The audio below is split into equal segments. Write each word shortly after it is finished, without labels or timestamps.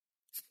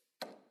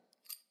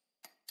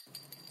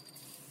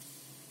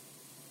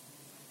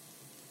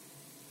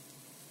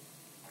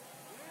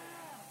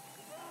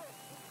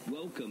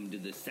Welcome to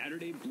the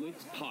Saturday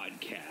Blitz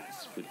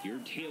podcast with your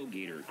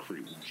tailgater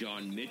crew,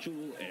 John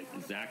Mitchell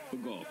and Zach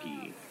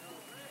Bagalki.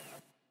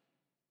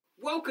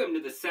 Welcome to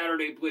the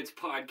Saturday Blitz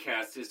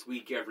podcast this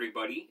week,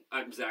 everybody.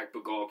 I'm Zach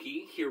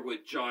Bagalki, here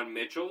with John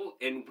Mitchell,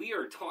 and we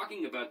are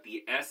talking about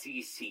the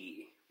SEC.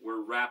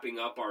 We're wrapping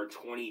up our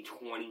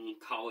 2020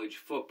 college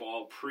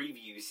football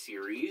preview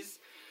series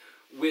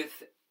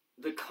with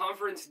the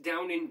conference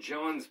down in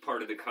John's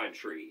part of the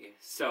country.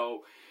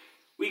 So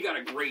we got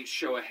a great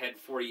show ahead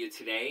for you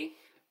today.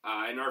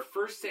 In our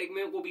first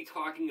segment, we'll be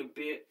talking a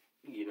bit,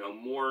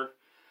 more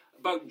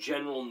about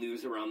general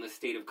news around the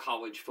state of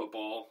college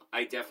football.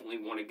 I definitely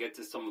want to get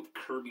to some of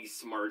Kirby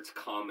Smart's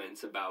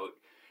comments about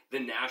the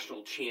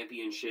national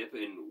championship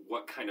and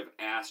what kind of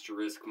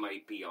asterisk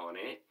might be on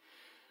it.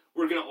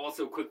 We're going to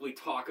also quickly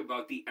talk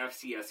about the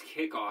FCS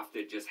kickoff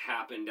that just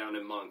happened down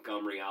in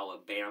Montgomery,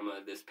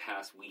 Alabama this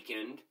past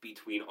weekend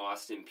between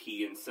Austin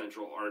Peay and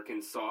Central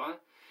Arkansas.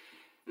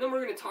 And then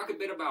we're going to talk a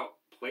bit about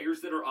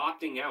players that are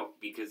opting out,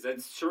 because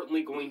that's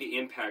certainly going to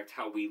impact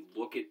how we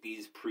look at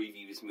these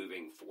previews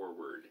moving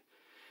forward.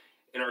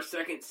 In our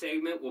second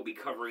segment, we'll be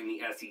covering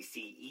the SEC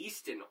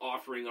East and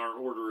offering our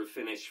order of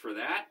finish for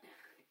that.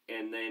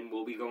 And then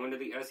we'll be going to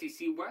the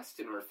SEC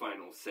West in our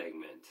final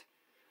segment.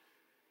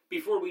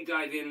 Before we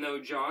dive in,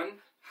 though, John,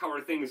 how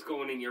are things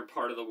going in your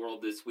part of the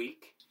world this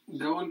week?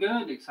 Going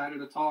good. Excited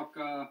to talk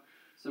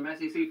some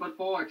SEC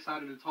football.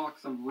 Excited to talk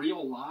some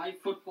real live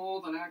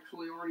football that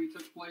actually already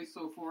took place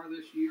so far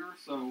this year.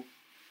 So,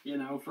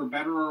 for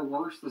better or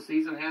worse, the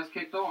season has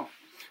kicked off.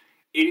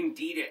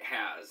 Indeed it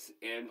has.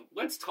 And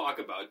let's talk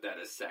about that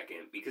a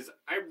second, because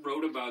I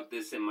wrote about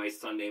this in my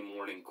Sunday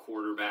morning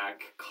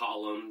quarterback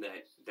column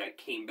that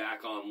came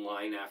back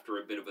online after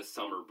a bit of a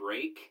summer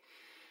break.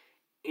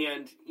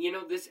 And,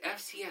 this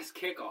FCS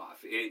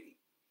kickoff,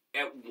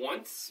 at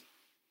once,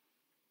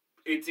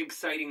 it's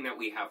exciting that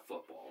we have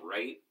football,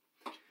 right?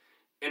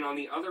 And on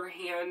the other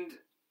hand,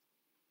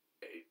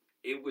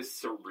 it was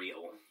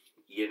surreal,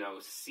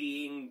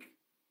 seeing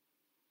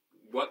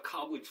what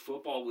college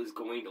football was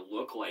going to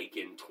look like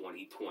in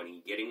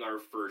 2020, getting our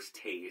first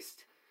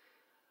taste.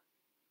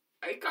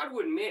 I got to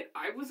admit,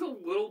 I was a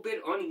little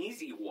bit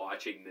uneasy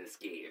watching this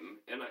game.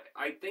 And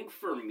I think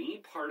for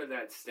me, part of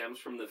that stems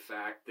from the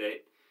fact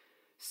that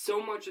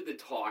so much of the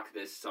talk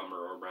this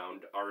summer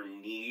around our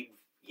need,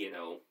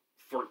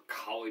 for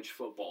college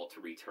football to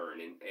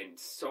return, and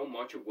so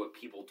much of what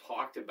people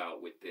talked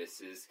about with this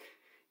is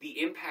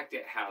the impact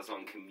it has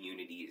on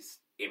communities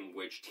in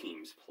which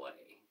teams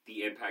play,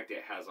 the impact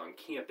it has on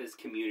campus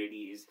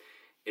communities,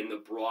 in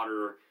the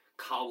broader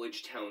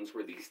college towns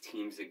where these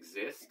teams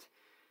exist.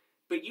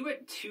 But you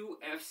had two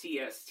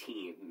FCS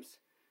teams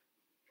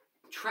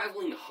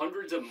traveling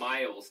hundreds of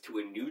miles to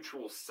a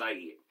neutral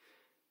site,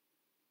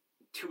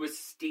 to a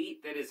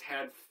state that has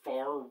had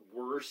far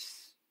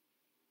worse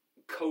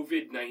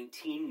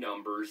COVID-19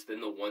 numbers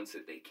than the ones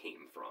that they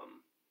came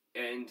from.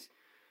 And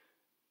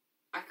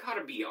I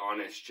gotta be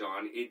honest,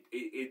 John,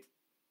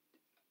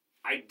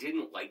 I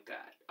didn't like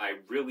that. I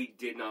really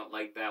did not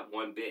like that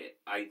one bit.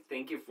 I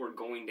think if we're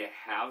going to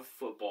have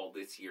football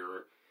this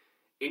year,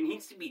 it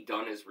needs to be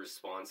done as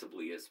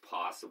responsibly as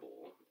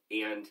possible.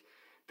 And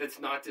that's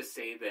not to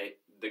say that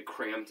the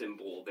Crampton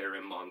Bowl there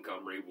in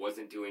Montgomery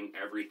wasn't doing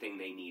everything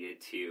they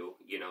needed to.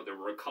 There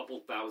were a couple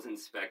thousand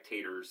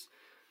spectators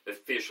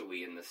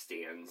officially in the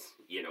stands.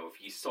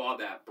 If you saw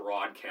that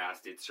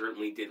broadcast, it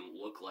certainly didn't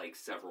look like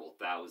several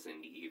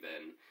thousand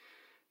even.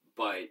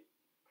 But,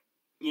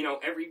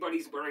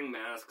 everybody's wearing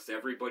masks,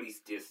 everybody's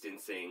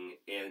distancing,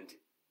 and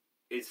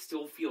it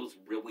still feels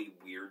really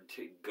weird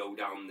to go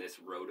down this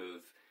road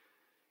of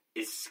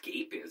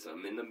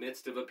escapism in the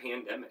midst of a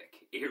pandemic.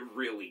 It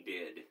really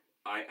did.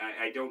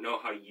 I don't know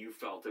how you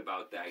felt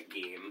about that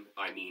game.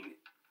 I mean,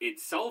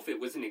 itself, it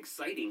was an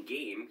exciting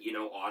game.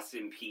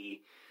 Austin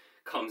Peay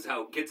comes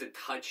out, gets a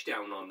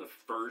touchdown on the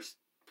first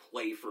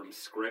play from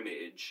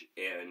scrimmage,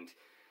 and,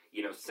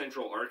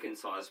 Central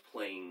Arkansas is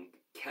playing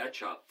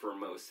catch-up for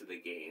most of the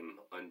game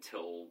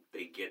until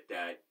they get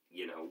that,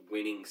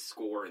 winning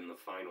score in the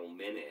final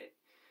minute.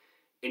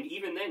 And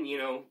even then,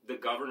 the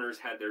Governors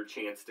had their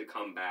chance to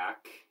come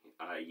back.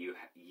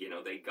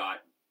 They got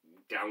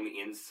down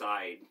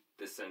inside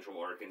the Central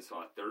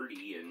Arkansas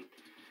 30 and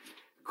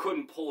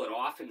couldn't pull it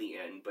off in the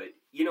end. But,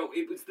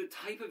 it was the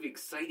type of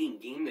exciting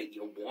game that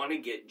you want to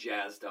get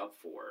jazzed up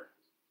for.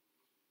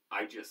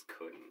 I just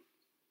couldn't.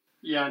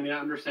 Yeah, I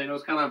understand. It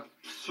was kind of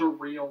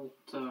surreal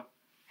to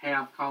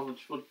have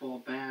college football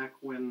back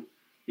when,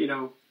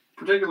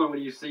 particularly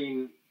when you've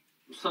seen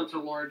such a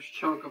large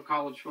chunk of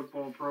college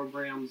football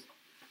programs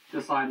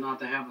decide not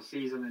to have a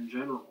season in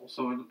general.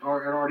 So it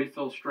already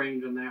feels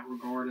strange in that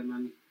regard. And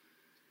then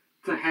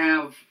to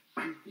have,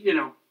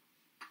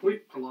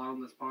 we've talked a lot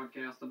on this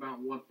podcast about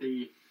what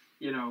the,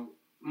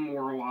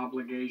 moral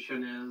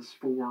obligation is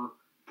for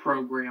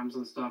programs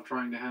and stuff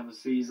trying to have a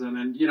season.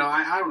 And,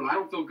 I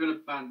don't feel good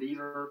about it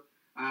either.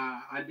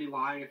 I'd be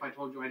lying if I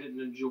told you I didn't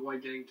enjoy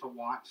getting to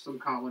watch some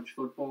college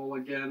football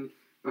again,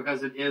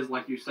 because it is,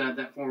 like you said,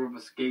 that form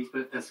of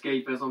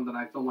escapism that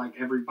I feel like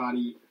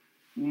everybody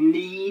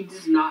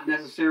needs, not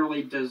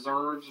necessarily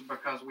deserves,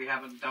 because we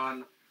haven't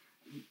done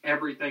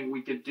everything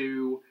we could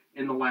do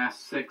in the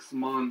last 6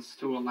 months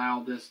to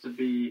allow this to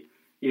be,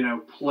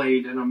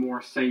 played in a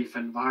more safe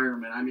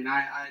environment. I mean,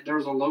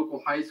 there's a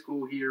local high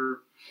school here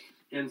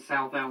in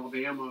South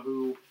Alabama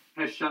who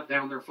has shut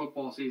down their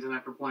football season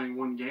after playing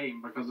one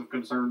game because of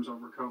concerns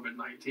over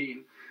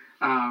COVID-19.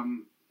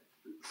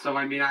 So,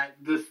 I mean,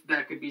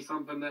 that could be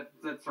something that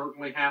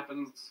certainly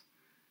happens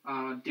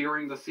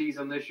during the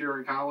season this year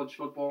in college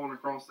football and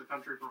across the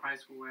country for high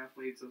school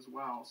athletes as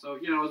well. So,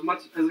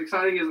 as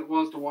exciting as it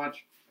was to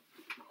watch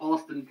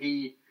Austin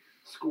Peay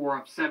score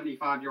a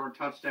 75-yard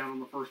touchdown on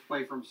the first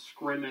play from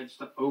scrimmage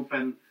to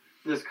open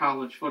this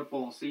college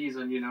football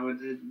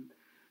season,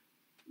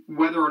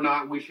 whether or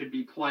not we should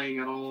be playing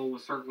at all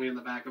was certainly in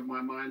the back of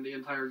my mind the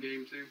entire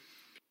game too.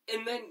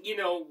 And then,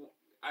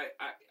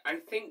 I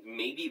think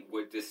maybe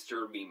what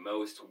disturbed me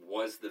most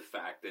was the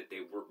fact that they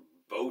were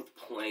both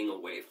playing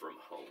away from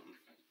home.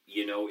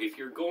 If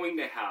you're going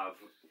to have...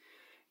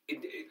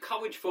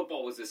 college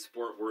football is a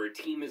sport where a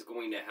team is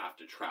going to have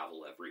to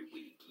travel every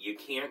week. You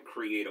can't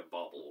create a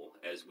bubble,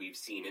 as we've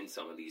seen in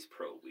some of these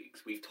pro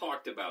leagues. We've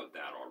talked about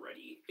that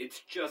already. It's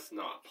just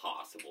not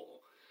possible.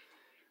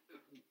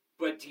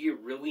 But do you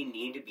really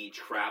need to be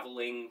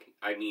traveling?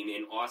 I mean,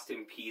 in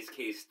Austin Peay's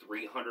case,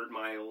 300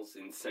 miles.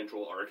 In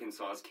Central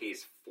Arkansas's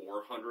case,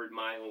 400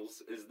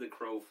 miles as the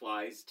crow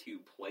flies to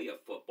play a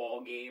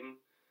football game.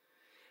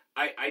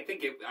 I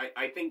think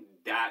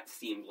that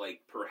seemed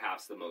like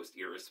perhaps the most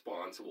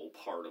irresponsible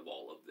part of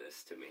all of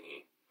this to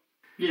me.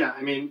 Yeah,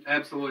 I mean,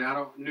 absolutely.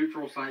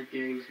 Neutral site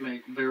games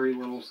make very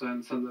little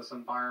sense in this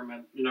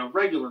environment.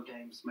 Regular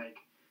games make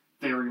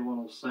very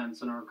little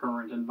sense in our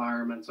current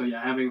environment. So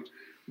yeah, having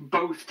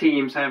both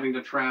teams having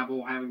to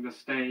travel, having to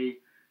stay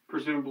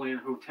presumably in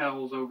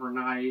hotels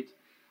overnight,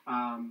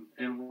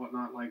 and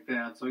whatnot like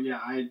that. So yeah,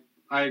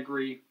 I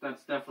agree.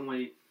 That's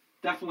definitely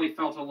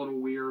felt a little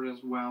weird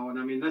as well. And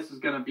I mean, this is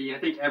going to be, I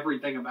think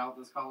everything about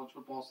this college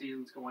football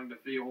season is going to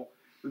feel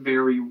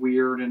very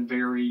weird and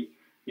very,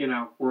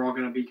 we're all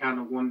going to be kind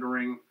of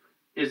wondering,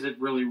 is it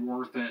really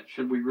worth it?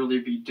 Should we really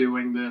be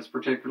doing this,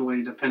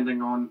 particularly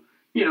depending on,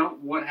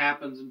 what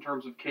happens in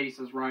terms of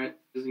cases, rioting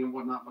and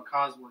whatnot,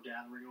 because we're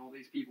gathering all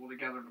these people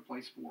together to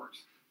play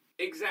sports.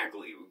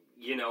 Exactly.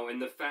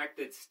 And the fact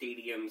that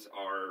stadiums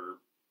are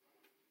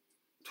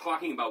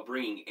talking about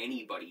bringing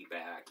anybody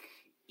back,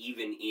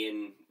 even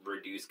in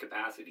reduced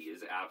capacity,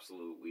 is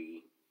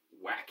absolutely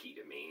wacky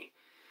to me.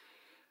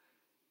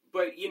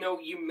 But,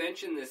 you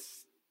mentioned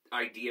this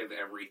idea of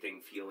everything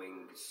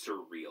feeling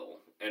surreal,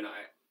 and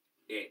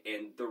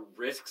the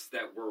risks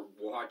that we're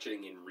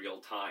watching in real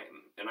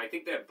time. And I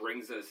think that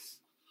brings us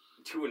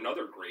to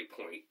another great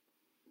point.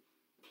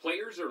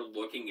 Players are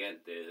looking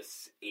at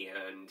this,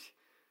 and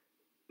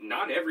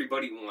not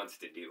everybody wants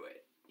to do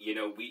it.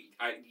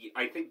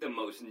 I think the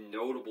most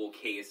notable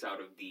case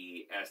out of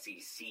the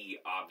SEC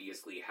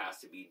obviously has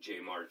to be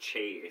Ja'Marr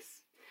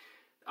Chase,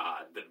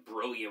 the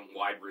brilliant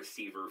wide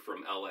receiver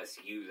from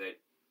LSU that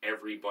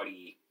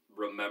everybody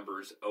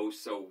remembers oh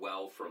so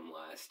well from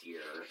last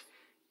year,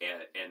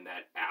 and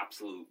that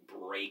absolute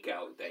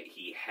breakout that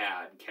he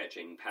had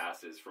catching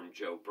passes from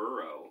Joe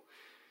Burrow.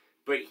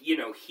 But,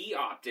 he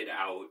opted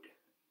out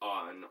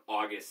on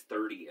August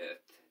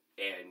 30th,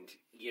 and,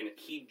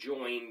 he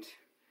joined...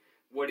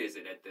 What is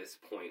it at this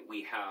point?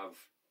 We have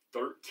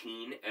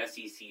 13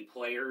 SEC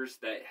players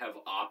that have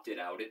opted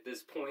out at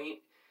this point.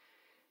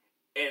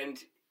 And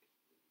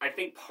I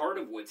think part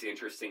of what's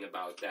interesting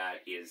about that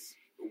is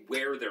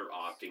where they're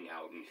opting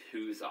out and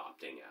who's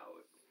opting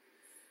out.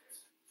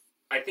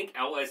 I think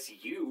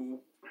LSU,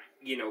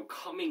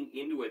 coming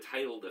into a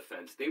title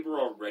defense, they were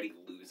already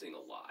losing a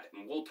lot.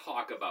 And we'll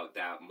talk about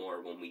that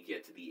more when we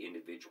get to the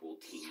individual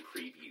team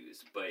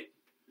previews. But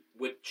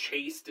with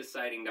Chase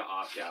deciding to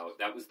opt out,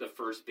 that was the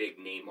first big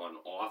name on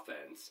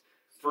offense.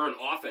 For an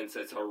offense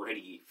that's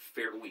already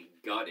fairly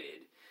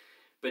gutted.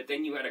 But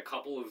then you had a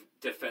couple of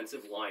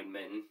defensive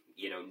linemen,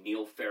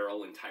 Neil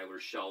Farrell and Tyler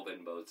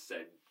Shelvin both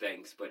said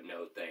thanks but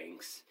no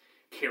thanks.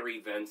 Kerry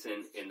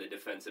Vincent in the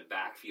defensive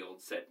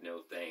backfield said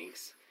no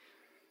thanks.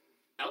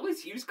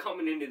 LSU's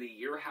coming into the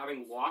year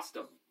having lost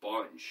a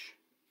bunch.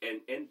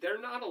 And they're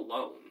not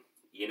alone.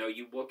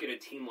 You look at a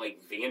team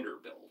like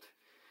Vanderbilt.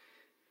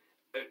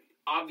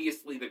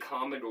 Obviously, the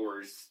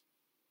Commodores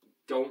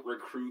don't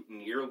recruit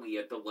nearly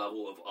at the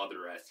level of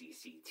other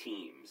SEC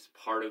teams.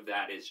 Part of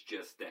that is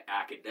just the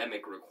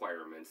academic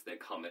requirements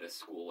that come at a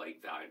school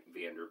like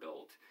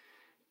Vanderbilt.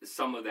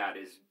 Some of that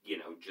is,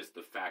 just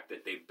the fact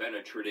that they've been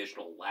a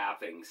traditional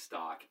laughing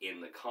stock in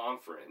the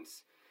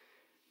conference.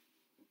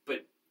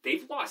 But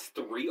they've lost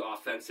 3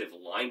 offensive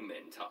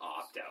linemen to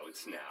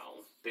opt-outs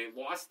now. They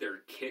lost their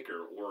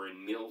kicker,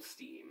 Orrin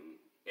Milstein,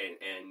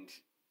 and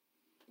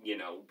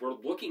we're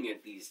looking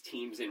at these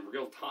teams in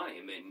real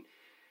time, and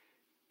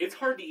it's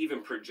hard to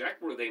even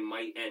project where they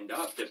might end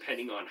up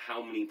depending on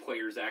how many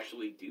players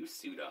actually do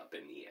suit up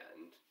in the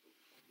end.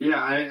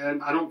 Yeah,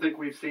 and I don't think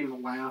we've seen the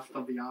last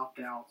of the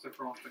opt-outs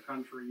across the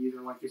country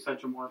either. Like you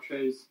said, Ja'Marr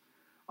Chase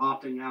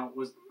opting out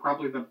was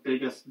probably the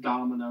biggest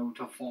domino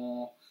to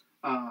fall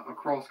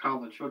across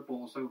college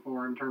football so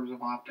far in terms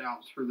of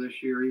opt-outs for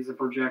this year. He's a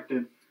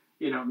projected,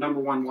 number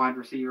one wide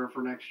receiver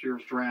for next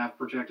year's draft,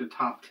 projected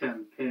top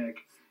 10 pick,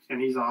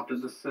 and he's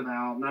opted to sit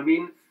out. And I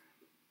mean,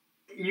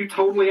 you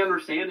totally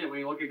understand it when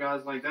you look at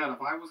guys like that.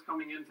 If I was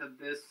coming into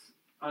this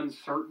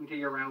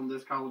uncertainty around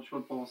this college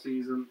football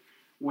season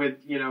with,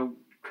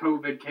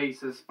 COVID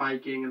cases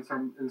spiking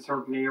in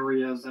certain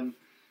areas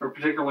or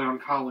particularly on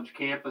college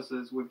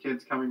campuses with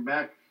kids coming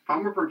back, if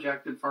I'm a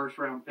projected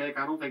first-round pick,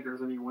 I don't think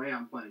there's any way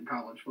I'm playing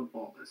college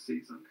football this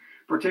season,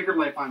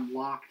 particularly if I'm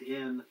locked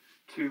in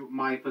to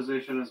my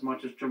position as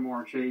much as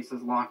Ja'Marr Chase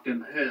is locked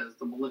into his.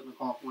 The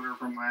Biletnikoff winner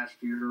from last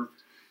year,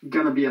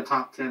 going to be a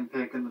top 10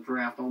 pick in the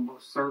draft,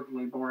 almost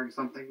certainly, barring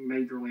something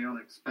majorly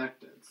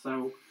unexpected.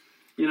 So,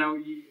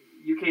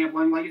 you can't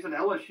blame. Like you said,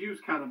 LSU's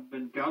kind of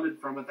been gutted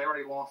from it. They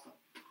already lost a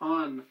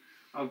ton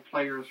of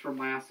players from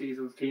last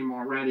season's team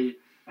already,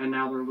 and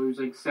now they're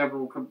losing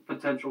several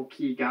potential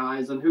key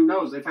guys. And who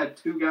knows? They've had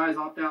two guys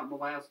opt out in the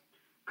last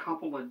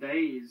couple of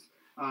days.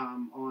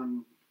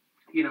 On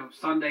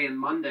Sunday and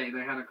Monday,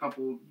 they had a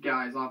couple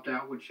guys opt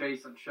out with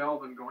Chase and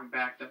Shelvin going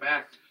back to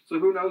back. So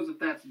who knows if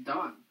that's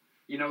done?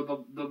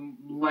 The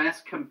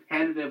less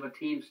competitive a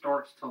team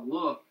starts to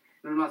look.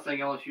 And I'm not saying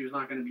LSU is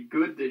not going to be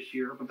good this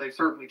year, but they've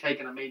certainly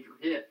taken a major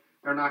hit.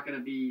 They're not going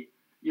to be,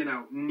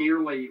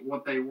 nearly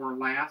what they were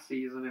last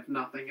season, if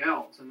nothing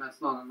else. And that's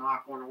not a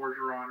knock on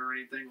Orgeron or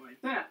anything like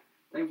that.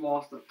 They've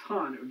lost a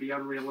ton. It would be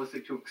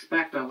unrealistic to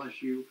expect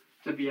LSU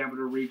to be able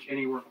to reach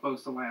anywhere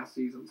close to last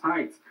season's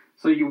heights.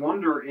 So you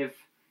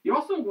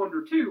also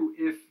wonder, too,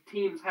 if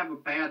teams have a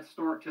bad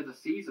start to the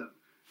season.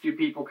 Do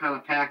people kind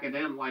of pack it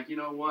in like, you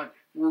know what,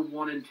 we're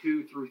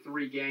 1-2 through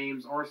 3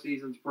 games. Our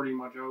season's pretty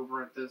much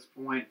over at this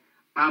point.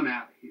 I'm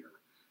out of here.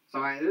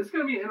 So it's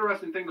going to be an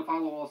interesting thing to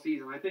follow all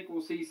season. I think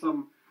we'll see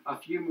a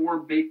few more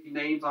big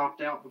names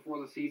opt out before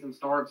the season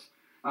starts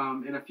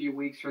in a few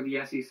weeks for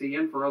the SEC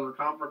and for other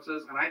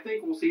conferences. And I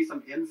think we'll see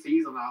some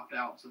in-season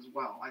opt-outs as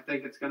well. I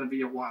think it's going to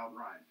be a wild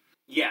ride.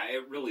 Yeah,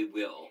 it really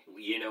will.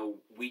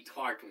 We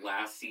talked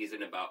last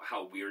season about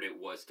how weird it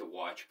was to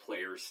watch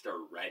players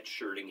start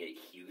redshirting at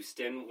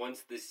Houston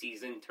once the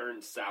season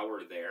turned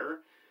sour there.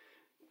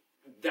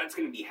 That's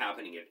going to be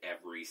happening at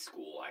every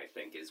school, I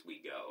think, as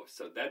we go.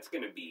 So that's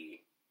going to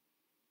be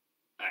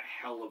a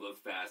hell of a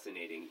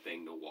fascinating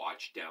thing to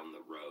watch down the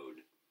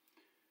road.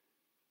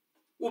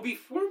 Well,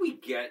 before we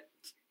get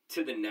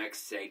to the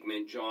next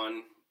segment,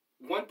 John,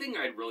 one thing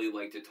I'd really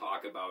like to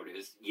talk about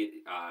is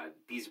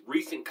these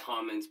recent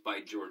comments by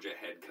Georgia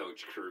head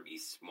coach Kirby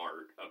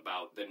Smart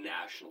about the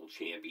national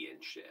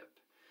championship.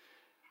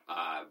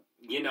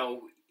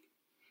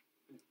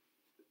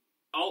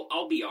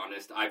 I'll be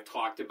honest, I've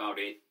talked about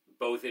it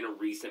both in a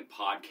recent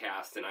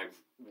podcast and I've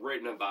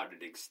written about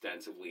it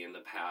extensively in the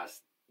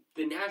past.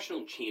 The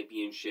national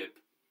championship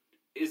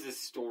is a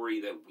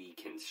story that we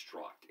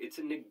construct. It's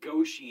a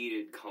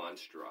negotiated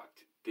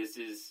construct. This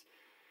is,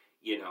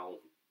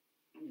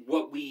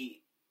 what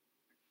we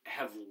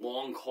have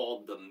long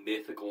called the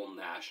mythical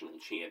national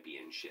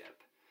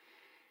championship.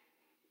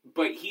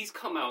 But he's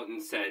come out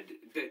and said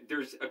that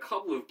there's a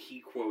couple of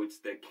key quotes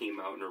that came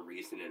out in a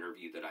recent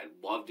interview that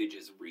I'd love to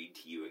just read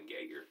to you and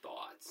get your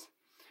thoughts.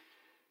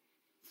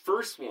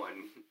 First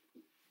one,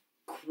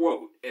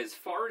 quote, as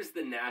far as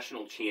the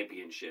national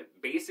championship,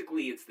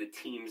 basically it's the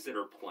teams that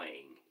are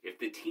playing. If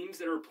the teams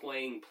that are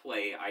playing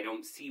play, I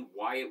don't see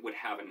why it would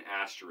have an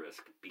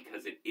asterisk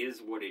because it is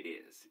what it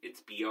is.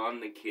 It's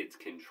beyond the kids'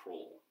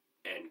 control,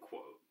 end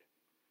quote.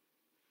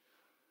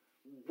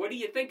 What do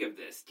you think of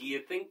this? Do you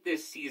think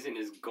this season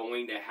is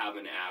going to have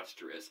an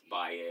asterisk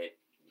by it?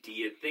 Do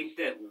you think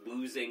that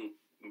losing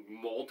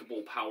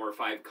multiple Power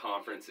 5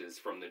 conferences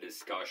from the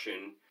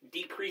discussion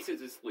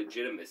decreases its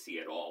legitimacy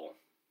at all?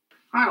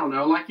 I don't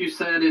know. Like you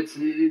said,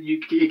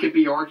 it could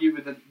be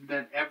argued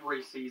that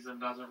every season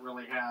doesn't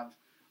really have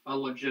a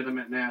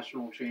legitimate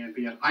national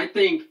champion. I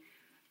think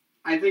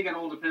it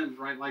all depends,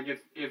 right? Like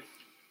if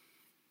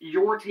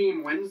your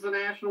team wins the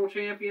national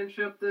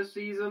championship this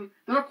season,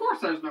 then of course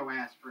there's no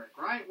asterisk,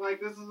 right? Like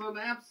this is an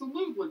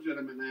absolute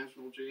legitimate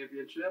national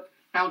championship.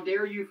 How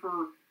dare you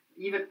for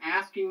even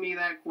asking me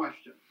that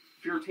question?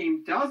 If your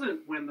team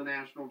doesn't win the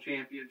national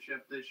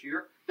championship this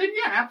year, then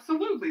yeah,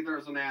 absolutely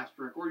there's an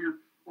asterisk.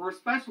 Or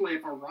especially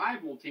if a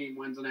rival team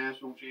wins a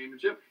national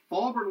championship. If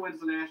Auburn wins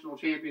the national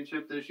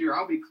championship this year,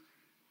 I'll be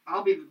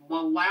the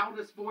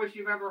loudest voice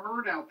you've ever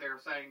heard out there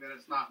saying that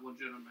it's not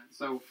legitimate.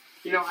 So,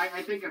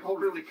 I think it all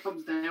really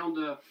comes down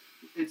to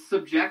it's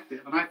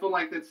subjective. And I feel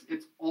like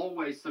it's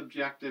always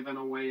subjective in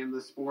a way in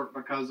the sport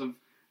because of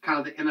kind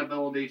of the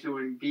inability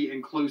to be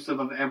inclusive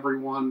of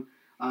everyone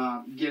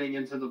getting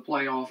into the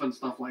playoff and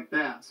stuff like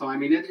that. So, I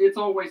mean, it's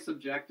always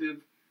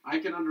subjective. I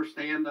can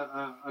understand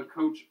a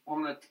coach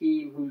on a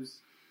team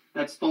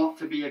that's thought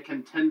to be a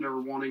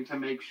contender wanting to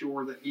make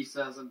sure that he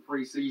says in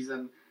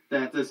preseason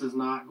that this is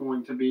not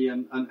going to be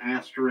an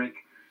asterisk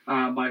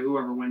by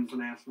whoever wins the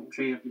national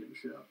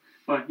championship.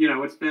 But,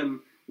 it's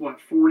been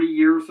 40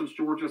 years since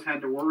Georgia's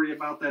had to worry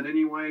about that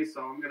anyway,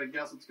 so I'm going to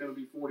guess it's going to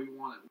be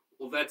 41.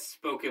 Well, that's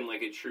spoken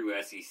like a true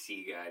SEC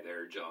guy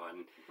there,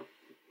 John.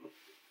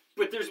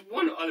 But there's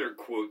one other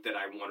quote that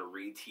I want to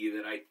read to you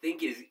that I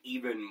think is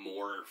even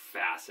more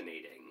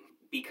fascinating.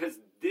 Because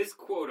this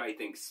quote, I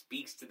think,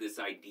 speaks to this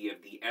idea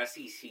of the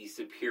SEC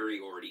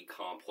superiority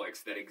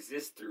complex that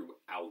exists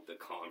throughout the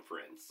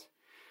conference.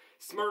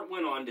 Smart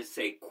went on to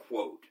say,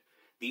 quote,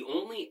 "The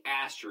only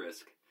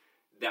asterisk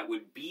that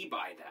would be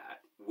by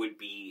that would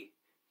be,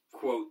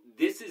 quote,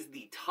 this is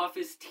the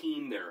toughest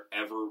team there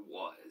ever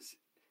was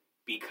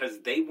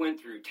because they went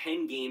through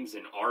 10 games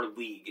in our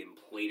league and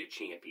played a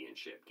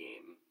championship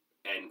game,"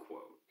 end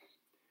quote.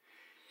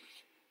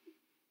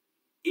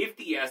 If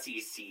the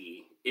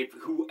SEC, if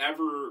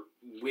whoever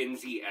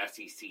wins the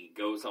SEC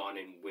goes on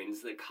and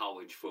wins the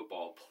college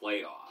football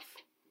playoff,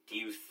 do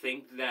you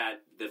think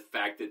that the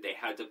fact that they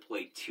had to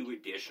play 2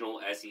 additional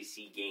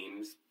SEC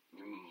games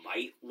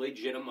might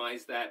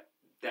legitimize that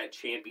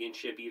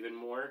championship even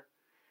more?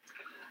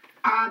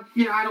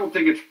 Yeah, I don't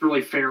think it's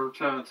really fair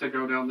to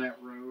go down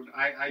that road.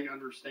 I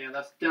understand.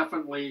 That's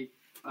definitely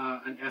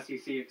an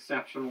SEC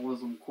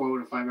exceptionalism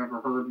quote if I've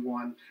ever heard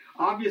one.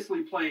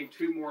 Obviously, playing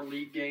 2 more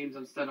league games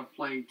instead of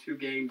playing 2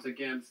 games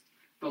against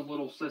the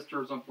Little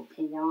Sisters of the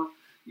Poor,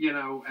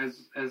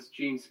 as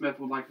Gene Smith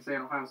would like to say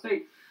at Ohio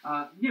State,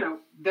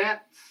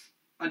 that's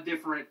a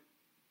different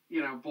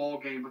ball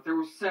game. But there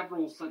were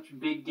several such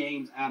big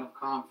games out of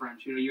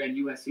conference. You had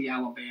USC,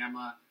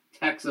 Alabama,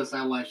 Texas,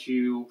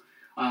 LSU,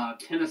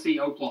 Tennessee,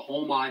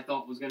 Oklahoma. I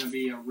thought was going to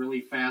be a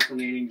really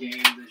fascinating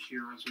game this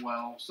year as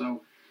well.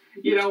 So,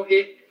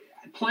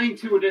 playing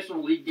 2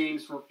 additional league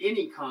games for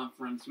any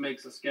conference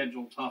makes a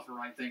schedule tougher.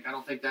 I think. I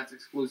don't think that's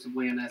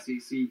exclusively an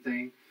SEC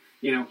thing.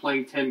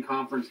 Playing 10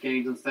 conference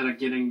games instead of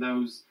getting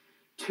those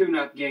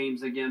tune-up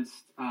games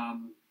against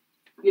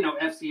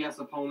FCS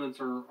opponents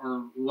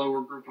or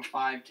lower group of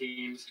 5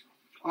 teams.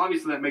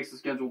 Obviously, that makes the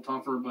schedule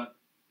tougher, but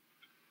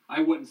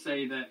I wouldn't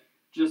say that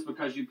just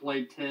because you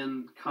played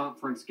 10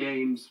 conference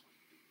games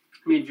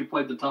means you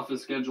played the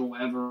toughest schedule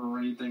ever or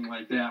anything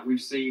like that.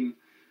 We've seen,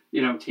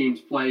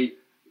 teams play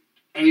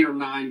 8 or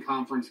 9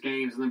 conference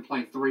games and then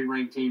play 3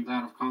 ranked teams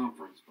out of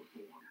conference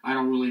before. I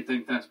don't really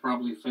think that's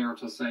probably fair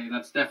to say.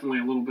 That's definitely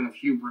a little bit of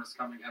hubris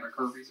coming out of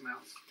Kirby's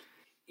mouth.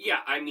 Yeah,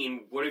 I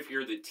mean, what if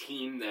you're the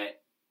team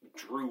that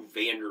drew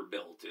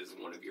Vanderbilt as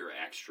one of your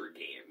extra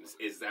games?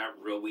 Is that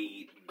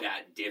really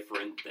that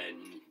different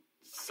than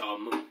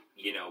some,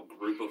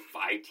 group of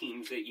 5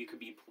 teams that you could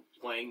be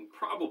playing?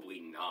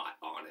 Probably not,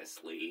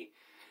 honestly.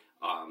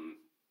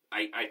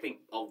 I think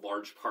a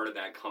large part of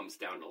that comes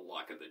down to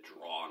luck of the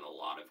draw in a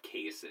lot of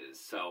cases.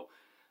 So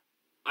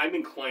I'm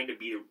inclined to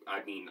be,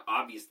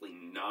 obviously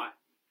not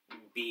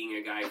being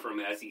a guy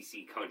from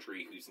SEC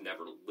country who's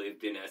never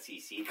lived in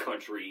SEC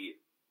country,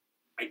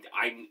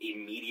 I'm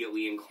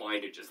immediately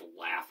inclined to just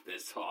laugh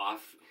this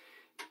off.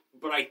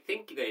 But I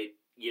think that,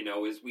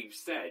 as we've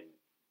said,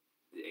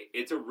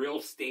 it's a real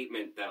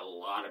statement that a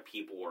lot of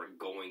people are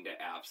going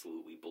to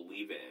absolutely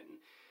believe in.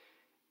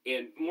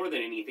 And more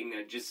than anything,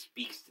 that just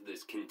speaks to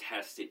this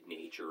contested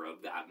nature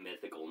of that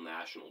mythical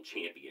national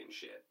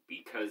championship.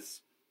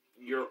 Because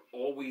you're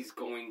always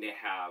going to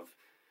have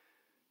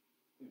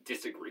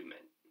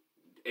disagreement.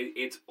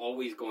 It's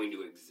always going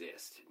to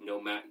exist. No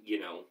matter,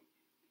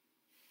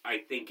 I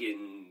think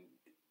in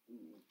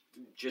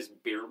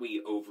just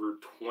barely over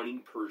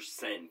 20%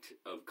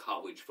 of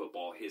college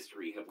football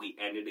history have we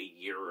ended a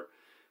year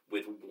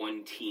with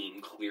one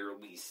team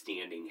clearly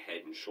standing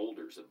head and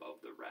shoulders above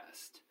the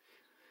rest.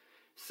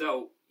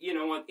 So,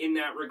 in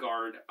that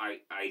regard,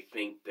 I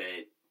think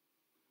that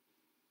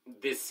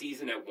this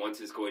season at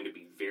once is going to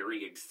be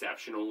very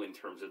exceptional in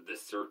terms of the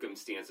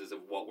circumstances of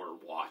what we're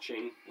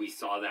watching. We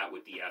saw that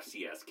with the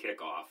FCS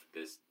kickoff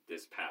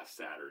this past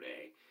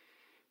Saturday.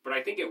 But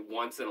I think at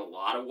once, in a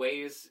lot of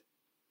ways,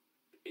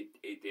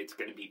 it's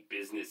going to be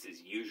business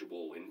as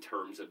usual in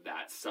terms of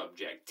that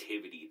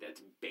subjectivity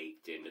that's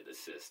baked into the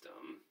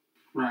system.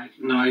 Right.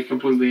 No, I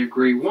completely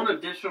agree. One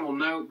additional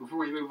note before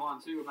we move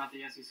on, too, about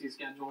the SEC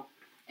schedule,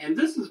 and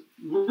this is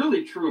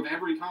really true of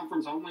every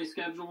conference-only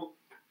schedule.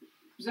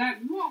 Zach,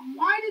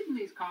 why didn't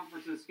these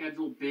conferences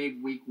schedule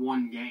big Week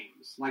 1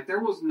 games? Like,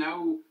 there was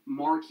no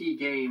marquee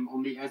game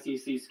on the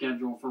SEC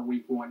schedule for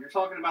Week 1. You're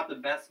talking about the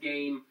best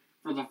game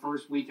for the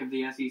first week of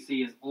the SEC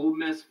is Ole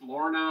Miss,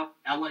 Florida,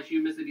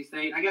 LSU, Mississippi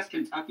State. I guess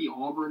Kentucky,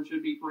 Auburn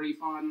should be pretty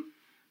fun.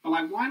 But,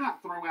 why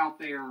not throw out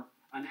there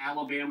an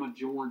Alabama,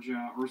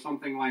 Georgia, or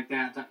something like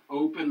that to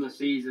open the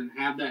season,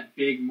 have that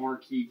big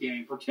marquee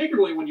game,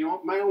 particularly when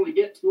you might only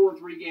get 2 or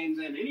 3 games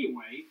in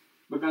anyway,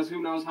 because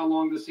who knows how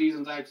long the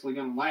season's actually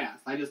going to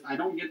last. I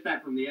don't get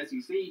that from the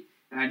SEC,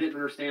 and I didn't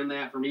understand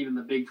that from even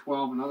the Big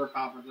 12 and other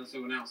conferences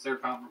who announced their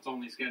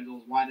conference-only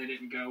schedules, why they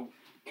didn't go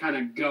kind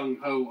of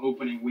gung-ho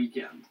opening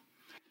weekend.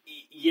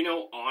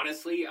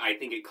 Honestly, I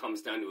think it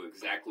comes down to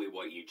exactly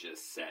what you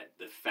just said.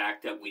 The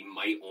fact that we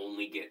might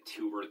only get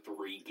 2 or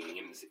 3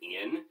 games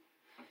in.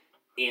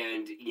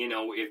 And,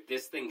 if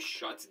this thing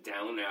shuts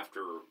down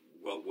after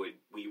what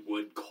we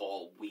would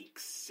call week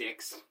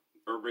 6,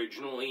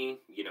 originally,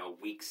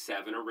 week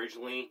 7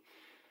 originally.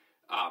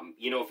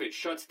 If it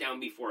shuts down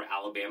before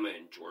Alabama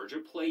and Georgia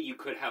play, you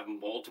could have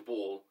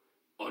multiple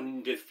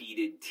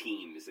undefeated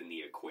teams in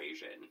the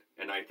equation.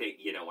 And I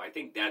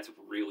think that's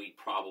really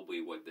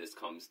probably what this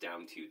comes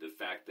down to. The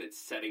fact that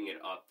setting it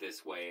up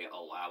this way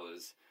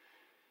allows,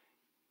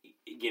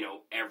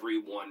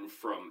 everyone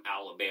from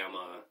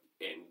Alabama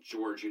and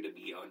Georgia to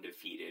be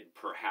undefeated.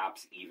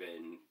 Perhaps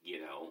even,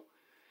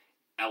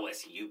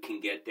 LSU can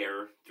get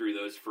there through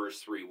those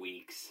first 3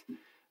 weeks.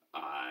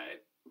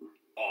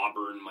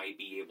 Auburn might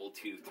be able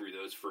to through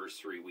those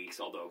first 3 weeks,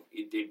 although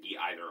it'd be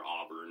either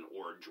Auburn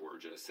or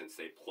Georgia since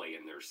they play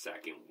in their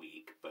second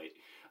week. But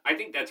I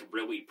think that's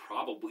really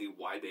probably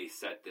why they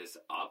set this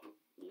up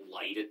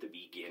light at the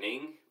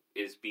beginning,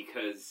 is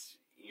because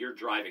you're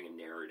driving a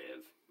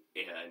narrative.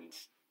 And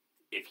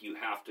if you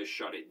have to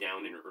shut it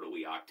down in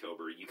early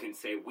October, you can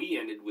say we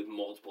ended with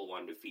multiple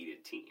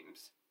undefeated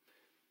teams.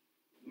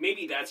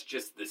 Maybe that's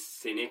just the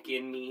cynic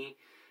in me,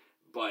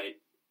 but,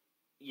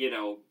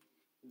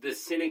 the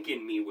cynic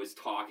in me was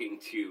talking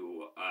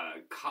to a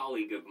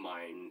colleague of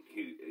mine,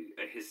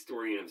 a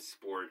historian of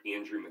sport,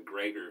 Andrew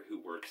McGregor, who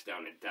works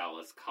down at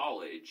Dallas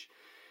College,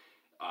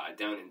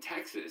 down in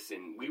Texas,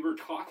 and we were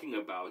talking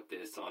about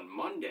this on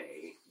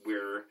Monday,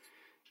 where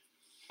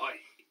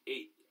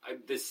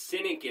the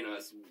cynic in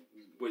us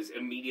was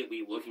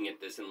immediately looking at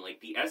this and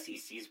the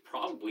SEC is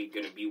probably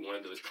going to be one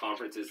of those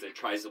conferences that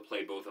tries to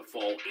play both a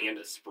fall and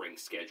a spring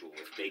schedule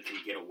if they can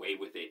get away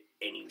with it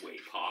any way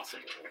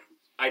possible.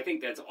 I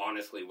think that's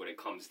honestly what it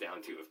comes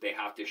down to. If they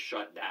have to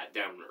shut that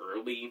down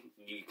early,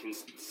 you can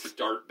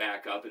start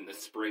back up in the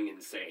spring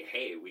and say,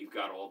 hey, we've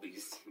got all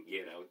these,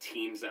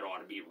 teams that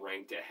ought to be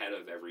ranked ahead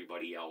of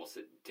everybody else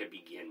to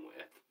begin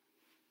with.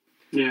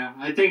 Yeah,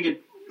 I think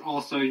it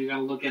also, you got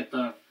to look at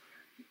the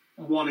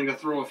wanting to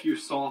throw a few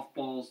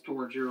softballs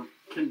towards your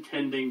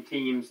contending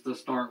teams to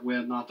start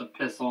with, not to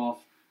piss off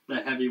the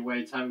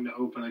heavyweights having to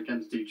open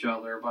against each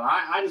other. But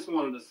I just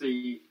wanted to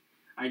see,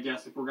 I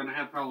guess, if we're going to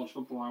have college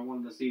football, I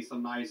wanted to see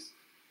some nice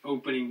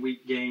opening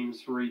week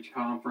games for each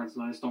conference,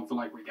 and I just don't feel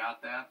like we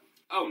got that.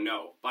 Oh,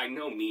 no. By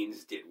no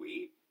means did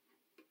we.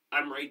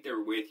 I'm right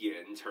there with you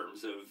in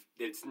terms of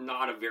it's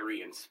not a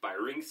very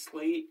inspiring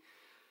slate,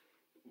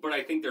 but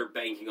I think they're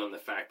banking on the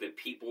fact that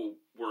people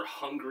were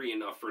hungry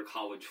enough for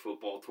college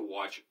football to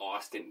watch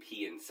Austin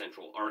Peay and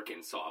Central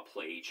Arkansas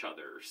play each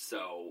other.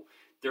 So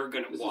they're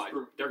going to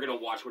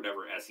watch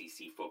whatever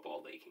SEC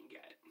football they can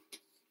get.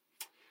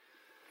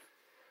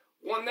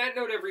 Well, on that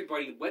note,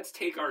 everybody, let's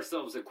take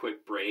ourselves a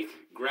quick break.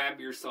 Grab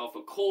yourself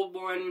a cold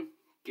one,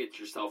 get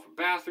yourself a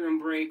bathroom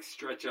break,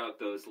 stretch out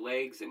those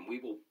legs, and we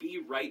will be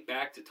right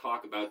back to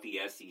talk about the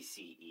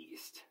SEC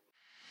East.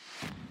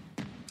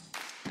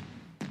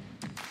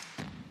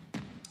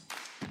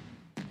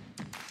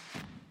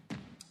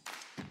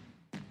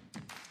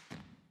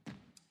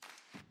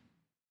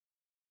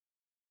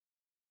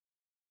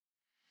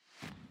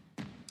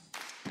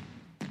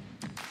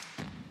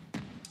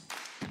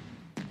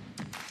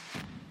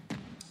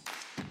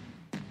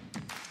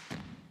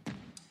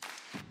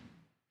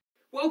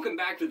 Welcome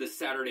back to the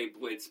Saturday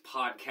Blitz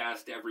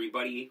podcast,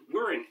 everybody.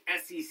 We're in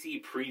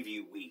SEC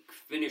preview week,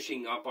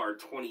 finishing up our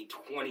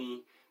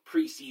 2020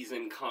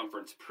 preseason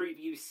conference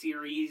preview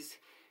series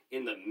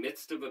in the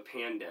midst of a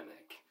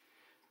pandemic,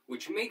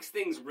 which makes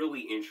things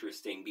really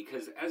interesting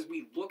because as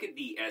we look at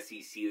the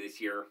SEC this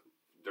year,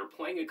 they're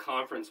playing a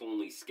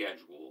conference-only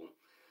schedule,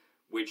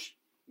 which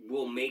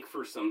will make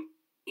for some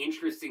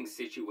interesting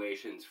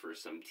situations for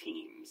some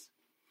teams.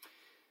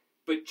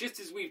 But just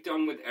as we've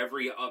done with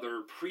every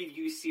other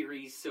preview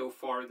series so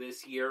far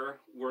this year,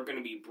 we're going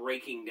to be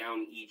breaking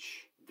down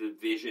each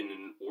division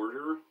in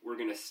order. We're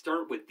going to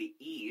start with the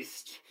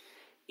East,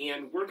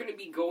 and we're going to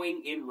be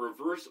going in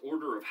reverse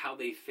order of how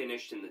they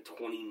finished in the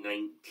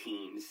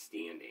 2019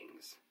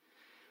 standings.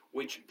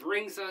 Which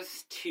brings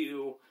us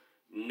to,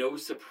 no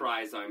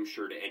surprise I'm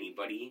sure to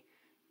anybody,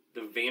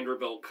 the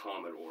Vanderbilt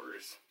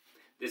Commodores.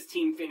 This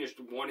team finished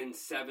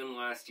 1-7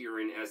 last year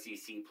in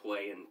SEC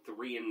play and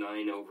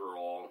 3-9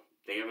 overall.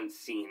 They haven't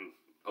seen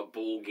a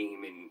bowl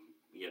game in,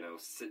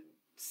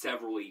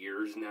 several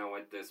years now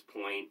at this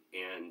point.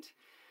 And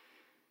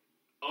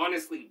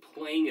honestly,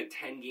 playing a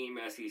 10-game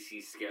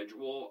SEC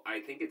schedule, I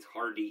think it's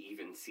hard to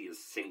even see a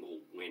single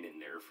win in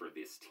there for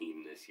this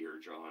team this year,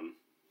 John.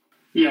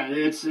 Yeah,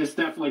 it's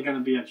definitely going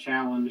to be a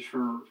challenge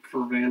for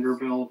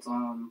Vanderbilt,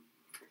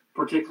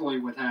 particularly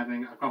with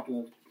having a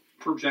couple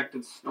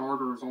projected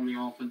starters on the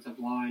offensive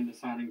line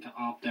deciding to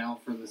opt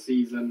out for the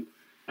season.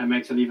 That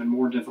makes it even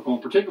more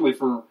difficult, particularly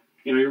for,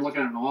 you're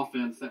looking at an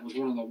offense that was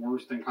one of the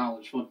worst in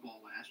college football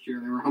last year.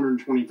 They were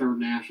 123rd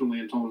nationally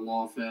in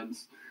total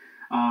offense.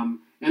 And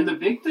the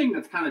big thing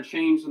that's kind of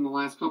changed in the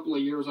last couple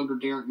of years under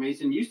Derek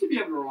Mason, used to be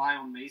able to rely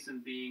on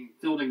Mason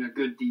fielding a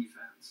good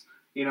defense.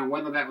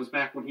 Whether that was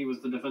back when he was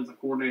the defensive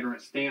coordinator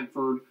at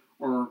Stanford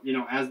or,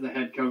 as the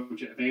head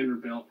coach at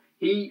Vanderbilt,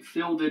 he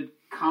fielded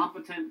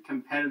competent,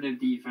 competitive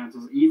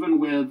defenses, even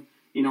with,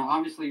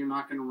 obviously you're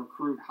not going to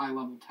recruit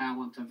high-level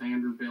talent to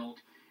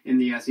Vanderbilt in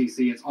the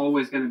SEC. It's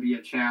always going to be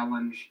a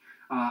challenge.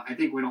 I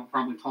think we don't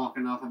probably talk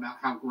enough about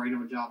how great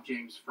of a job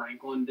James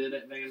Franklin did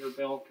at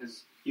Vanderbilt,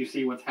 because you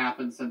see what's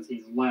happened since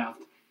he's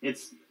left.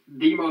 It's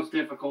the most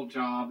difficult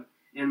job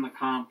in the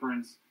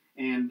conference,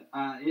 and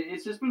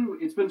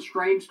it's been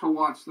strange to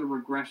watch the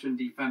regression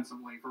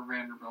defensively for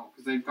Vanderbilt,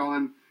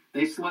 because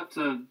they slipped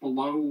to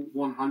below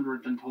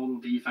 100th in total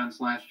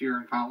defense last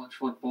year in college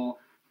football.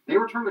 They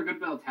returned a good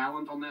bit of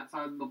talent on that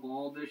side of the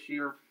ball this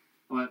year,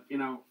 but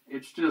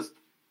it's just,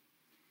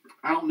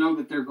 I don't know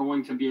that they're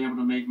going to be able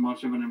to make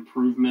much of an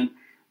improvement.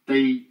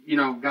 They,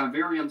 got a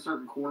very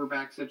uncertain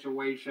quarterback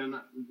situation.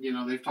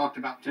 They've talked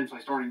about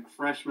potentially starting a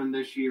freshman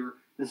this year.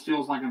 This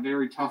feels like a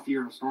very tough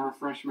year to start a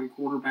freshman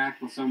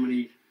quarterback with so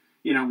many,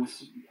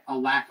 with a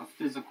lack of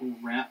physical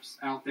reps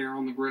out there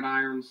on the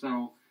gridiron.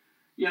 So,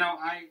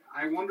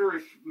 I wonder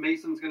if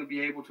Mason's going to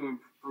be able to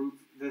improve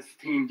this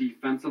team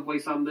defensively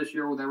some this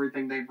year with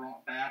everything they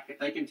brought back. If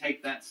they can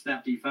take that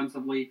step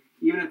defensively,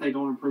 even if they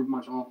don't improve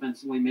much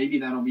offensively, maybe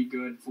that'll be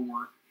good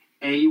for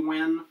a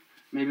win.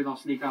 Maybe they'll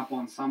sneak up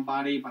on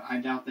somebody, but I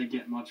doubt they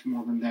get much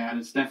more than that.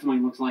 It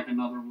definitely looks like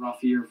another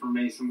rough year for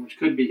Mason, which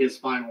could be his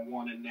final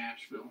one in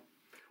Nashville.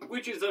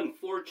 Which is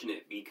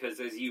unfortunate because,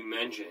 as you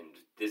mentioned,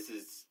 this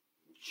is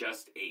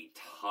just a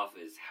tough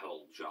as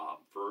hell job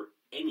for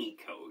any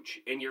coach.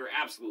 And you're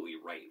absolutely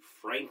right.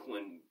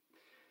 Franklin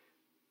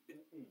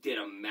did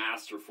a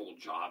masterful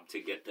job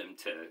to get them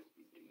to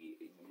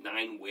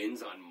 9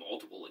 wins on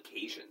multiple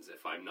occasions,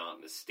 if I'm not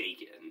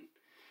mistaken.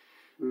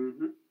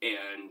 Mm-hmm.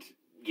 And,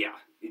 yeah,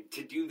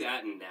 to do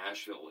that in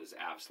Nashville is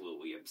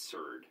absolutely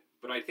absurd.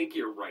 But I think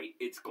you're right.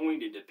 It's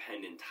going to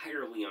depend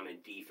entirely on a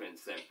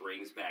defense that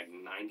brings back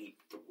 93%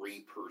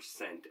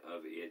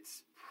 of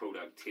its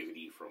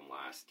productivity from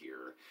last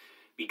year.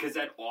 Because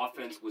that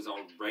offense was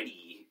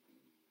already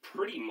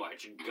pretty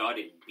much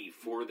gutted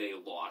before they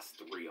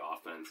lost 3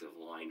 offensive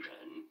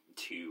linemen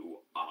to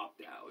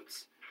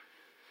opt-outs.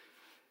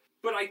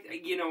 But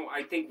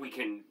I think we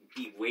can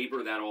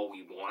belabor that all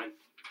we want.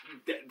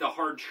 The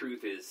hard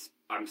truth is,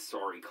 I'm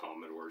sorry,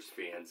 Commodores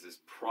fans, this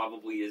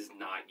probably is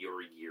not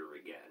your year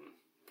again.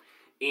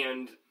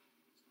 And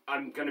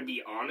I'm going to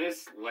be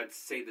honest, let's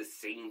say the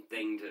same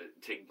thing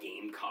to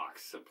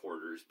Gamecocks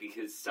supporters,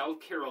 because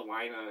South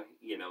Carolina,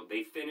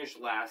 they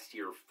finished last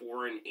year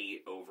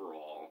 4-8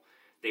 overall.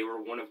 They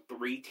were one of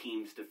 3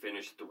 teams to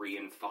finish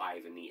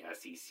 3-5 in the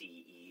SEC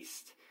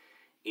East.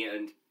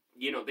 And,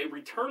 they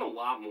return a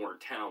lot more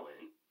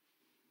talent.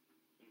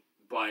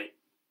 But,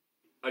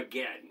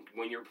 again,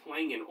 when you're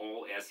playing an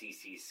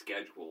all-SEC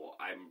schedule,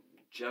 I'm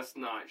just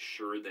not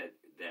sure that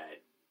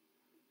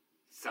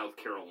South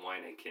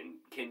Carolina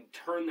can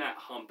turn that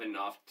hump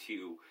enough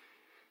to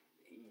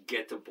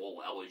get to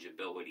bowl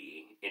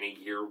eligibility in a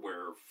year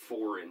where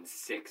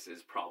 4-6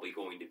 is probably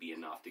going to be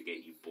enough to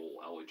get you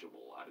bowl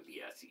eligible out of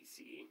the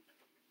SEC.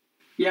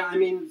 Yeah,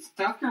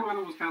 South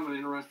Carolina was kind of an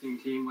interesting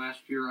team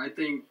last year. I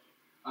think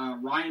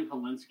Ryan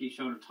Polinsky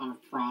showed a ton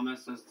of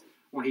promise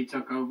when he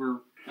took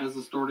over as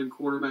the starting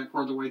quarterback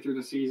part of the way through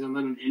the season.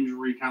 Then an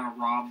injury kind of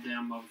robbed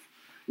him of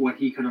what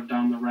he could have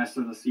done the rest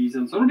of the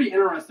season. So it'll be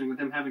interesting with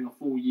him having a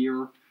full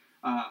year,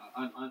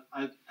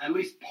 at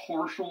least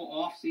partial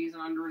off season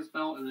under his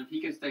belt, and if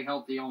he can stay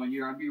healthy all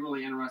year, I'd be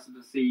really interested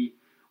to see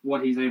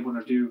what he's able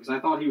to do, because I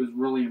thought he was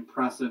really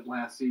impressive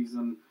last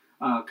season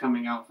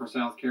coming out for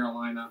South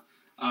Carolina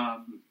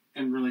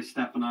and really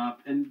stepping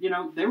up. And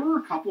there were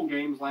a couple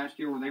games last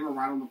year where they were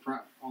right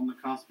on the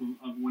cusp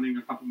of winning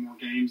a couple more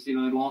games. They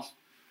lost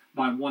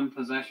by 1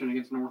 possession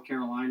against North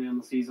Carolina in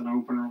the season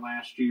opener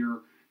last year.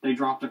 They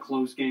dropped a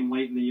close game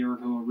late in the year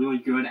to a really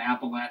good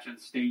Appalachian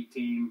State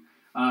team.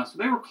 So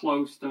they were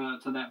close to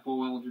that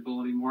bowl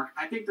eligibility mark.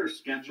 I think their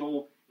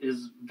schedule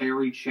is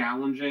very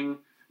challenging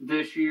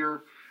this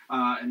year,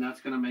 and that's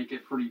going to make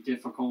it pretty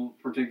difficult,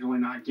 particularly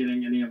not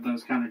getting any of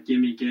those kind of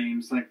gimme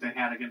games like they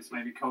had against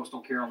maybe Coastal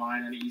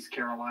Carolina and East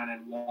Carolina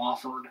and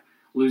Wofford.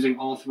 Losing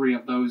all 3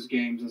 of those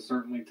games is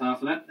certainly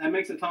tough, and that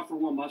makes it tough for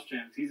Will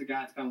Muschamp. He's a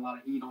guy that's got a lot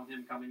of heat on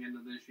him coming into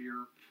this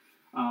year.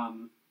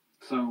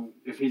 So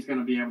if he's going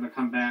to be able to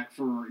come back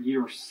for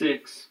year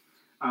 6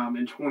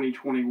 in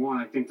 2021,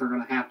 I think they're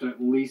going to have to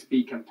at least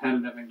be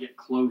competitive and get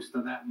close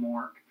to that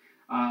mark.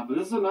 But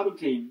this is another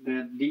team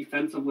that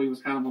defensively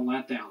was kind of a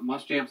letdown.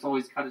 Muschamp's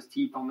always cut his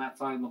teeth on that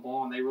side of the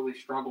ball, and they really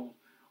struggled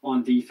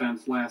on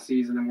defense last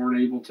season and weren't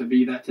able to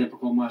be that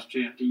typical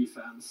Muschamp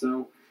defense.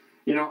 So,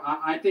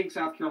 I think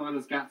South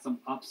Carolina's got some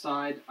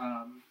upside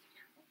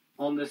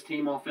on this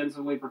team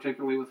offensively,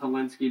 particularly with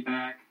Helinski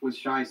back, with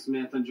Shi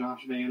Smith and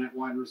Josh Vann at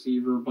wide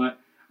receiver, but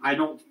I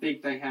don't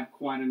think they have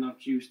quite enough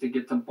juice to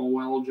get to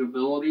bowl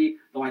eligibility,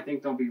 though I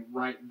think they'll be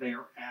right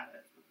there at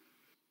it.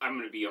 I'm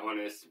going to be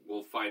honest,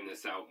 we'll find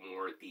this out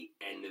more at the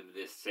end of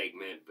this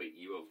segment, but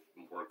you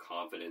have more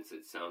confidence,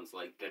 it sounds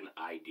like, than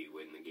I do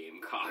in the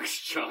Gamecocks,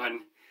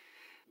 John.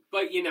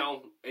 But,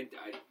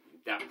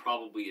 that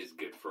probably is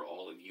good for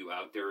all of you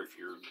out there if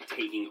you're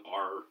taking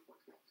our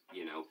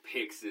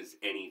picks as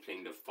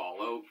anything to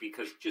follow,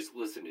 because just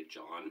listen to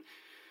John.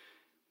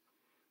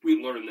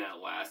 We learned that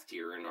last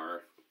year in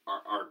our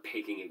are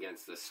picking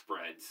against the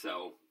spread.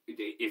 So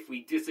if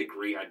we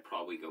disagree, I'd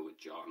probably go with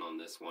John on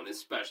this one,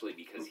 especially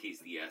because he's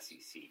the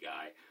SEC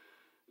guy.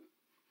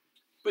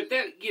 But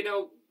that,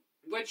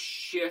 let's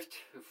shift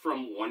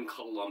from one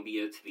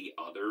Columbia to the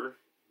other.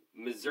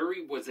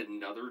 Missouri was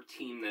another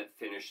team that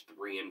finished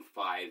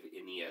 3-5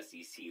 in the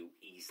SEC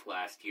East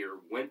last year.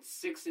 Went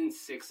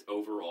 6-6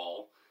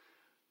 overall.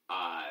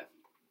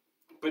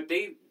 But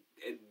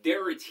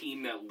they're a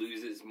team that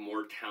loses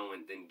more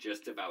talent than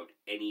just about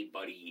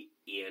anybody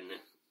in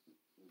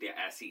the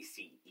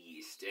SEC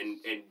East, and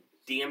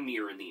damn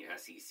near in the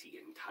SEC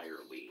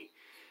entirely.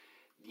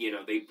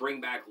 They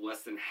bring back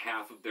less than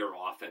half of their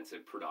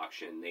offensive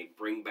production. They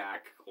bring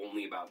back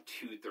only about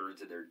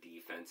 2/3 of their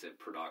defensive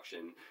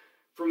production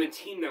from a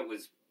team that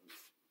was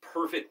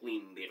perfectly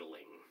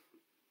middling.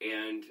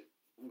 And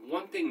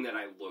one thing that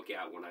I look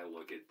at when I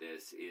look at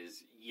this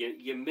is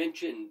you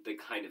mentioned the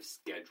kind of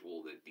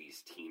schedule that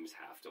these teams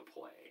have to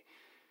play.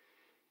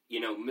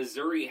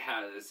 Missouri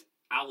has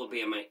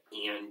Alabama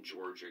and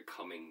Georgia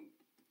coming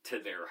to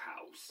their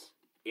house.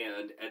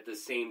 And at the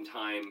same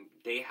time,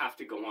 they have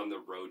to go on the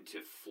road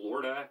to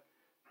Florida,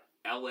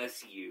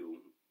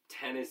 LSU,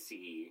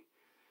 Tennessee,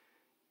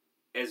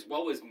 as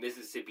well as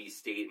Mississippi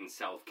State and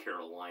South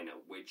Carolina,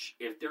 which,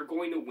 if they're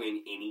going to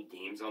win any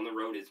games on the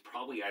road, it's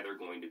probably either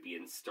going to be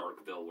in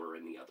Starkville or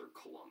in the other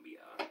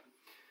Columbia.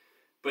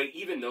 But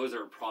even those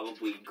are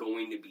probably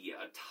going to be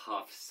a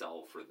tough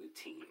sell for the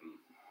team.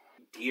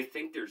 Do you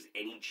think there's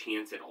any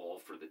chance at all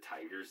for the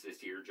Tigers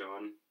this year,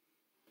 John?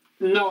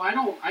 No, I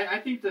don't. I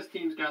think this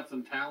team's got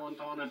some talent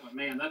on it, but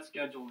man, that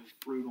schedule is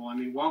brutal. I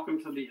mean, welcome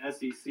to the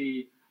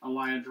SEC,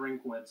 Elia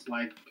Drinkwitz.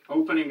 Like,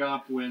 opening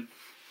up with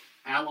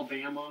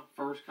Alabama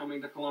first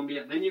coming to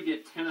Columbia. Then you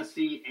get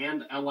Tennessee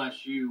and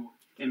LSU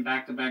in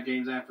back-to-back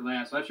games after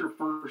that. So that's your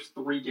first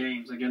 3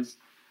 games against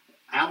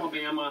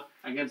Alabama,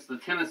 against the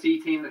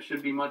Tennessee team that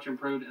should be much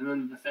improved, and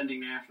then the defending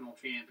national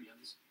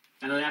champions.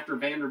 And then after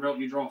Vanderbilt,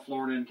 you draw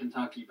Florida and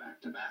Kentucky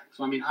back-to-back.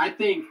 So, I mean, I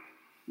think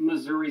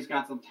Missouri's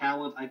got some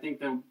talent. I think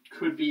they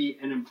could be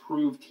an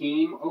improved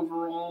team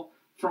overall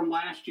from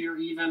last year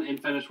even,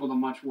 and finish with a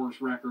much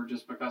worse record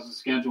just because the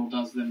schedule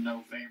does them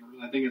no favors.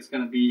 I think it's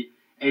going to be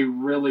a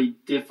really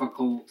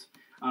difficult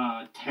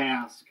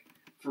task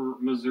for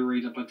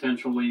Missouri to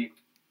potentially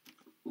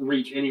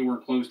reach anywhere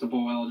close to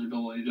bowl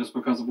eligibility just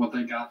because of what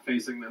they got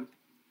facing them.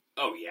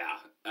 Oh, yeah.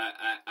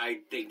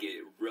 I think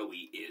it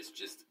really is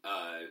just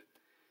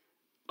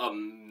a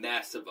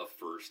mess of a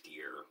first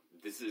year.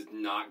 This is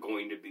not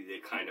going to be the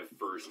kind of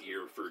first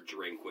year for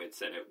Drinkwitz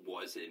that it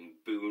was in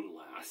Boone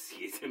last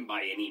season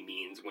by any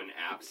means, when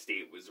App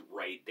State was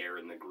right there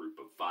in the group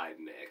of 5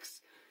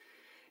 mix.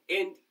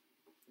 And,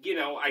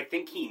 I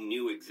think he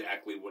knew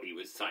exactly what he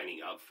was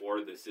signing up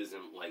for. This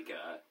isn't like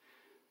a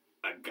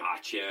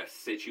gotcha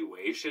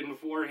situation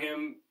for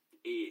him.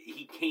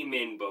 He came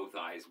in both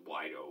eyes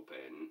wide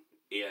open,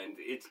 and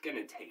it's going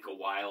to take a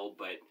while,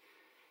 but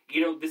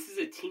this is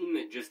a team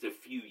that just a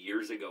few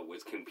years ago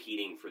was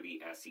competing for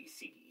the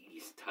SEC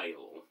East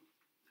title.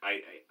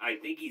 I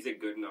think he's a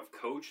good enough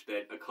coach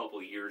that a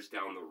couple years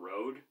down the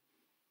road,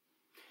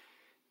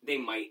 they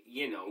might,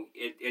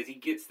 as he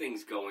gets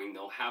things going,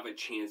 they'll have a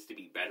chance to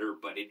be better,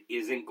 but it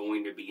isn't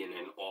going to be in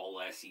an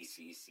all-SEC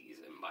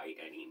season by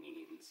any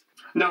means.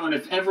 No, and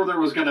if ever there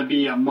was going to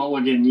be a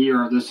mulligan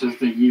year, this is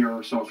the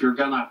year. So if you're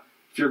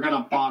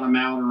gonna bottom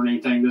out or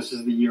anything, this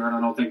is the year, and I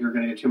don't think you're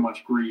going to get too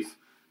much grief.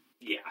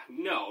 Yeah,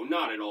 no,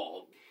 not at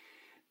all.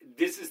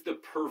 This is the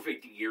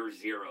perfect year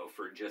 0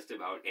 for just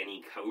about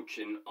any coach,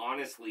 and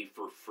honestly,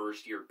 for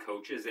first-year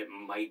coaches, it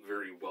might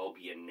very well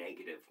be a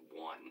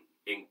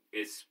 -1,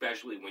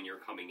 especially when you're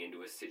coming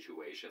into a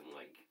situation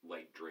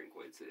like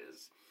Drinkwitz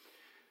is.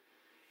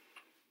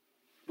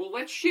 Well,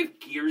 let's shift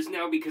gears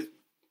now, because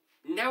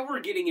now we're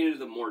getting into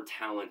the more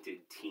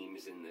talented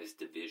teams in this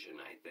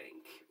division, I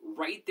think.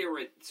 Right there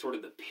at sort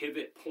of the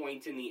pivot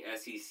point in the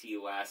SEC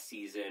last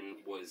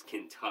season was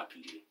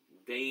Kentucky.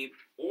 They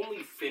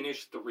only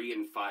finished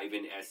 3-5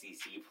 in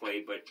SEC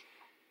play, but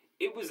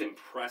it was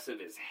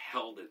impressive as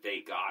hell that they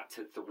got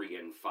to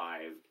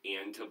 3-5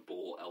 and to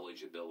bowl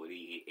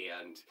eligibility,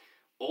 and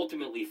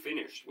ultimately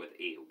finished with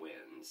 8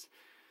 wins.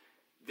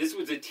 This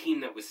was a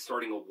team that was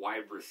starting a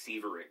wide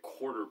receiver at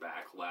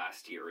quarterback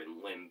last year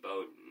in Lynn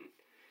Bowden.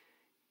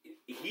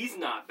 He's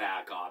not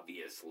back,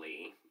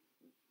 obviously,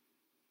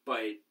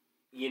 but,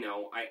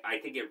 I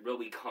think it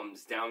really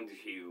comes down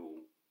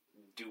to,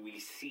 do we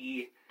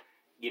see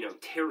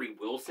Terry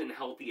Wilson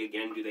healthy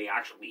again? Do they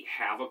actually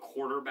have a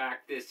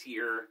quarterback this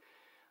year?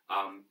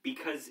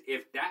 Because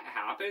if that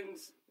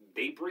happens,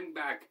 they bring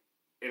back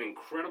an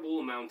incredible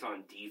amount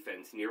on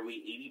defense, nearly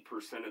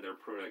 80% of their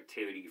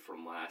productivity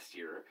from last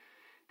year.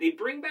 They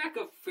bring back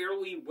a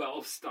fairly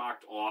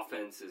well-stocked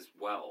offense as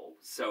well.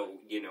 So,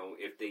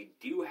 if they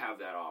do have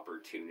that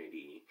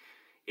opportunity,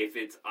 if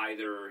it's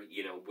either,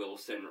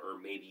 Wilson or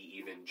maybe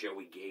even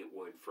Joey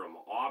Gatewood from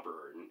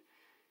Auburn,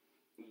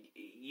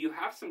 you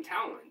have some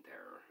talent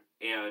there.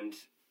 And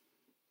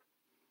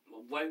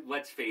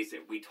let's face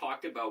it, we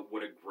talked about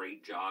what a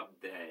great job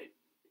that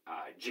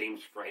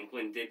James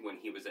Franklin did when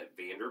he was at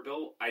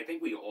Vanderbilt, I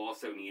think we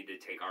also need to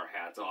take our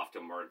hats off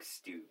to Mark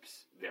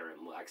Stoops there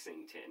in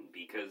Lexington,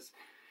 because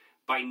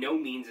by no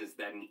means is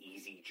that an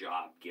easy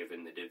job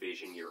given the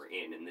division you're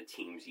in and the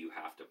teams you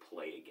have to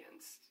play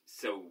against.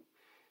 So,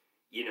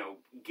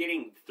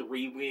 getting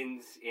 3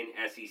 wins in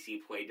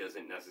SEC play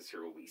doesn't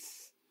necessarily...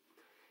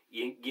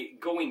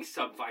 Going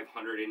sub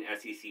 500 in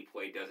SEC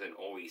play doesn't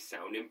always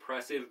sound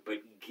impressive,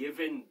 but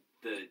given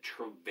the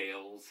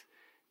travails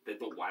that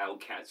the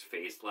Wildcats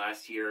faced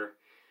last year,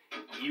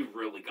 you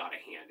really got to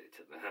hand it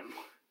to them.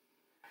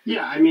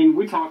 Yeah, I mean,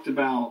 a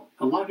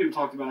lot of people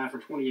talked about after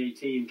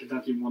 2018,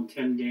 Kentucky won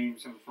 10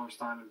 games for the first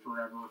time in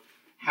forever,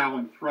 how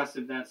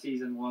impressive that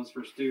season was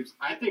for Stoops.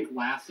 I think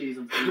last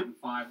season's 8-5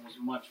 was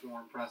much more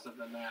impressive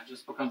than that,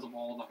 just because of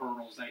all the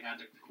hurdles they had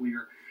to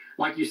clear.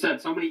 Like you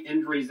said, so many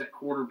injuries at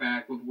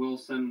quarterback with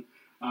Wilson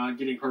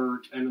getting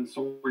hurt, and then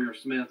Sawyer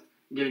Smith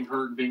getting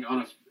hurt and being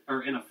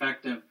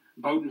ineffective.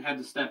 Bowden had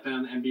to step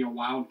in and be a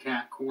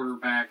Wildcat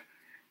quarterback,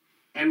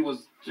 and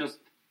was just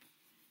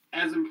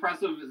as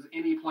impressive as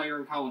any player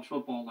in college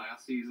football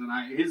last season.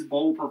 His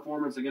bowl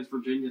performance against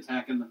Virginia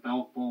Tech in the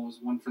Belk Bowl was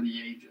one for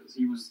the ages.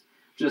 He was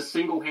just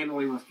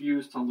single-handedly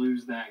refused to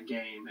lose that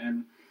game.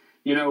 And,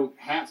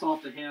 hats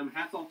off to him.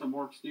 Hats off to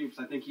Mark Stoops.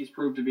 I think he's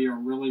proved to be a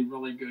really,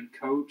 really good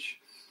coach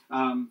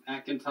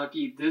at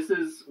Kentucky. This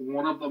is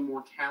one of the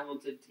more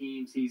talented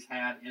teams he's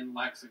had in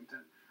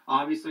Lexington.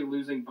 Obviously,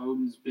 losing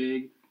Bowden's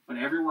big, but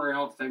everywhere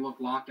else they look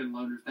locked and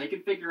loaded. If they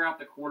can figure out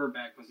the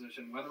quarterback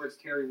position, whether it's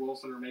Terry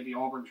Wilson or maybe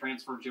Auburn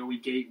transfer Joey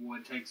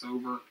Gatewood takes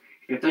over,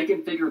 if they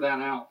can figure that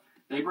out,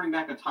 they bring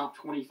back a top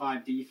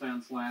 25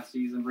 defense last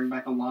season, bring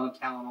back a lot of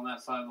talent on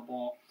that side of the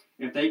ball.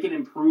 If they can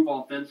improve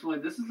offensively,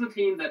 this is a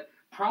team that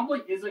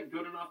probably isn't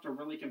good enough to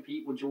really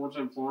compete with Georgia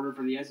and Florida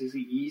for the SEC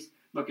East,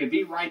 but could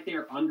be right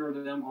there under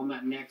them on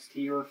that next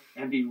tier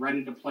and be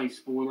ready to play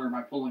spoiler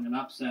by pulling an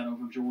upset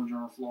over Georgia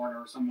or Florida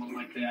or someone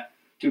like that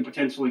to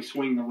potentially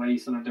swing the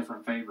race in a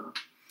different favor.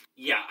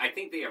 Yeah, I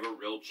think they have a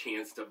real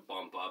chance to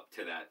bump up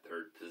to that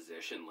third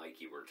position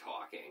like you were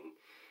talking.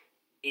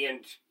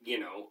 And,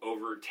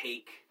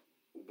 overtake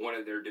one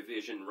of their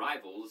division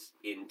rivals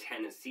in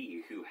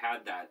Tennessee, who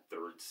had that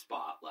third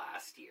spot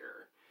last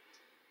year.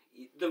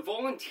 The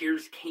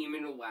Volunteers came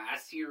into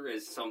last year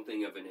as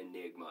something of an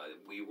enigma.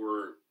 They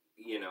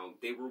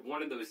were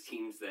one of those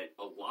teams that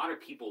a lot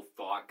of people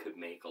thought could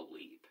make a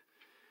leap.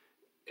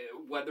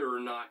 Whether or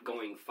not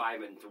going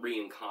 5-3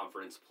 in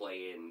conference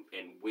play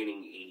and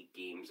winning 8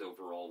 games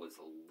overall was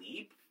a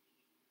leap,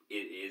 it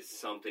is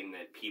something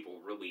that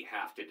people really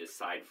have to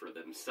decide for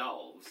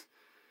themselves.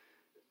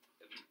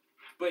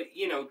 But,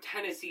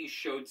 Tennessee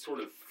showed sort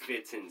of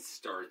fits and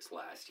starts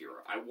last year.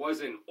 I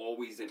wasn't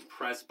always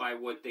impressed by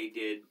what they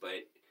did,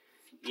 but,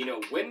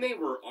 when they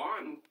were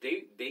on,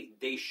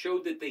 they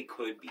showed that they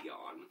could be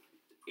on.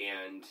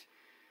 And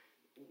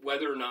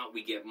whether or not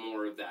we get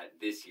more of that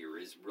this year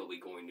is really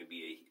going to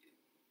be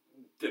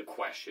the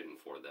question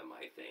for them,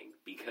 I think.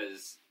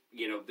 Because,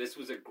 this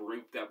was a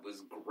group that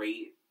was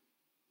great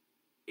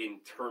in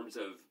terms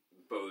of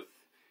both,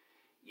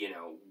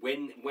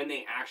 when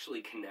they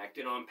actually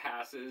connected on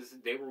passes,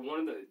 they were one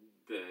of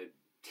the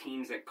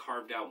teams that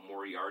carved out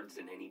more yards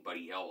than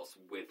anybody else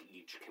with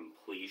each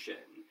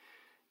completion.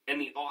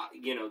 And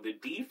the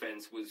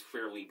defense was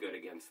fairly good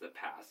against the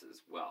pass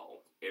as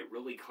well. It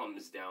really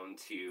comes down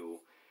to,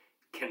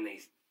 can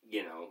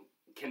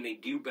they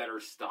do better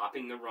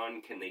stopping the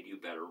run? Can they do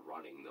better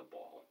running the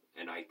ball?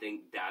 And I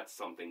think that's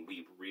something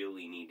we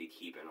really need to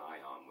keep an eye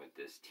on with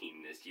this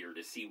team this year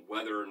to see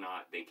whether or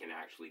not they can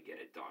actually get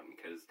it done.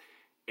 Because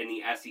in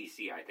the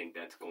SEC, I think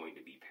that's going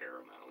to be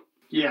paramount.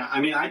 Yeah,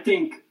 I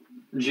think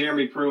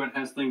Jeremy Pruitt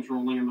has things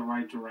rolling in the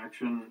right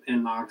direction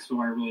in Knoxville.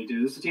 I really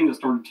do. This is a team that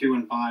started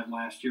 2-5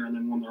 last year and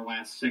then won their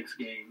last 6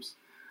 games,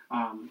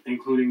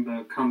 including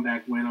the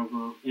comeback win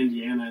over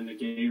Indiana in the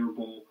Gator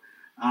Bowl.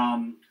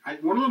 One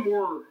of the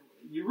more,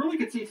 you really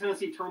could see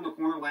Tennessee turn the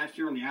corner last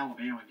year in the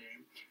Alabama game.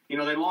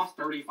 They lost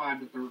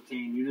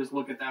 35-13. You just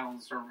look at that on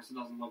the surface, it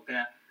doesn't look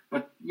that.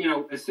 But,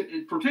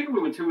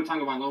 particularly when Tua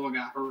Tagovailoa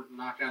got hurt and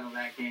knocked out of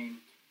that game,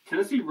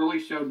 Tennessee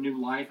really showed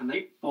new life, and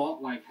they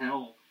fought like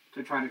hell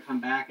to try to come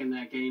back in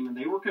that game, and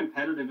they were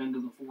competitive into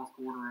the fourth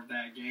quarter of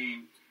that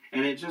game.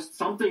 And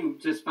something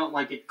just felt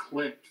like it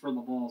clicked for the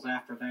Vols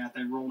after that.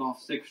 They rolled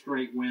off 6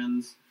 straight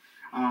wins,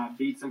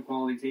 beat some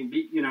quality team,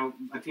 beat,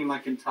 a team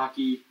like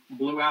Kentucky,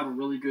 blew out a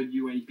really good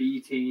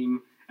UAB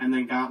team, and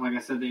then got, like I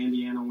said, the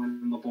Indiana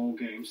win in the bowl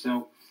game.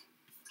 So,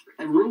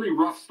 a really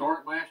rough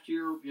start last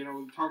year.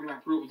 Talking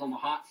about Pruitt was on the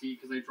hot seat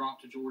because they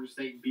dropped to Georgia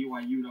State and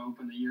BYU to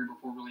open the year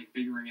before really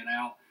figuring it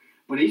out.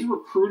 But he's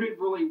recruited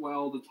really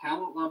well. The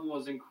talent level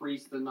has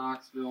increased in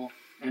Knoxville.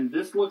 And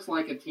this looks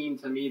like a team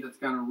to me that's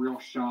got a real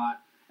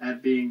shot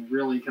at being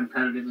really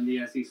competitive in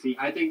the SEC.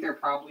 I think they're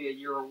probably a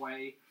year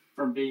away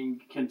from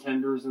being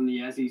contenders in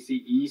the SEC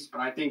East,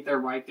 but I think they're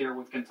right there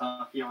with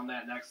Kentucky on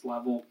that next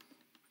level.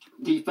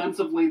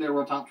 Defensively, they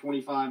were a top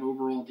 25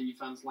 overall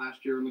defense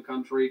last year in the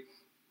country.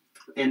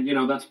 And,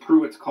 that's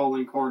Pruitt's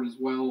calling card as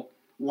well.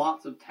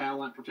 Lots of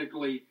talent,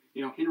 particularly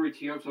Henry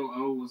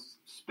To'oTo'o was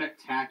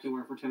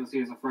spectacular for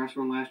Tennessee as a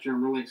freshman last year.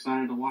 I'm really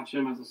excited to watch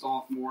him as a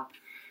sophomore.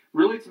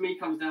 Really, to me,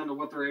 comes down to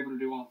what they're able to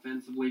do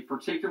offensively,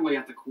 particularly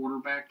at the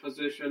quarterback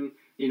position.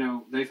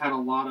 They've had a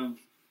lot of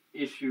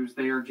issues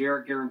there.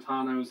 Jarrett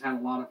Garantano's had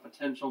a lot of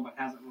potential, but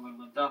hasn't really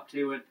lived up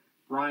to it.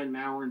 Brian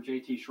Maurer and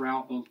J.T.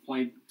 Shrout both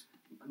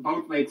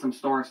made some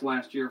starts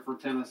last year for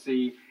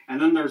Tennessee. And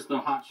then there's the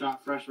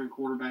hotshot freshman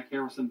quarterback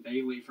Harrison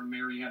Bailey from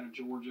Marietta,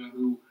 Georgia,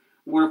 who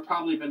would have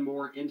probably been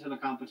more into the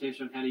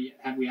competition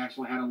had we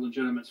actually had a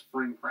legitimate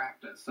spring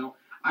practice. So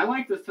I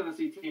like this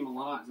Tennessee team a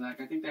lot, Zach.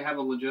 I think they have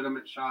a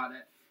legitimate shot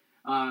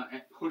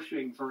at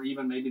pushing for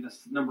even maybe the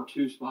number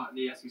 2 spot in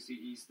the SEC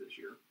East this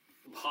year.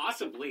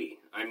 Possibly.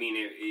 I mean,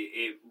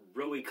 it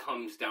really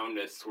comes down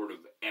to sort of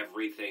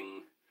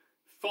everything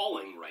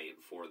falling right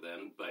for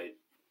them, but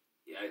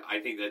I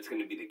think that's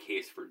going to be the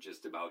case for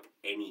just about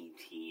any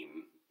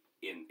team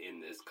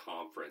in this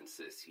conference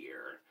this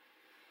year.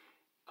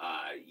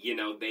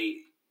 They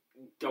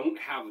don't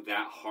have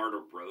that hard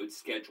a road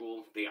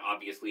schedule. They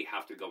obviously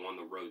have to go on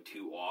the road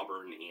to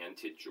Auburn and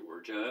to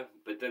Georgia,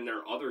 but then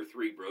their other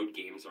 3 road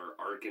games are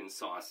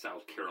Arkansas,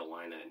 South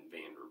Carolina, and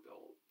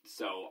Vanderbilt.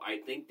 So I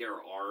think there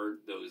are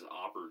those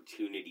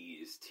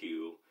opportunities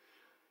to,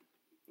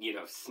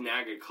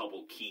 snag a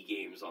couple key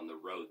games on the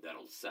road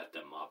that'll set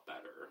them up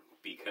better.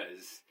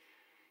 Because,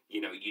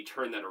 you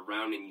turn that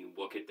around and you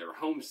look at their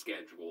home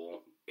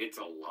schedule, it's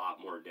a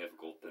lot more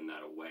difficult than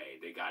that away.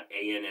 They got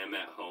A&M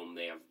at home,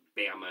 they have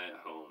Bama at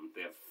home,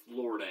 they have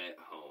Florida at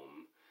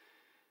home,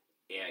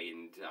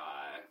 and,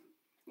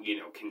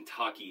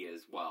 Kentucky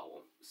as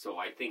well. So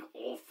I think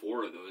all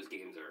 4 of those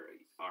games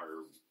are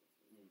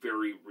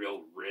very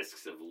real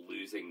risks of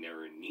losing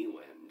there in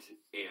Neyland.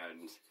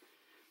 And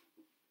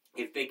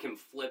if they can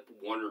flip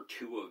 1 or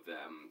 2 of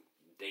them,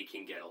 they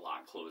can get a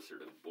lot closer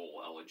to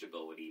bowl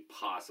eligibility,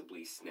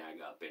 possibly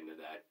snag up into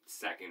that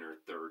 2nd or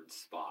 3rd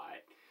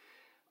spot.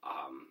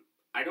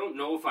 I don't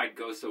know if I'd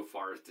go so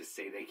far as to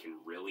say they can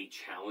really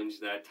challenge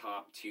that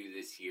top 2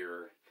 this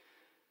year.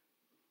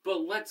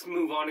 But let's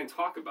move on and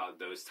talk about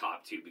those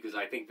top 2, because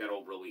I think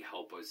that'll really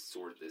help us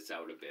sort this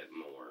out a bit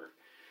more.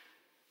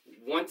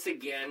 Once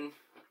again,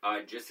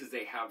 just as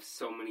they have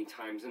so many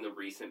times in the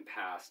recent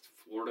past,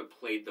 Florida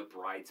played the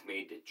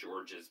bridesmaid to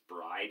Georgia's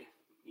bride.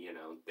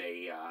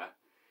 They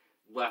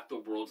left the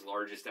world's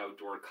largest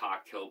outdoor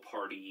cocktail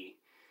party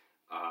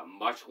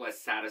much less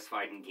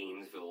satisfied in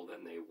Gainesville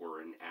than they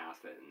were in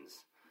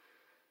Athens.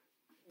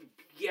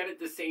 Yet at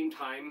the same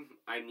time,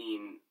 I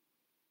mean,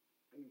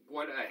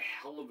 what a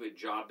hell of a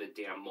job that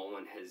Dan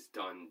Mullen has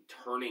done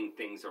turning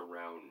things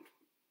around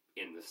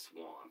in the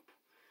Swamp.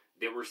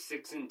 They were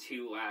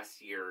 6-2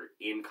 last year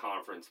in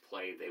conference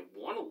play. They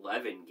won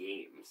 11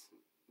 games.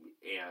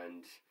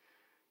 And,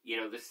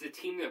 this is a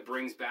team that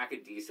brings back a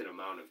decent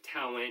amount of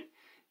talent.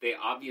 They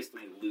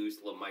obviously lose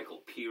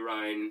LaMichael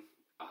Pirine.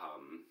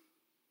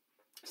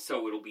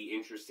 So it'll be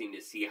interesting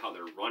to see how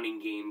their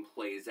running game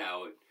plays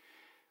out.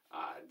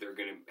 They're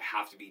going to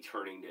have to be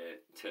turning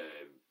to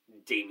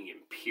Damian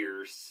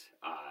Pierce,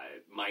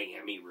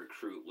 Miami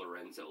recruit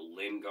Lorenzo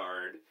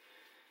Lingard.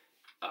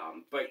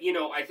 But,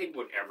 I think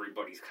what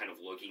everybody's kind of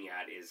looking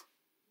at is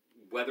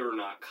whether or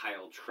not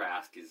Kyle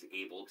Trask is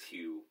able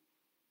to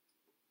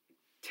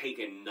take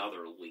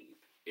another leap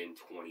in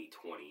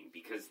 2020,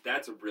 because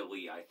that's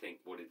really, I think,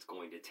 what it's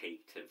going to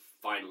take to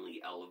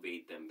finally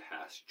elevate them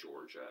past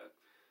Georgia.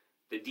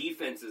 The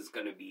defense is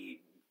going to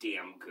be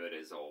damn good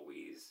as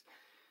always,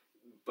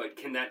 but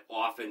can that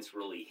offense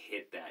really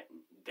hit that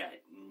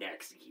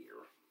next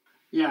gear?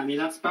 Yeah, I mean,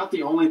 that's about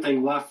the only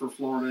thing left for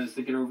Florida is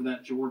to get over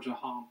that Georgia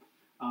hump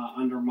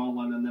under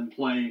Mullen and then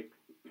play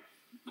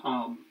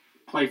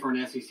for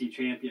an SEC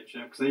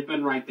championship, because they've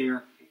been right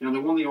there. They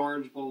won the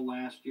Orange Bowl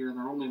last year.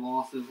 Their only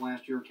losses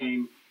last year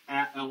came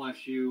at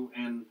LSU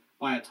and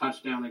by a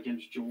touchdown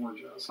against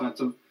Georgia. So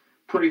it's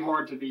pretty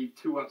hard to be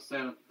too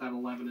upset at that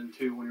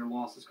 11-2 when your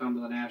losses come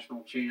to the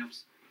national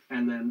champs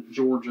and then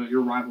Georgia,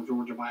 your rival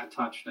Georgia, by a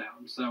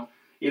touchdown. So,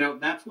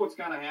 that's what's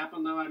got to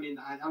happen, though. I mean,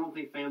 I don't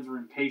think fans are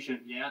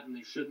impatient yet, and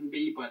they shouldn't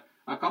be, but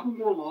a couple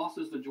more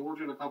losses to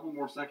Georgia and a couple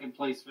more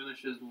second-place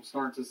finishes, we'll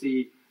start to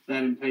see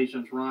that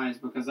impatience rise,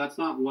 because that's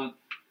not what,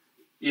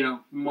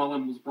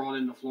 Mullen was brought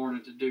into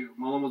Florida to do.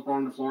 Mullen was brought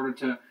into Florida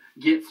to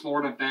get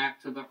Florida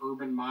back to the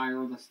Urban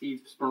Meyer, the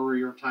Steve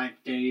Spurrier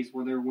type days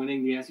where they're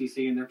winning the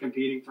SEC and they're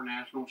competing for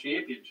national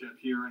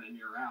championships year in and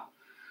year out.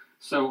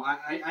 So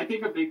I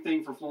think a big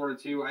thing for Florida,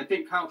 too, I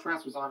think Kyle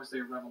Trask was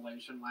obviously a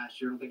revelation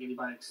last year. I don't think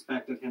anybody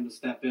expected him to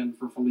step in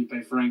for Felipe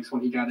Franks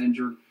when he got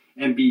injured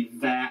and be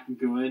that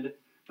good.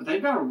 But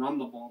they've got to run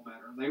the ball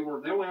better. They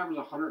only averaged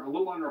a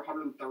little under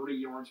 130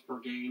 yards per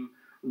game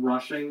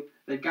rushing.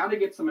 They've got to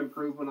get some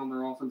improvement on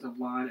their offensive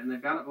line, and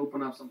they've got to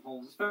open up some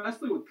holes,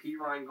 especially with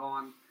Pirine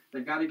gone.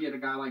 They've got to get a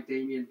guy like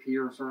Damian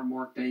Pierce or a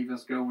Mark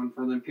Davis going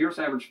for them. Pierce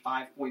averaged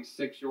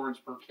 5.6 yards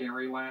per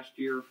carry last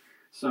year,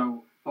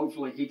 so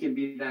hopefully he can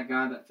be that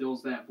guy that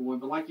fills that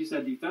void. But like you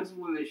said,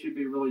 defensively they should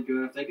be really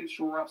good. If they can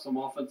shore up some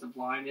offensive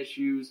line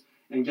issues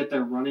and get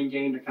their running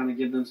game to kind of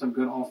give them some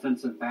good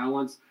offensive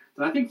balance,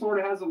 then I think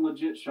Florida has a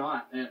legit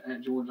shot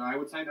at Georgia. I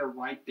would say they're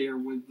right there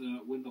with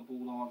the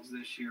Bulldogs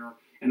this year,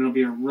 and it'll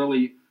be a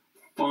really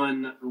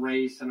fun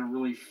race and a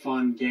really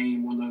fun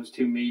game when those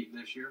two meet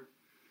this year.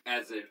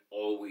 As it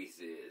always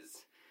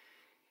is.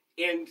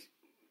 And,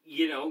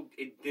 you know,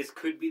 this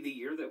could be the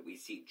year that we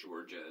see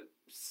Georgia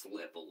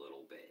slip a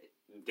little bit.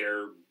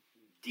 They're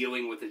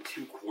dealing with a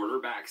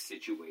two-quarterback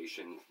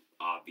situation,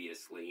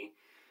 obviously.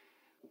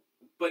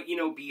 But, you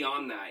know,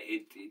 beyond that,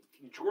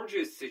 Georgia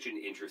is such an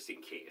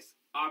interesting case.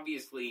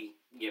 Obviously,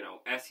 you know,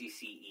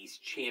 SEC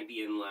East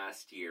champion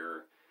last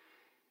year,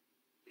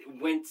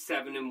 went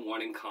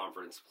 7-1 in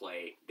conference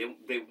play.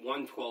 They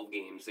won 12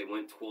 games. They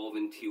went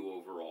 12-2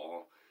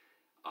 overall.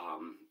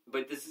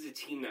 But this is a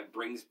team that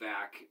brings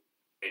back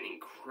an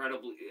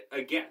incredibly,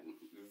 again,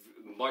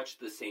 much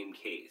the same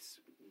case.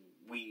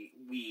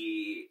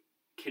 We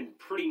can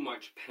pretty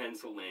much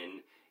pencil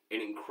in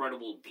an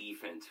incredible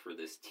defense for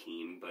this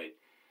team, but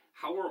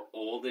how are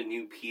all the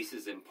new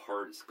pieces and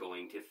parts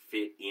going to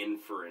fit in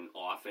for an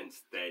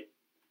offense that,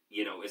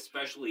 you know,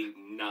 especially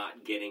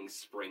not getting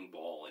spring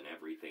ball and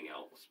everything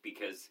else?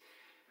 Because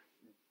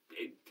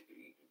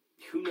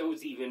who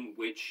knows even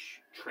which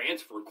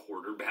transfer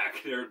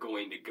quarterback they're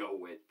going to go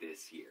with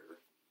this year.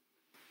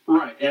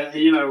 Right.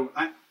 You know,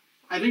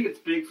 I think it's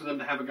big for them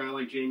to have a guy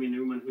like Jamie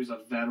Newman who's a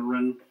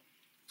veteran,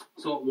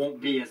 so it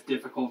won't be as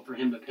difficult for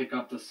him to pick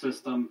up the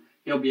system.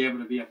 He'll be able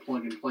to be a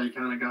plug-and-play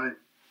kind of guy.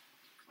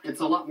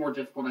 It's a lot more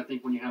difficult, I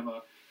think, when you have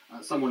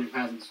someone who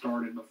hasn't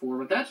started before.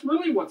 But that's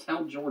really what's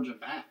held Georgia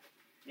back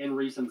in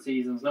recent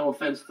seasons. No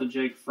offense to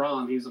Jake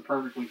Fromm. He's a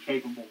perfectly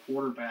capable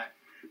quarterback.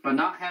 But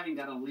not having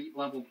that elite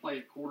level play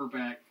at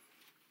quarterback,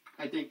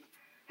 I think,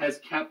 has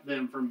kept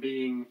them from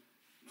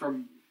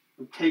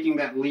taking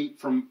that leap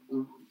from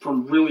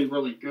really,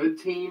 really good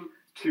team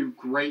to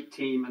great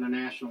team in a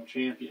national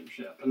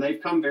championship. And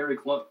they've come very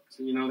close.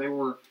 You know, they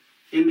were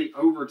in the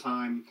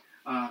overtime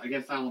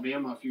against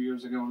Alabama a few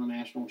years ago in the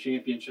national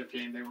championship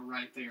game. They were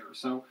right there.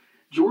 So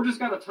Georgia's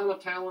got a ton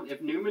of talent.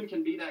 If Newman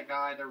can be that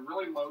guy, they're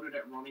really loaded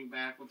at running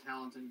back with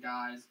talented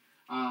guys.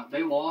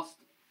 They lost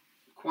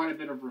quite a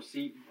bit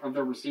of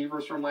their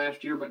receivers from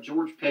last year, but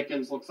George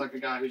Pickens looks like a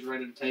guy who's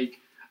ready to take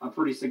a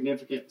pretty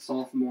significant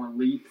sophomore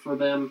leap for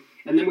them.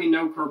 And then we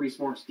know Kirby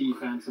Smart's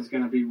defense is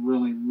going to be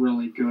really,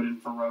 really good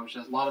and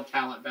ferocious. A lot of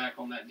talent back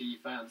on that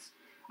defense.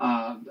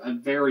 A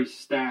very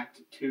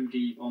stacked two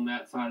deep on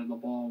that side of the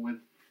ball.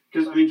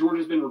 Because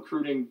Georgia's been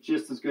recruiting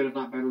just as good, if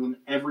not better, than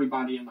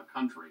everybody in the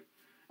country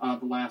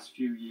the last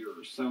few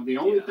years. So the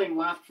only thing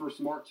left for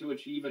Smart to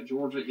achieve at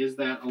Georgia is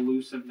that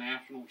elusive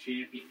national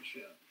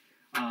championship.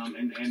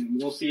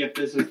 And we'll see if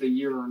this is the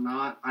year or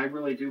not. I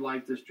really do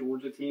like this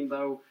Georgia team,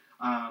 though.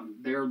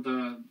 They're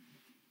the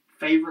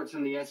favorites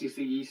in the SEC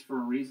East for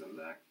a reason,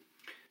 Zach.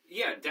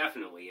 Yeah,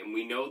 definitely. And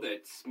we know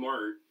that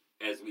Smart,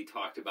 as we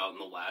talked about in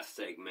the last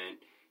segment,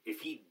 if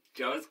he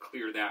does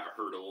clear that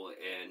hurdle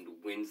and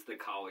wins the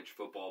college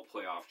football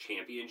playoff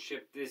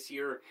championship this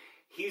year,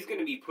 he's going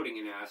to be putting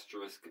an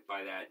asterisk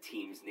by that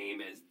team's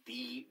name as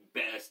the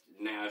best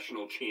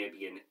national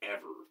champion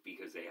ever,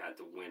 because they had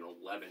to win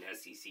 11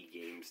 SEC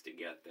games to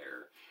get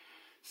there.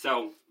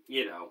 So,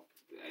 you know,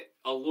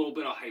 a little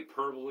bit of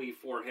hyperbole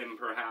for him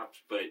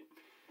perhaps, but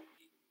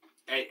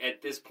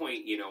at this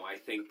point, you know, I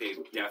think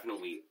they've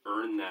definitely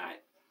earned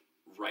that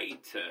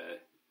right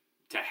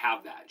to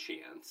have that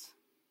chance.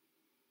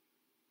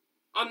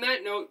 On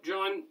that note,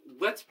 John,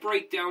 let's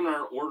break down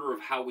our order of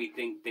how we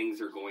think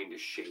things are going to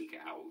shake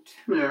out.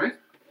 All right.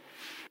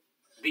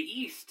 The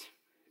East,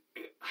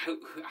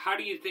 how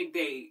do you think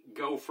they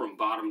go from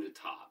bottom to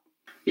top?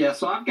 Yeah,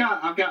 so I've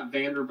got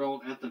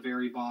Vanderbilt at the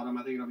very bottom.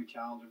 I think it'll be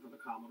challenging for the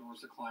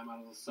Commodores to climb out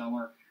of the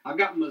cellar. I've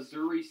got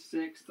Missouri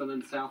 6th and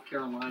then South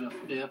Carolina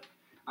 5th.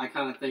 I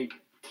kind of think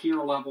tier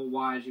level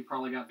wise, you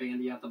probably got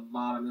Vandy at the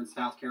bottom, and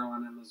South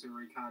Carolina and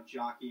Missouri kind of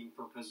jockeying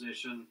for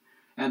position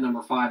at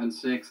number 5 and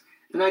 6.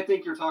 Then I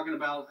think you're talking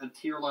about a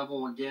tier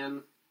level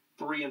again,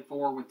 3 and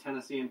 4 with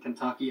Tennessee and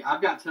Kentucky.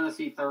 I've got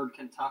Tennessee 3rd,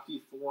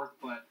 Kentucky 4th,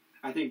 but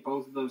I think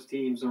both of those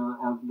teams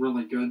are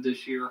really good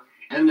this year.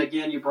 And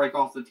again, you break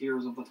off the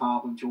tiers at the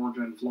top of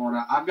Georgia and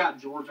Florida. I've got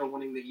Georgia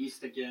winning the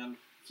East again,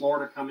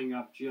 Florida coming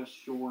up just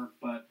short,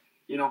 but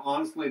you know,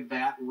 honestly,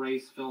 that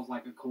race feels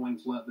like a coin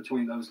flip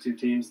between those two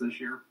teams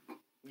this year.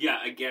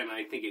 Yeah, again,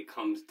 I think it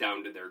comes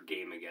down to their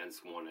game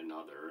against one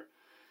another.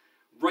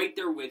 Right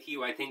there with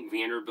you, I think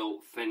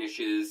Vanderbilt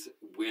finishes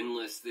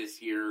winless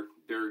this year.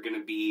 They're going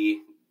to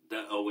be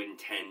the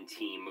 0-10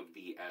 team of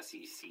the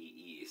SEC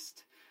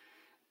East.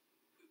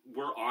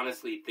 We're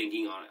honestly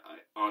thinking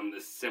on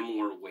the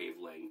similar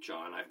wavelength,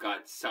 John. I've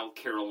got South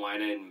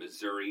Carolina and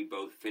Missouri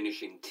both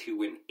finishing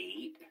 2-8.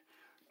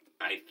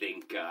 I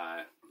think,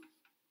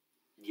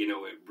 you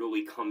know, it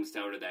really comes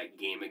down to that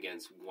game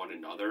against one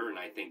another, and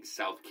I think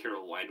South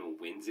Carolina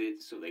wins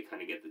it, so they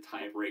kind of get the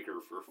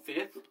tiebreaker for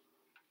 5th.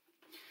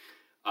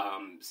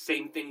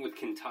 Same thing with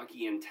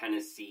Kentucky and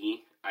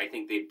Tennessee. I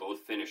think they both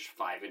finished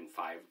 5-5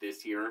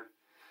 this year.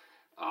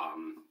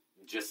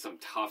 Just some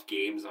tough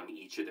games on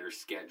each of their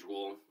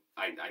schedule.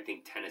 I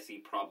think Tennessee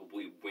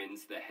probably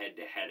wins the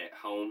head-to-head at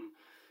home,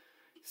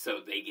 so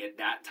they get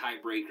that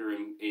tiebreaker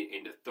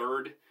into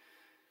third.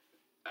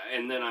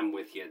 And then I'm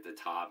with you at the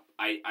top.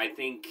 I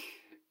think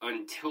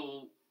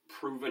until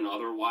proven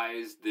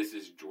otherwise, this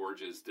is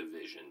Georgia's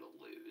division to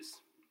lose.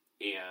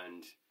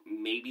 And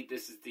maybe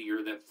this is the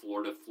year that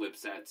Florida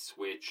flips that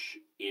switch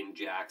in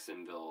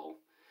Jacksonville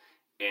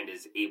and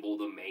is able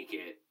to make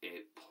it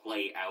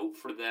play out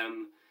for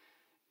them.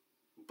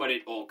 But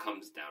it all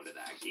comes down to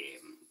that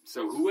game.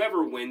 So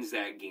whoever wins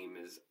that game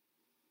is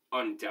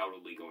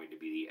undoubtedly going to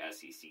be the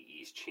SEC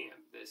East champ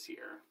this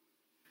year.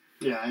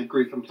 Yeah, I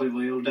agree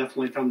completely. It'll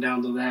definitely come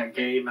down to that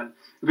game, and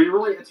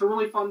it's a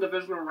really fun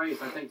divisional race.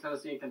 I think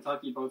Tennessee and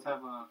Kentucky both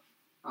have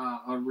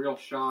a real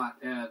shot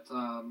at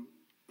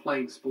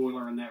playing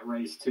spoiler in that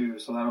race too.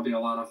 So that'll be a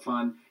lot of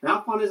fun. And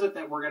how fun is it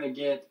that we're going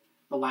to get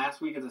the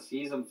last week of the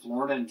season,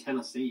 Florida and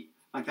Tennessee?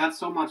 Like, that's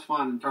so much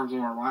fun in terms of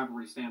a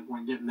rivalry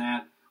standpoint, getting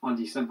that on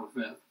December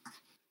 5th.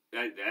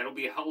 That'll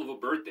be a hell of a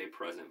birthday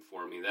present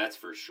for me, that's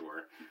for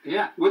sure.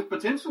 Yeah, with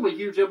potentially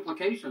huge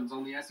implications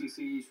on the SEC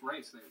East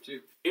race there,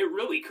 too. It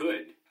really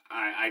could.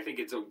 I think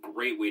it's a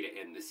great way to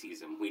end the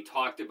season. We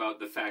talked about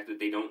the fact that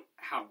they don't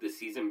have the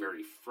season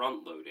very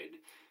front-loaded,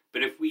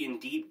 but if we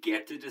indeed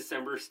get to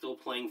December still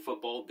playing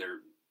football,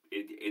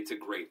 it's a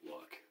great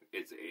look.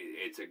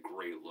 It's a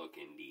great look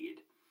indeed.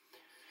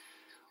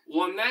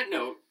 Well, on that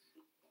note,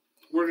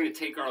 we're going to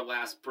take our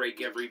last break,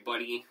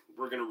 everybody.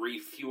 We're going to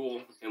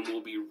refuel, and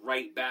we'll be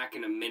right back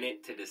in a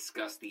minute to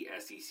discuss the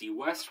SEC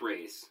West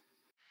race.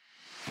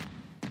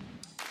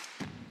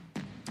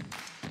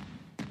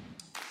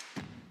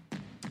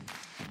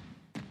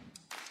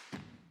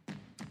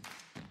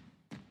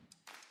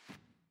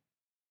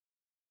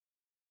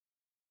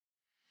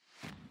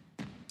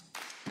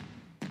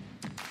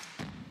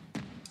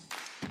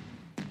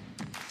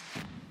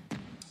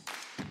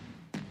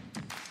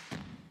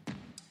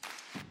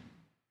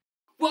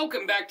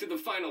 Welcome back to the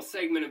final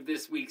segment of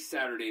this week's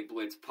Saturday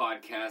Blitz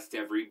podcast,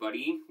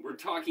 everybody. We're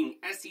talking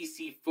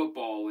SEC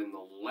football in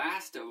the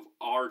last of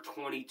our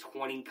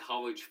 2020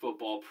 college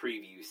football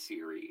preview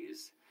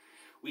series.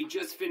 We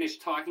just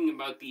finished talking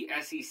about the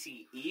SEC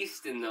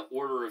East in the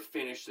order of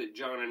finish that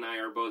John and I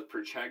are both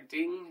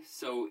projecting,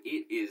 so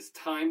it is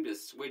time to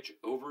switch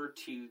over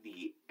to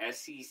the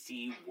SEC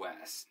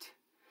West.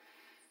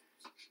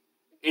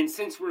 And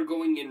since we're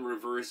going in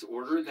reverse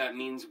order, that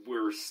means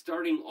we're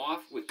starting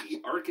off with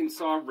the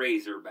Arkansas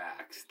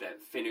Razorbacks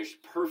that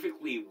finished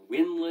perfectly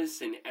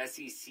winless in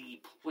SEC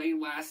play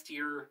last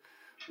year,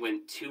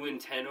 went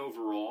 2-10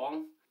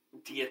 overall.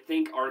 Do you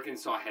think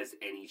Arkansas has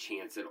any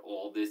chance at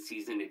all this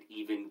season at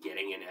even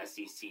getting an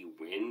SEC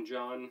win,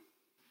 John?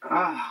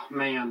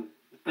 Man,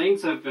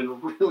 things have been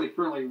really,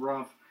 really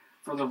rough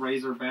for the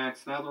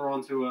Razorbacks. Now they're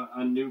on to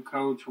a new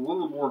coach,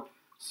 one of the more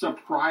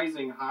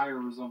surprising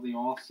hires of the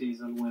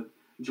offseason with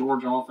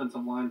Georgia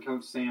offensive line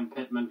coach Sam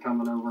Pittman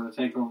coming over to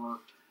take over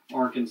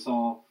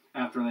Arkansas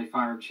after they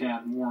fired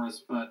Chad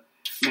Morris. But,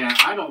 man,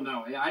 I don't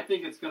know. I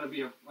think it's going to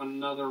be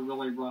another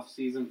really rough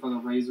season for the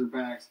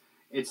Razorbacks.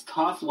 It's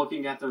tough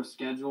looking at their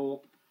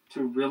schedule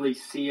to really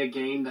see a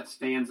game that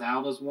stands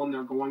out as one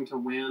they're going to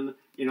win.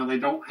 You know, they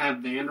don't have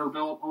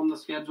Vanderbilt on the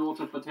schedule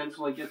to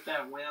potentially get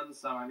that win.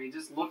 So, I mean,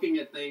 just looking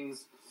at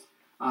things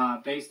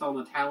based on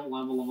the talent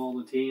level of all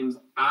the teams,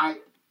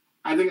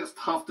 I think it's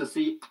tough to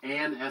see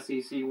an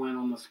SEC win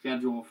on the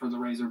schedule for the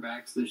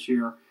Razorbacks this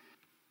year.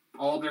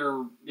 All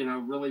their,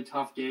 really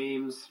tough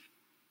games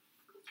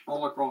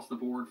all across the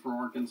board for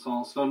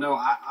Arkansas. So, no,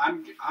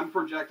 I'm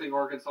projecting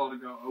Arkansas to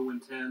go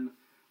 0-10.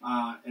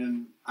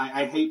 And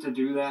I hate to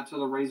do that to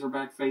the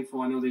Razorback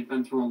faithful. I know they've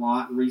been through a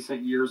lot in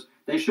recent years.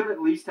 They should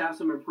at least have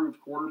some improved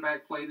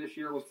quarterback play this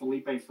year with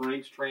Felipe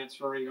Franks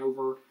transferring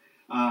over.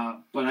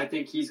 But I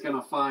think he's going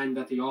to find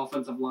that the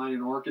offensive line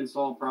in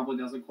Arkansas probably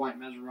doesn't quite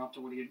measure up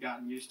to what he had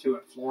gotten used to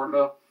at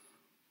Florida,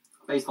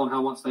 based on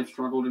how much they've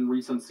struggled in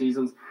recent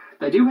seasons.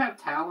 They do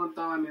have talent,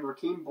 though. I mean,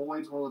 Rakeem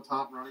Boyd's one of the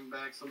top running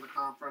backs in the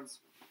conference.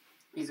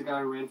 He's a guy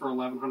who ran for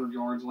 1,100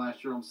 yards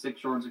last year on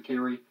 6 yards a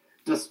carry,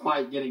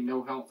 despite getting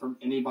no help from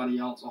anybody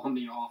else on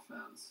the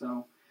offense.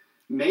 So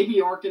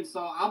maybe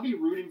Arkansas, I'll be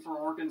rooting for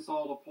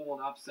Arkansas to pull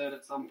an upset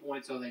at some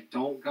point so they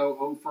don't go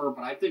over,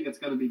 but I think it's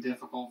going to be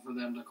difficult for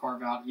them to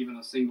carve out even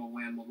a single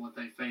win with what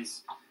they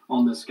face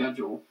on this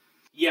schedule.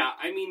 Yeah,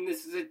 I mean,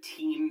 this is a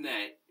team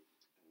that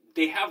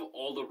they have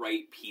all the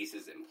right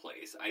pieces in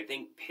place. I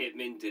think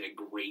Pittman did a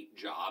great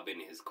job in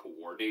his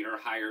coordinator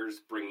hires,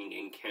 bringing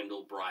in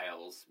Kendall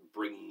Briles,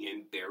 bringing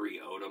in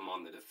Barry Odom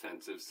on the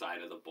defensive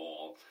side of the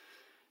ball.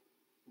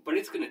 But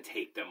it's going to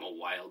take them a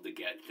while to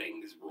get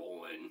things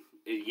rolling.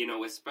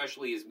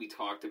 Especially as we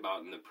talked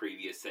about in the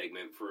previous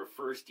segment, for a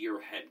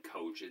first-year head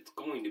coach, it's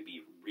going to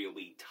be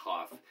really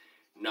tough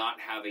not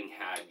having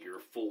had your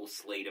full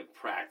slate of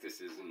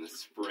practices in the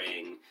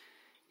spring,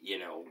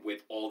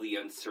 with all the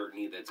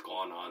uncertainty that's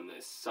gone on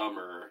this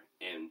summer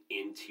and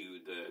into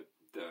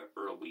the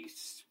early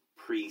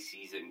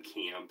preseason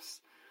camps.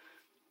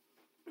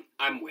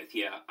 I'm with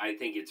you. I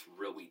think it's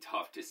really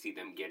tough to see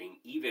them getting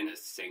even a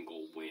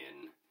single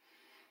win.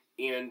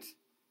 And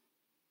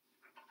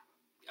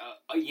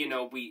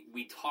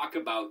we talk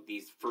about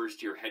these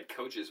first-year head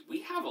coaches.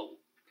 We have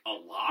a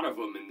lot of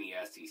them in the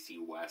SEC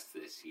West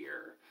this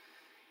year.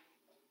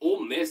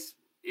 Ole Miss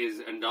is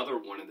another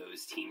one of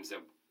those teams that,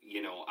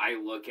 I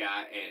look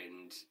at,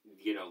 and,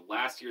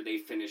 last year they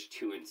finished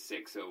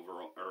 2-6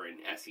 overall, or in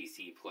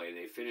SEC play.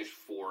 They finished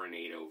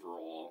 4-8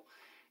 overall.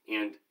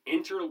 And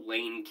enter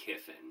Lane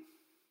Kiffin.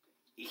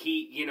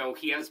 He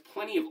has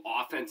plenty of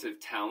offensive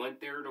talent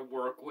there to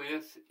work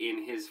with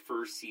in his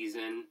first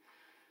season.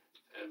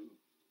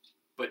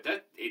 But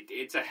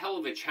it's a hell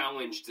of a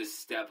challenge to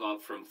step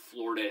up from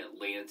Florida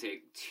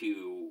Atlantic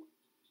to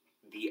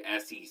the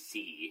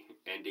SEC.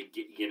 And to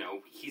get,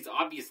 he's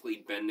obviously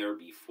been there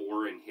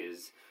before in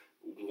his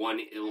one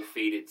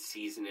ill-fated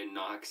season in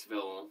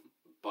Knoxville.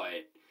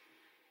 But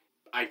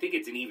I think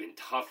it's an even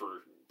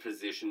tougher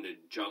position to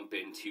jump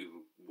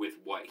into with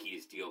what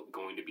he's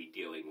going to be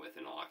dealing with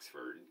in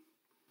Oxford.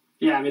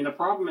 Yeah, I mean, the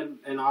problem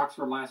in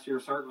Oxford last year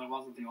certainly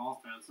wasn't the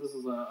offense. This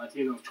is a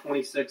team that was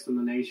 26th in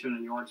the nation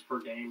in yards per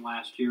game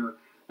last year.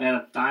 They had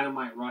a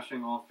dynamite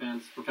rushing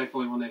offense,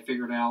 particularly when they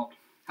figured out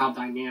how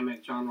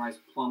dynamic John Rice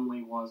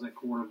Plumlee was at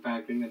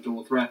quarterback, being a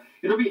dual threat.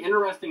 It'll be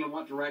interesting in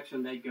what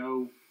direction they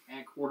go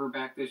at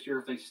quarterback this year,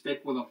 if they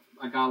stick with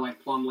a guy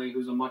like Plumlee,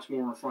 who's a much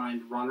more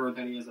refined runner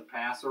than he is a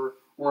passer,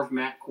 or if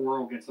Matt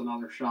Corral gets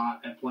another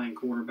shot at playing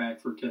quarterback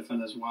for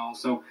Kiffin as well.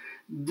 So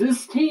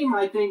this team,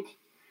 I think,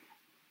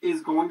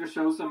 is going to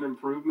show some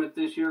improvement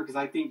this year, because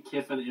I think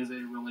Kiffin is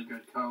a really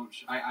good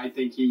coach. I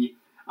think he,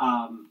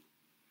 kind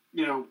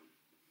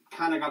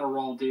of got a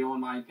raw deal,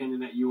 in my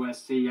opinion, at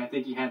USC. I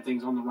think he had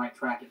things on the right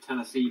track at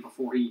Tennessee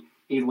before he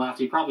left.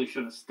 He probably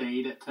should have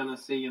stayed at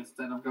Tennessee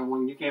instead of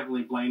going. You can't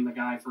really blame the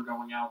guy for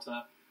going out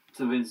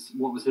to his,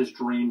 what was his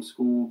dream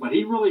school. But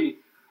he really,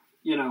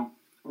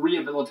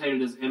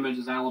 rehabilitated his image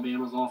as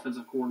Alabama's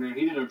offensive coordinator.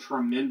 He did a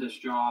tremendous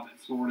job at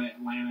Florida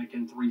Atlantic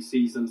in 3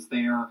 seasons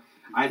there.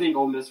 I think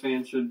Ole Miss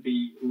fans should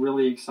be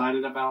really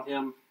excited about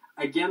him.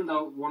 Again,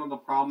 though, one of the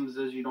problems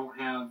is you don't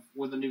have,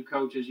 with the new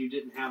coaches, you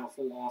didn't have a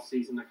full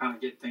offseason to kind of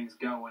get things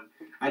going.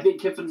 I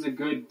think Kiffin's a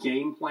good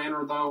game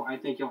planner, though. I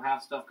think he'll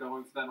have stuff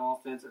going for that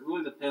offense. It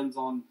really depends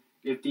on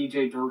if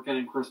DJ Durkin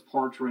and Chris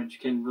Partridge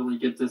can really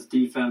get this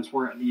defense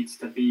where it needs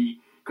to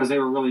be, because they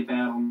were really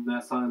bad on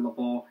that side of the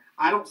ball.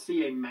 I don't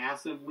see a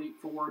massive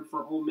leap forward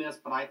for Ole Miss,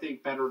 but I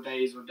think better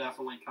days are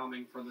definitely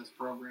coming for this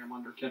program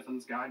under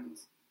Kiffin's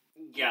guidance.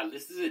 Yeah,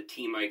 this is a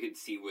team I could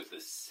see with a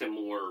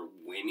similar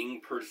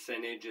winning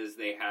percentage as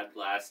they had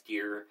last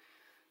year,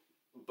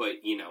 but,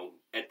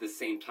 at the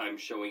same time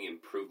showing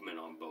improvement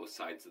on both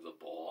sides of the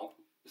ball.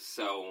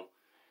 So,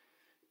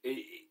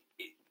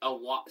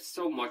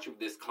 so much of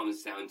this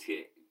comes down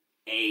to,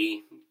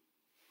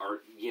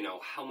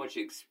 how much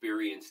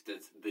experience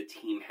does the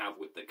team have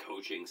with the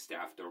coaching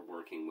staff they're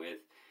working with,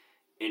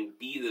 and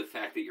B, the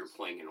fact that you're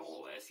playing an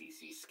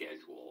all-SEC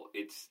schedule.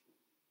 It's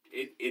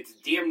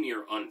damn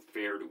near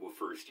unfair to a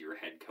first-year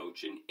head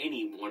coach in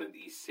any one of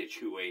these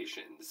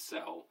situations.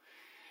 So,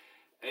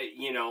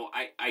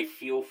 I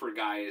feel for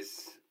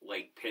guys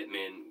like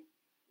Pittman,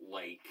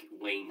 like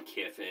Lane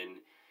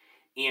Kiffin,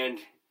 and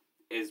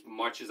as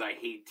much as I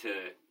hate to,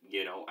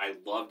 I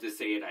love to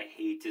say it, I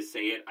hate to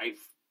say it, I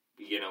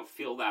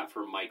feel that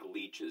for Mike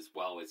Leach as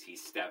well as he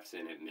steps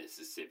in at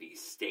Mississippi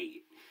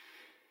State,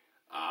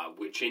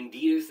 which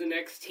indeed is the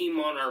next team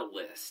on our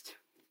list.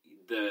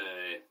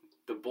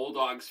 The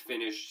Bulldogs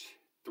finished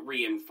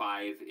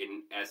 3-5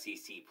 in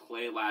SEC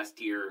play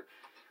last year,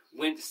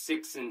 went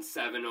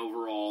 6-7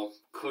 overall,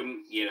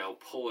 couldn't,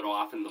 pull it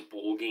off in the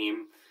bowl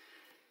game.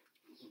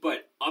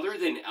 But other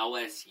than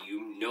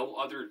LSU, no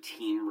other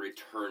team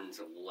returns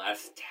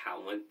less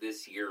talent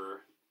this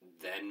year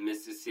than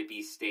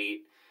Mississippi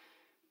State,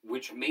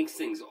 which makes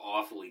things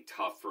awfully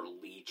tough for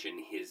Leach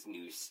and his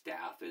new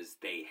staff as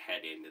they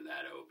head into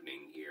that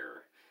opening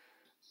year.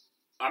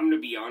 I'm going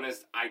to be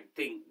honest, I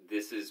think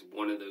this is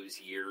one of those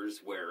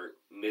years where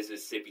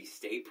Mississippi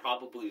State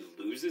probably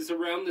loses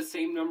around the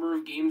same number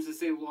of games as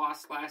they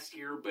lost last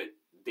year, but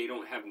they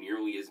don't have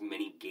nearly as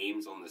many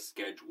games on the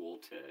schedule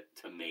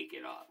to make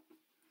it up.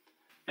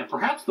 And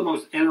perhaps the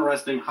most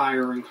interesting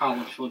hire in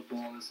college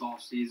football this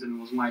offseason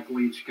was Mike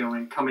Leach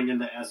coming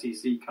into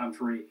SEC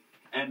country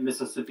at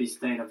Mississippi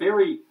State. A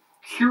very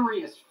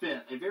curious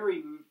fit, a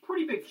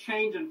pretty big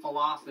change in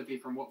philosophy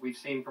from what we've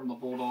seen from the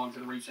Bulldogs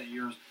in recent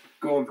years,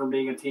 going from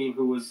being a team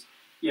who was,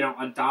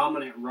 a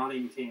dominant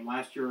running team.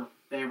 Last year,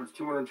 they averaged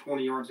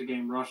 220 yards a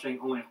game rushing,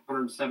 only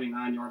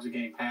 179 yards a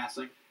game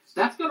passing.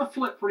 That's going to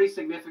flip pretty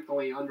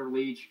significantly under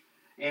Leach,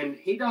 and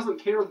he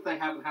doesn't care that they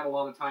haven't had a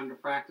lot of time to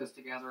practice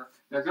together.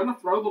 They're going to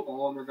throw the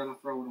ball, and they're going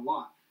to throw it a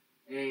lot.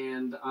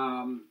 And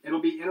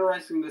it'll be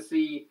interesting to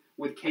see,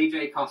 with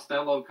KJ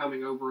Costello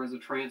coming over as a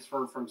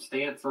transfer from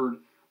Stanford,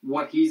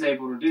 what he's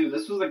able to do.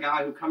 This was a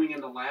guy who, coming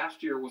into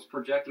last year, was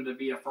projected to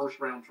be a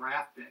first-round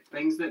draft pick.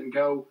 Things didn't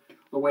go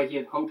the way he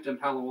had hoped in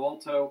Palo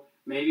Alto.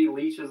 Maybe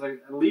Leach is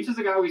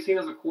a guy we've seen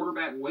as a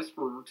quarterback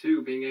whisperer,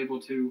 too, being able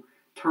to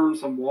turn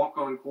some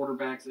walk-on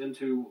quarterbacks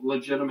into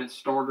legitimate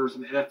starters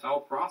and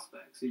NFL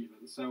prospects,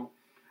 even. So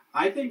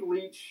I think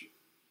Leach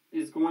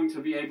is going to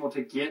be able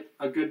to get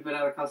a good bit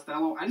out of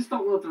Costello. I just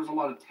don't know if there's a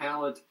lot of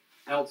talent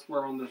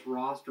elsewhere on this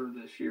roster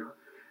this year.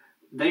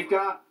 They've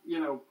got,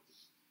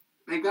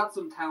 they've got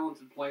some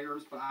talented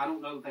players, but I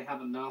don't know that they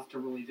have enough to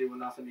really do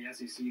enough in the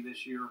SEC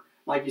this year.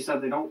 Like you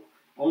said,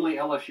 only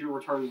LSU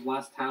returns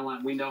less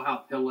talent. We know how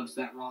pillaged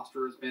that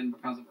roster has been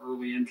because of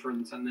early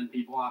entrants and then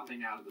people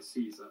opting out of the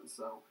season.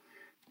 So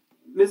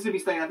Mississippi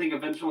State, I think,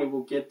 eventually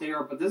will get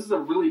there, but this is a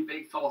really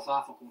big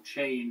philosophical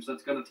change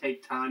that's going to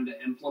take time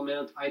to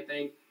implement, I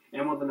think.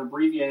 And with an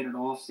abbreviated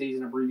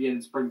offseason,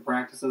 abbreviated spring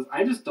practices,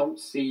 I just don't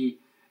see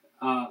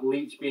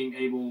Leach being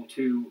able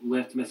to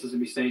lift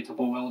Mississippi State to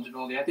bowl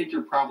eligibility. I think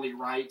you're probably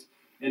right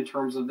in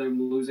terms of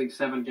them losing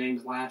 7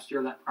 games last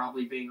year, that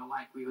probably being a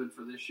likelihood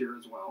for this year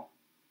as well.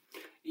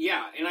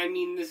 Yeah, and I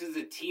mean, this is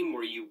a team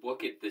where you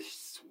look at the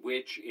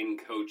switch in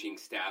coaching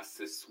staffs,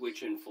 the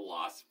switch in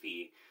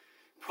philosophy.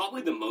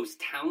 Probably the most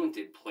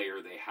talented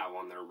player they have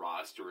on their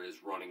roster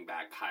is running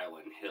back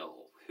Kylan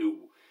Hill,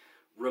 who,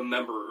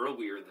 remember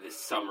earlier this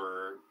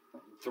summer,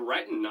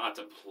 threatened not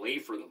to play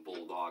for the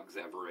Bulldogs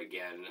ever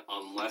again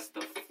unless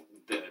the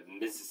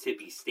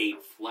Mississippi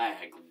State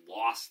flag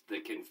lost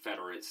the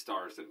Confederate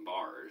Stars and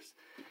Bars.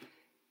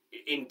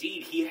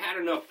 Indeed, he had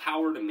enough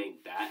power to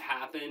make that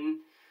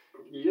happen.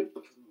 Yep.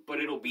 But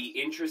it'll be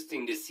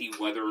interesting to see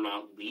whether or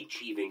not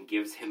Leach even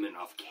gives him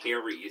enough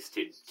carries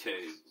to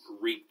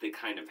wreak the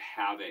kind of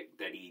havoc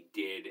that he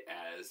did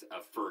as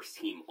a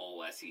first-team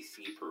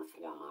All-SEC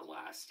performer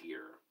last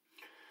year.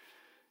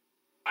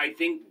 I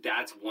think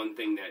that's one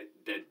thing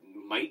that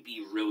might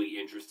be really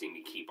interesting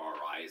to keep our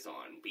eyes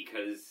on,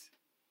 because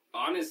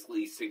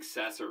honestly,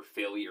 success or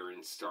failure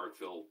in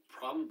Starkville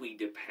probably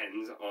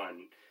depends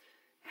on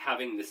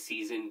having the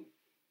season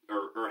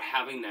or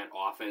having that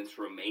offense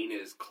remain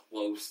as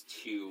close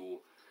to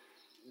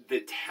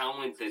the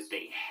talent that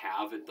they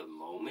have at the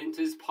moment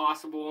as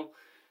possible.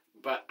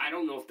 But I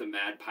don't know if the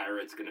Mad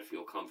Pirate's going to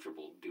feel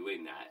comfortable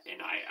doing that.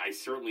 And I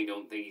certainly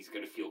don't think he's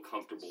going to feel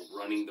comfortable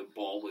running the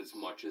ball as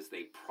much as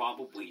they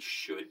probably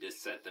should to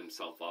set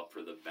themselves up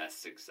for the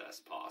best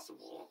success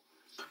possible.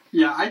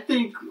 Yeah, I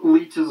think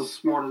Leach is a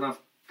smart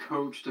enough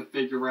coach to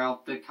figure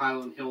out that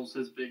Kylan Hill's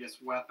his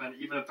biggest weapon.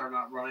 Even if they're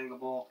not running the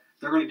ball,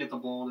 they're going to get the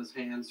ball in his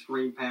hands,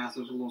 screen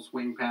passes, little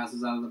swing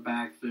passes out of the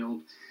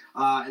backfield.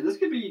 And this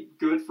could be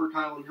good for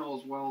Kylan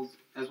Hill as well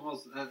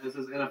as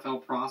his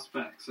NFL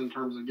prospects in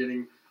terms of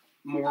getting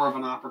more of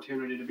an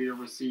opportunity to be a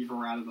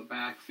receiver out of the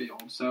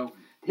backfield. So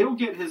he'll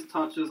get his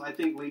touches. I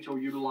think Leach will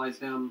utilize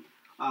him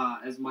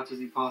as much as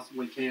he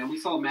possibly can. We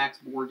saw Max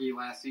Borghi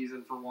last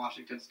season for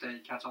Washington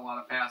State catch a lot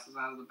of passes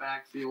out of the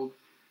backfield.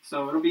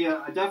 So it'll be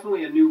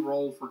definitely a new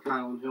role for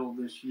Kylan Hill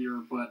this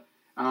year. But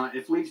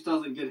if Leach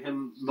doesn't get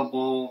him the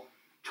ball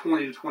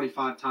 20 to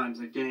 25 times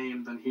a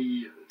game, then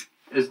he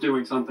is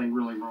doing something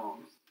really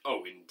wrong.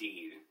 Oh,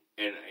 indeed.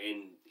 And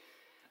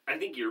I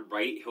think you're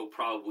right. He'll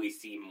probably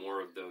see more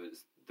of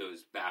those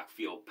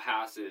backfield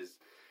passes.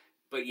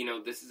 But,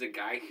 this is a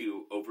guy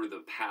who, over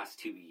the past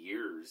 2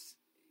 years,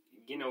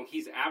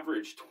 he's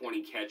averaged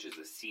 20 catches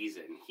a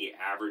season. He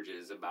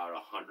averages about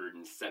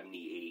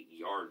 178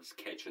 yards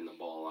catching the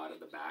ball out of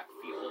the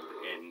backfield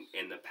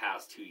in the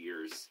past 2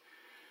 years.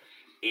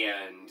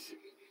 And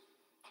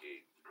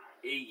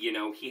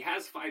he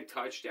has 5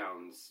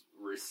 touchdowns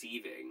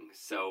receiving,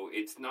 so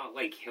it's not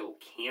like Hill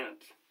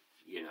can't,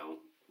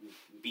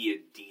 be a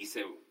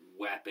decent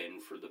weapon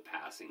for the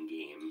passing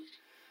game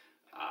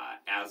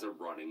as a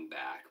running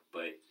back.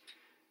 But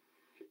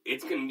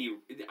it's going to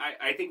be,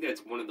 I think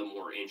that's one of the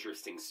more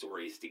interesting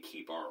stories to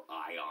keep our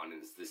eye on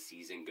as the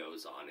season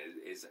goes on,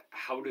 is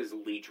how does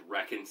Leach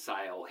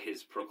reconcile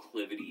his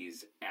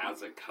proclivities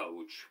as a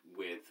coach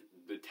with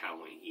the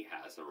talent he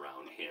has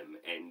around him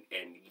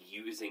and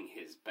using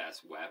his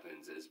best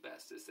weapons as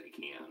best as they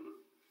can.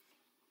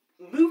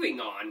 Moving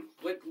on,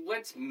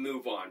 let's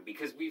move on,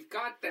 because we've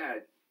got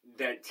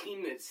that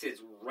team that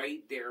sits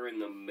right there in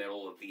the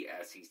middle of the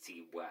SEC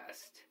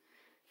West.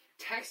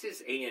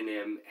 Texas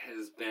A&M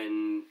has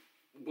been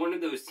one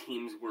of those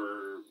teams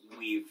where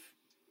we've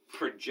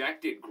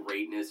projected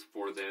greatness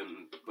for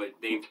them, but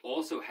they've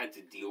also had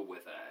to deal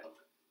with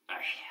a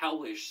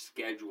hellish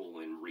schedule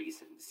in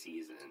recent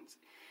seasons.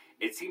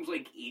 It seems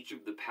like each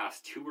of the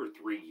past 2 or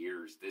 3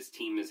 years, this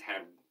team has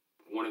had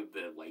one of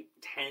the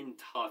 10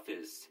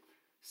 toughest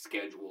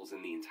schedules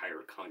in the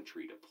entire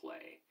country to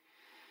play.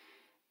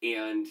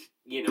 And,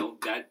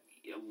 that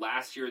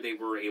last year they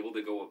were able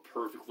to go a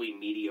perfectly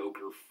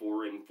mediocre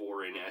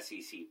 4-4 in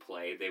SEC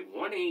play. They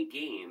won 8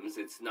 games.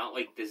 It's not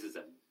like this is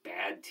a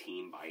bad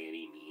team by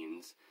any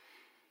means.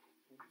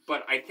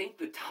 But I think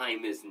the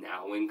time is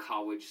now in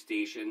College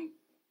Station.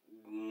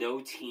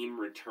 No team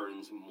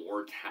returns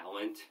more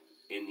talent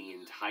in the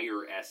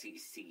entire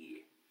SEC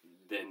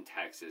than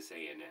Texas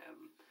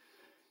A&M.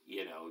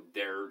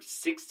 They're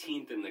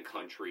 16th in the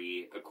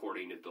country,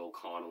 according to Bill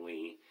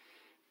Connolly,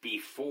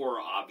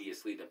 before,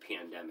 obviously, the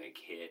pandemic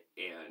hit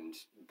and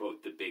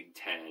both the Big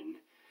Ten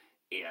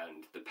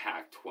and the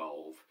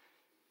Pac-12,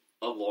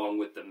 along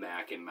with the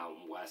MAC and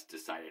Mountain West,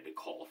 decided to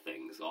call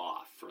things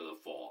off for the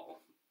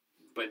fall.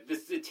 But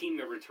this is a team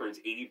that returns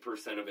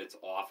 80% of its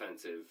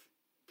offensive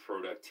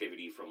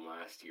productivity from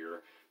last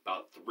year,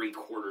 about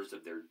 3/4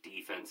 of their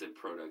defensive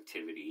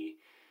productivity.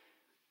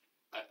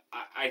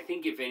 I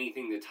think, if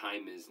anything, the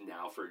time is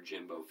now for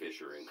Jimbo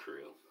Fisher and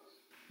crew.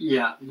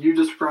 Yeah, you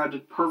described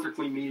it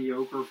perfectly.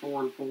 Mediocre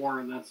 4-4,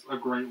 and that's a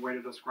great way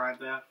to describe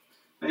that.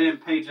 They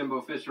didn't pay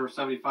Jimbo Fisher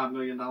 $75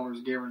 million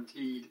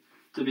guaranteed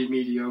to be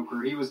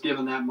mediocre. He was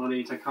given that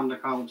money to come to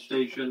College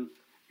Station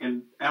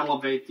and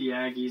elevate the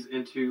Aggies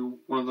into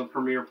one of the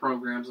premier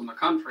programs in the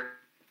country,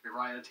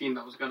 right? A team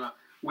that was going to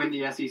win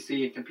the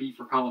SEC and compete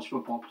for college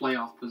football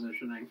playoff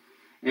positioning.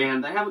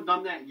 And they haven't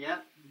done that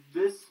yet.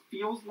 This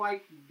feels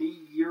like the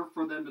year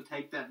for them to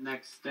take that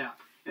next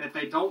step. And if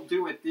they don't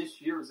do it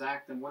this year,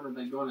 Zach, then when are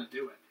they going to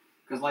do it?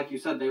 Because like you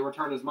said, they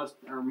return as much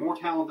or more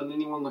talent than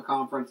anyone in the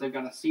conference. They've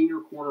got a senior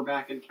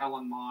quarterback in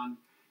Kellen Mond.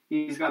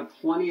 He's got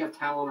plenty of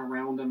talent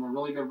around him, a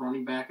really good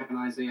running back in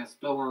Isaiah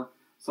Spiller,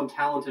 some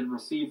talented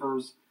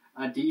receivers,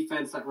 a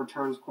defense that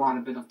returns quite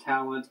a bit of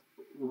talent,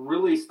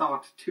 really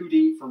stocked too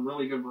deep from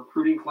really good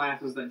recruiting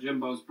classes that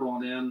Jimbo's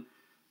brought in.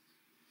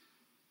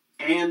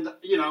 And,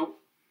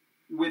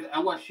 with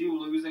LSU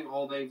losing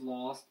all they've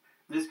lost,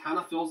 this kind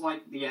of feels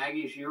like the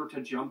Aggies' year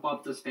to jump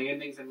up the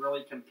standings and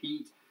really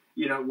compete,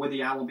 with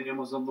the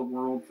Alabamas of the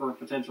world for a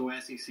potential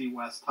SEC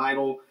West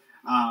title.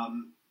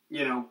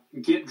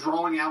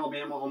 Drawing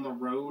Alabama on the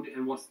road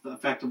in what's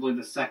effectively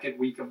the second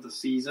week of the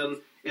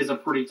season is a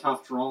pretty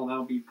tough draw.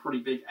 That'll be a pretty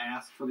big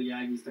ask for the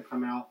Aggies to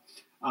come out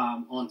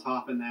on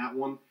top in that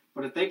one.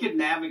 But if they could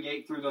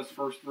navigate through those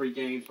first 3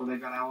 games where they've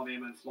got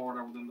Alabama and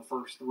Florida within the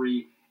first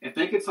 3, if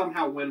they could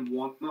somehow win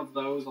one of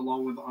those,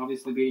 along with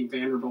obviously beating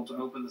Vanderbilt to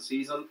open the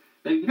season,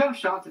 they've got a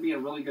shot to be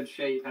in really good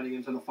shape heading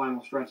into the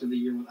final stretch of the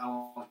year with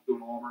LSU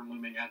and Auburn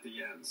looming at the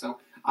end. So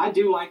I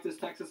do like this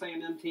Texas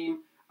A&M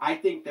team. I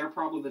think they're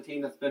probably the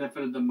team that's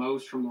benefited the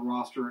most from the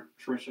roster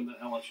attrition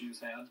that LSU's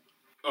had.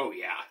 Oh,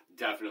 yeah,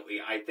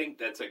 definitely. I think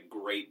that's a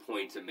great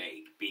point to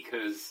make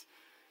because,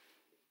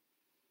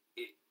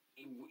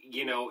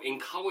 in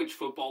college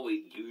football,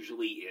 it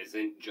usually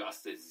isn't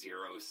just a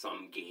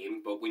zero-sum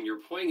game. But when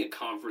you're playing a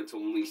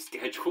conference-only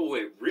schedule,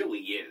 it really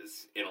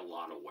is in a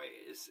lot of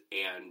ways.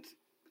 And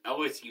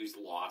LSU's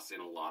loss in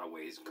a lot of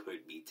ways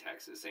could be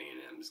Texas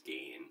A&M's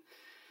gain.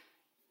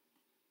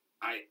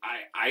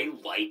 I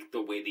like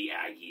the way the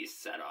Aggies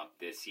set up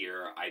this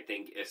year. I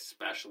think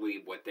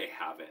especially what they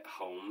have at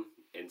home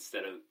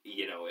instead of,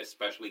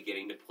 especially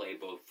getting to play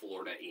both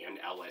Florida and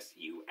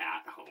LSU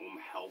at home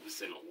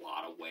helps in a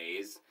lot of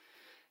ways.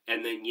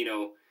 And then,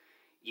 you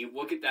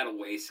look at that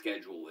away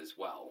schedule as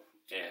well.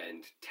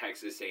 And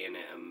Texas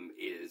A&M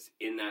is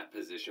in that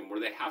position where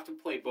they have to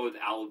play both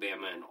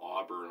Alabama and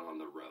Auburn on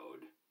the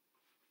road.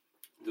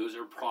 Those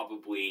are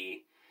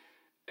probably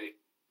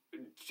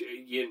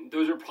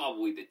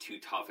the 2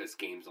 toughest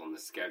games on the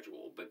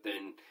schedule. But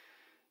then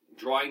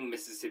drawing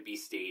Mississippi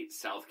State,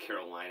 South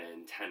Carolina,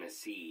 and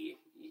Tennessee,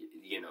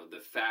 the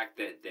fact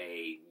that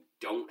they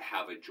don't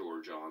have a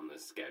Georgia on the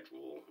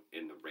schedule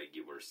in the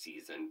regular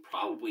season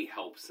probably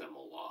helps them a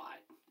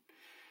lot.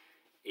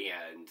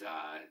 And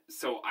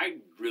so I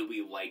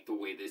really like the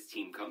way this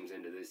team comes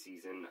into this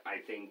season. I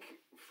think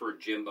for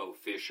Jimbo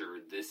Fisher,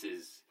 this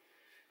is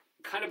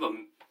kind of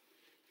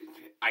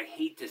I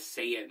hate to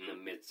say it in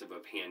the midst of a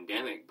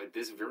pandemic, but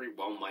this very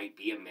well might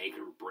be a make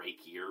or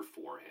break year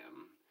for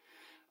him.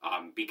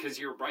 Because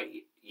you're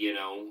right,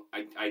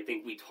 I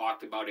think we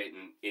talked about it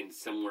in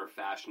similar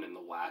fashion in the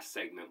last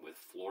segment with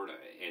Florida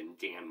and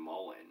Dan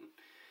Mullen.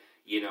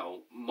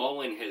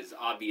 Mullen has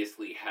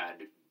obviously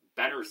had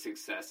better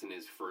success in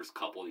his first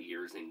couple of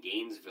years in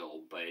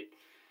Gainesville, but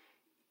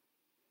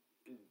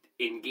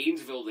in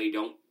Gainesville they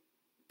don't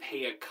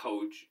pay a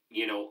coach,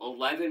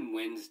 11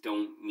 wins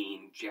don't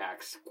mean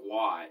jack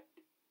squat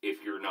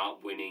if you're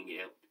not winning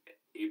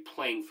it,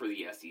 playing for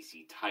the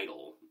SEC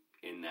title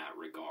in that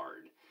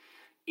regard.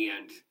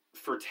 And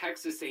for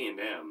Texas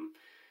A&M,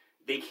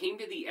 they came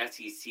to the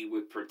SEC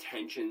with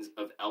pretensions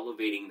of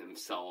elevating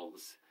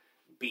themselves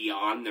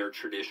beyond their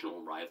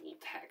traditional rival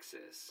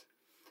Texas.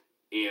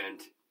 And,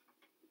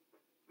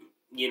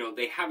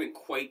 they haven't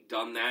quite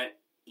done that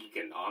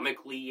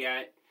economically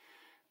yet.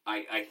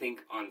 I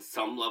think on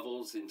some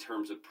levels, in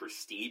terms of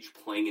prestige,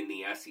 playing in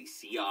the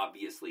SEC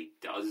obviously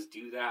does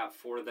do that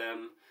for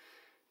them.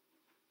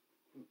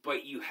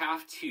 But you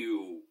have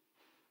to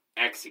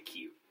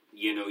execute.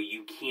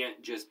 You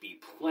can't just be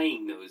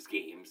playing those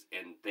games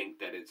and think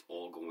that it's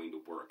all going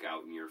to work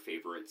out in your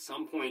favor. At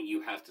some point,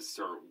 you have to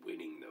start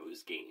winning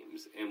those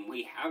games. And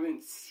we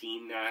haven't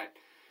seen that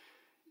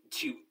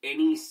to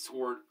any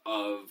sort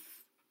of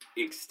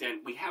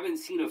extent. We haven't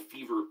seen a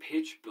fever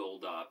pitch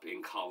build up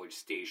in College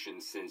Station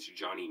since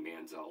Johnny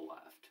Manziel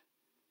left.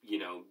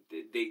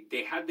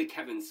 They had the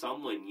Kevin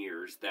Sumlin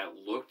years that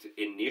looked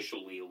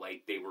initially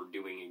like they were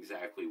doing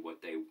exactly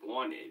what they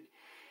wanted.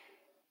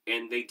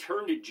 And they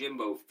turned to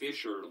Jimbo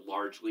Fisher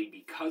largely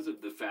because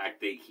of the fact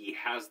that he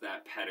has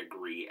that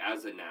pedigree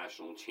as a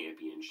national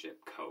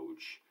championship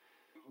coach.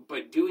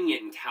 But doing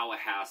it in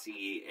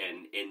Tallahassee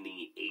and in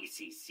the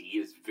ACC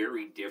is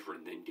very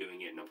different than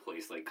doing it in a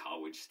place like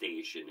College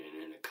Station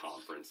and in a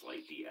conference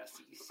like the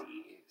SEC.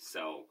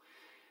 So,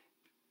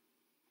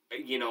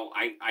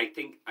 I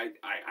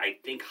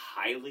think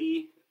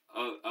highly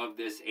of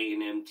this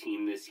A&M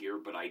team this year,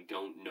 but I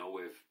don't know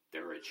if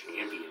they're a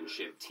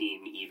championship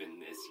team even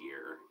this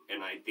year.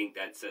 And I think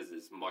that says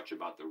as much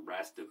about the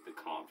rest of the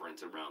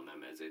conference around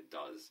them as it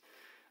does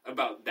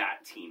about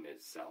that team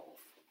itself.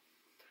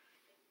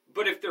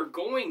 But if they're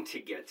going to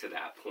get to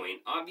that point,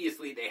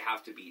 obviously they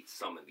have to beat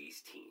some of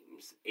these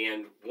teams.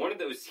 And one of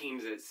those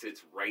teams that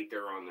sits right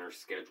there on their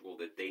schedule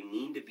that they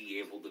need to be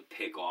able to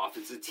pick off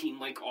is a team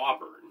like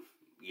Auburn.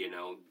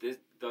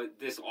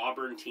 This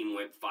Auburn team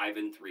went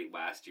 5-3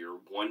 last year,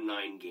 won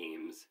 9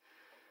 games.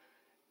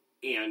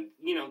 And,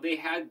 they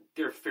had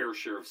their fair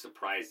share of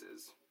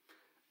surprises.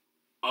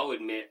 I'll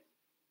admit,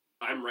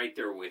 I'm right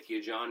there with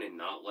you, John, in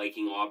not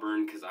liking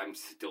Auburn because I'm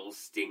still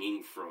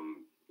stinging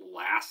from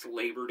last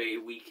Labor Day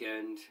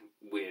weekend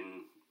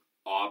when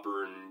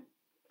Auburn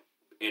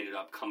ended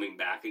up coming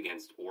back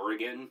against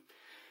Oregon.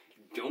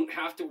 Don't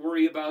have to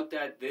worry about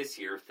that this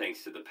year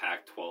thanks to the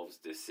Pac-12's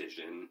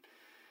decision,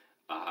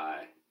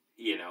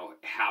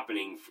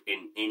 happening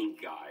in any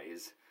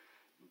guise.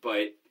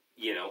 But,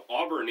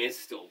 Auburn is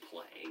still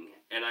playing.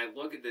 And I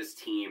look at this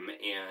team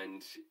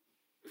and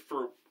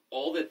for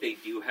all that they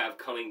do have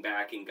coming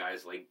back in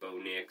guys like Bo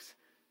Nix,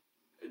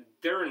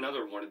 they're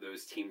another one of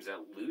those teams that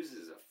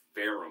loses a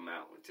fair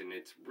amount, and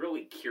it's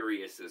really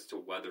curious as to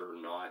whether or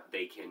not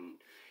they can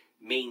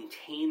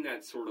maintain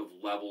that sort of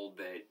level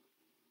that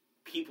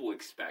people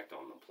expect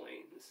on the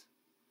Plains.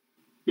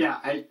 Yeah,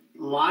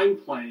 line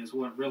play is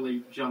what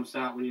really jumps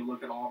out when you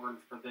look at Auburn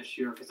for this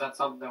year, because that's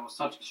something that was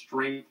such a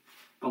strength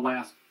the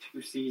last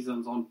 2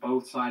 seasons on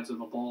both sides of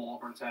the ball.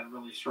 Auburn's had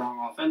really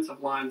strong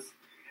offensive lines,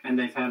 and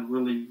they've had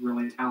really,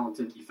 really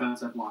talented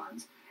defensive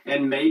lines.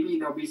 And maybe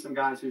there'll be some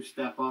guys who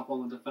step up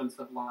on the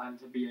defensive line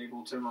to be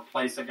able to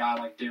replace a guy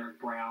like Derek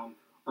Brown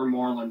or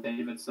Marlon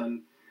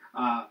Davidson.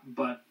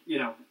 But,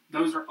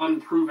 those are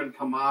unproven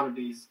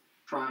commodities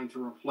trying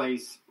to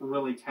replace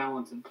really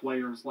talented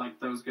players like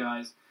those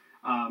guys.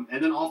 And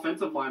then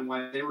offensive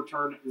line-wise, they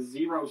returned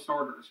 0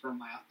 starters from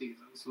last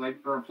season. So they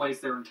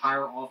replaced their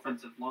entire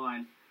offensive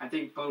line. I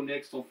think Bo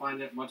Nix will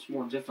find it much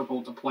more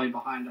difficult to play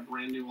behind a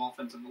brand-new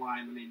offensive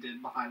line than he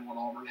did behind what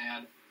Auburn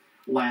had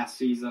last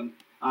season.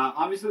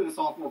 Obviously, the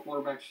sophomore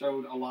quarterback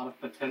showed a lot of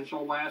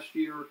potential last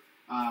year,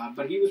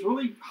 but he was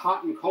really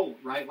hot and cold,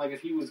 right? Like,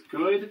 if he was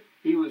good,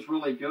 he was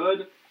really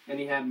good, and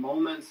he had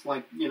moments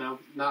like,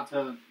 not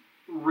to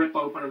rip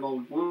open an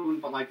old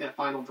wound, but like that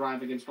final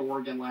drive against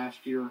Oregon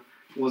last year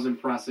was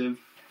impressive.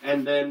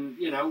 And then,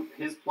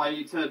 his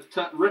play to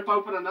rip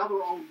open another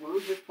old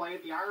wound, his play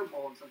at the Iron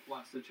Bowl in some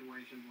flat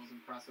situation was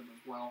impressive as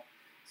well.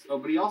 So,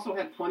 but he also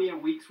had plenty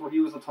of weeks where he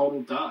was a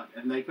total dud,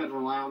 and they couldn't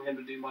rely on him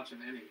to do much of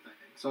anything.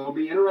 So it'll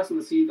be interesting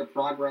to see the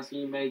progress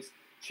he makes.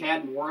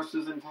 Chad Morris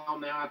is in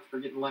town now after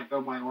getting let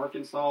go by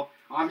Arkansas.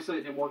 Obviously,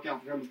 it didn't work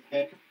out for him as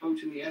head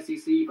coach in the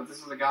SEC, but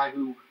this is a guy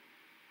who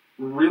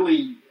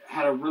really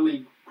had a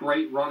really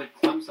great run at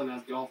Clemson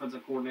as the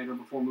offensive coordinator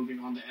before moving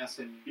on to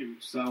SMU.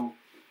 So,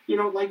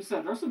 like you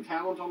said, there's some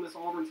talent on this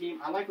Auburn team.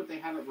 I like what they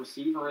have at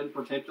receiver in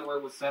particular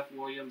with Seth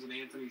Williams and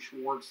Anthony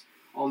Schwartz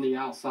on the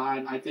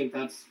outside. I think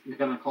that's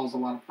going to cause a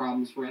lot of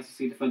problems for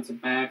SEC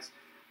defensive backs.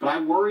 But I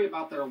worry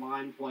about their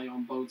line play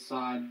on both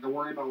sides. I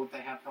worry about what they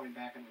have coming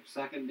back in their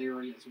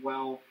secondary as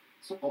well.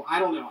 So I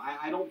don't know.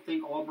 I don't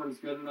think Auburn's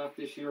good enough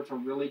this year to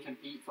really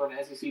compete for an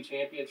SEC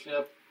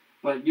championship.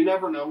 But you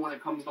never know when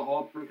it comes to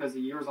Auburn, because the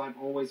years I've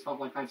always felt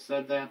like I've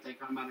said that, they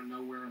come out of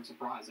nowhere and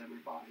surprise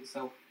everybody.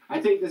 So I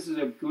think this is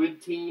a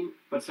good team,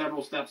 but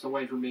several steps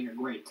away from being a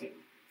great team.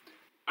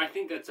 I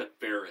think that's a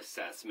fair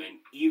assessment,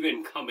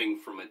 even coming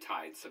from a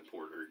Tide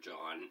supporter,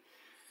 John.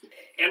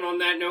 And on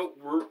that note,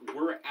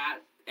 we're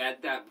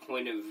at that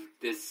point of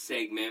this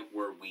segment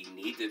where we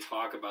need to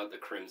talk about the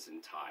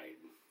Crimson Tide.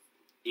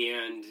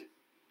 And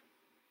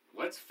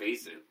let's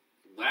face it,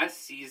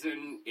 last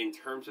season, in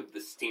terms of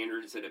the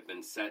standards that have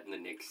been set in the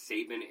Nick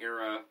Saban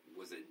era,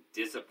 was a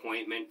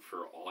disappointment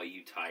for all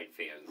you Tide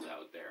fans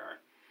out there.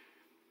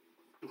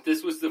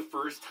 This was the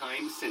first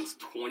time since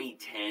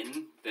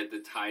 2010 that the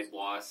Tide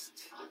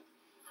lost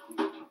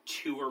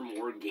 2 or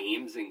more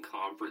games in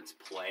conference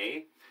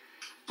play.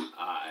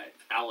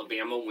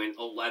 Alabama went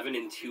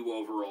 11-2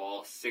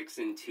 overall,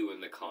 6-2 in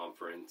the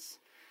conference,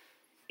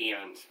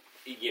 and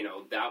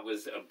that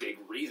was a big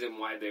reason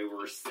why they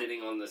were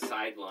sitting on the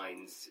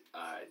sidelines,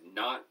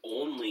 not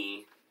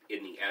only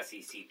in the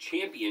SEC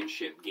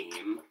championship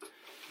game,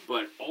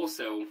 but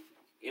also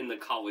in the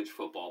college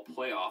football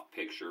playoff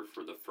picture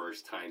for the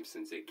first time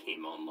since it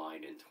came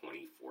online in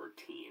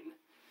 2014.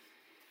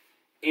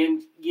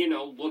 And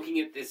looking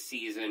at this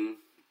season,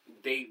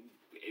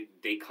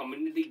 they come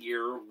into the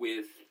year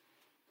with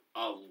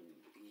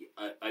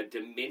a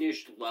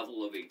diminished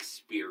level of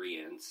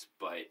experience,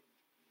 but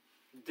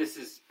this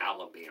is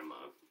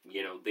Alabama.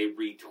 They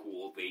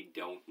retool. They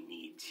don't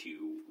need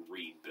to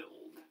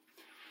rebuild.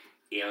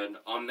 And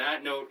on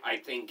that note, I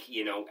think,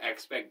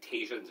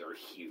 expectations are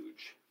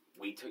huge.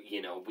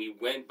 We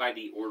went by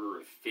the order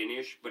of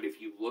finish, but if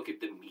you look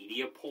at the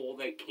media poll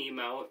that came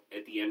out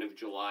at the end of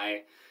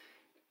July,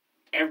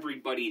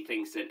 everybody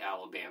thinks that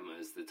Alabama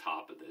is the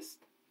top of this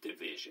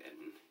division.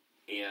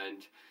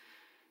 And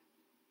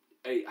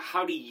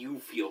how do you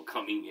feel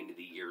coming into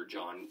the year,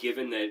 John,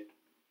 given that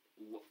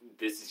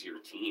this is your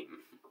team?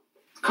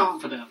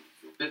 Confident,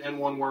 in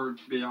one word,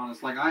 to be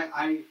honest. Like,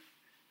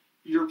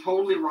 you're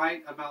totally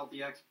right about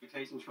the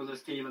expectations for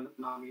this team and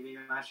not meeting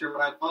it last year,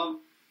 but I love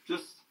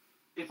just,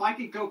 if I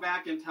could go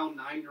back and tell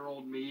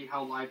 9-year-old me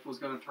how life was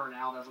going to turn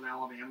out as an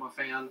Alabama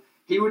fan,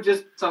 he would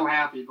just be so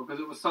happy, because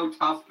it was so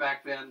tough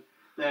back then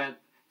that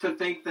to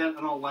think that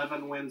an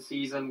 11-win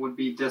season would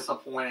be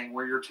disappointing,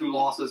 where your 2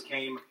 losses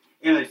came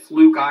in a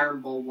fluke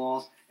Iron Bowl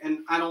loss. And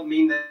I don't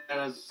mean that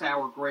as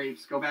sour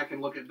grapes. Go back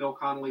and look at Bill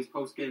Connolly's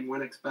post-game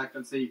win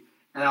expectancy,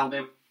 and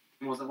Alabama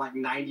was at like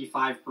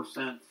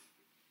 95%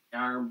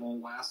 Iron Bowl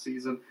last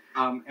season.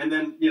 And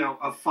then,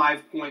 a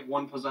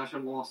 5-point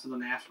possession loss to the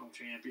national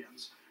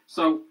champions.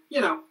 So,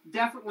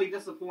 definitely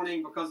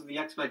disappointing because of the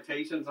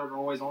expectations that are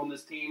always on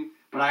this team.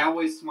 But I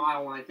always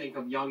smile when I think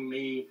of young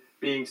me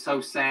being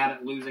so sad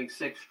at losing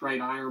 6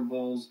 straight Iron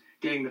Bowls,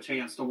 getting the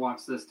chance to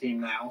watch this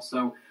team now.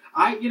 So,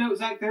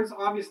 Zach, there's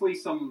obviously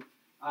some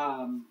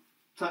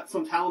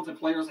talented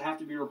players that have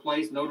to be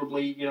replaced,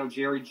 notably,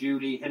 Jerry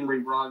Jeudy, Henry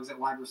Ruggs at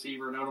wide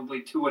receiver,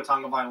 notably Tua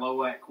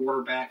Tagovailoa at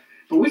quarterback.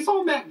 But we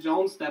saw Mac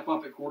Jones step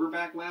up at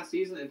quarterback last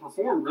season and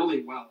perform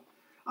really well.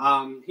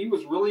 He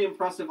was really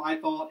impressive, I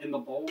thought, in the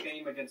bowl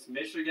game against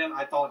Michigan.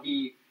 I thought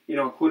he,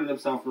 acquitted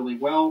himself really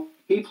well.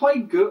 He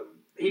played good.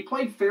 He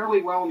played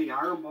fairly well in the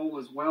Iron Bowl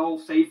as well,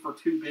 save for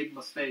 2 big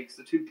mistakes,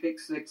 the 2 pick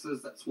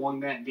sixes that swung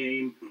that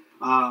game,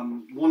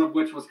 one of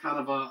which was kind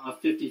of a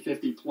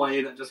 50-50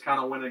 play that just kind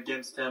of went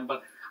against him.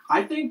 But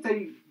I think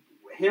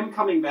him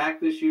coming back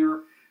this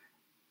year,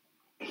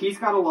 he's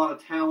got a lot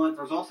of talent.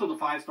 There's also the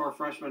 5-star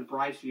freshman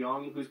Bryce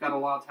Young, who's got a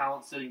lot of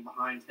talent sitting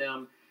behind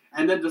him.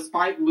 And then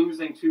despite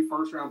losing 2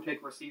 first-round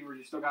pick receivers,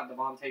 you still got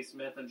Devontae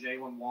Smith and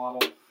Jalen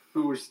Waddle,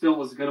 who are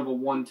still as good of a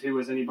 1-2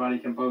 as anybody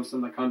can boast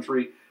in the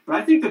country. But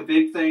I think the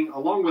big thing,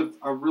 along with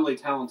a really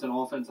talented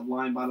offensive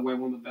line, by the way,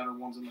 one of the better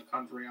ones in the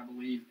country, I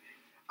believe,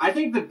 I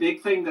think the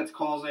big thing that's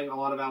causing a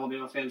lot of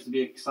Alabama fans to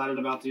be excited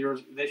about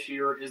this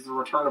year is the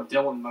return of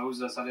Dylan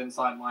Moses at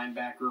inside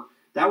linebacker.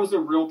 That was a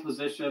real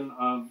position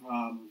of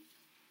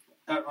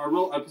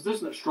a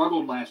position that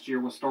struggled last year,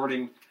 with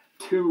starting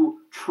 2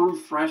 true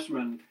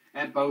freshmen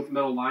at both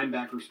middle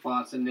linebacker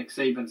spots in Nick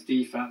Saban's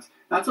defense.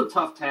 That's a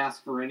tough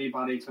task for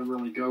anybody to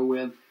really go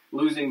with.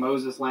 Losing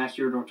Moses last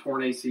year to a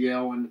torn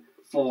ACL in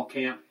fall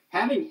camp.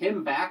 Having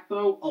him back,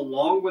 though,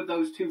 along with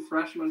those 2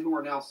 freshmen who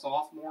are now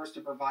sophomores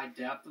to provide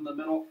depth in the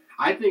middle,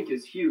 I think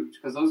is huge,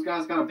 because those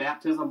guys got a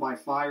baptism by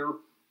fire.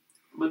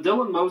 But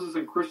Dylan Moses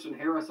and Christian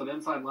Harris at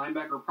inside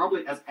linebacker are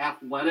probably as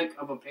athletic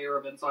of a pair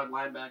of inside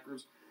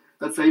linebackers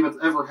that Saban's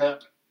ever had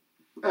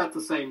at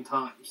the same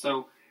time.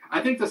 So I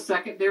think the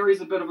secondary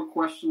is a bit of a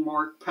question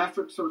mark.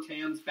 Patrick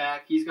Surtain's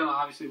back. He's going to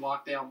obviously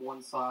lock down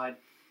one side.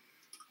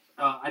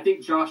 I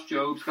think Josh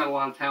Job's got a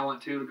lot of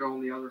talent, too, to go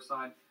on the other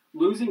side.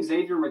 Losing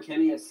Xavier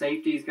McKinney at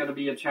safety is going to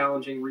be a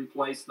challenging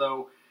replace,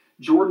 though.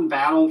 Jordan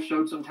Battle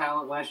showed some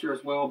talent last year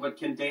as well, but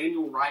can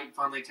Daniel Wright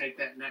finally take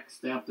that next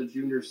step, the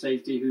junior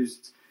safety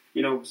who's,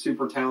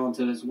 super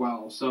talented as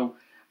well? So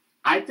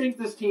I think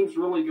this team's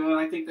really good.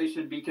 I think they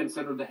should be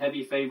considered the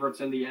heavy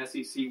favorites in the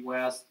SEC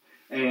West.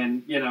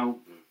 And,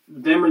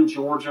 them and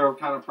Georgia are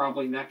kind of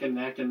probably neck and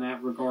neck in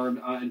that regard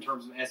in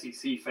terms of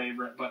SEC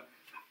favorite. But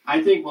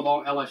I think with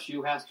all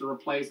LSU has to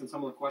replace and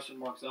some of the question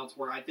marks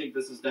elsewhere, I think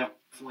this is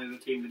definitely the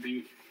team to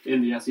beat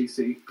in the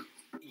SEC.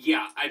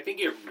 Yeah, I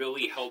think it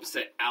really helps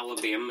that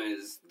Alabama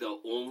is the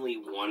only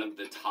one of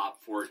the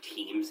top 4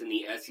 teams in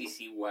the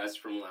SEC West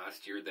from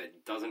last year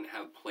that doesn't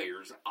have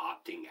players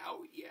opting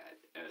out yet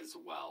as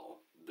well.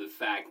 The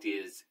fact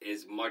is,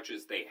 as much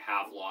as they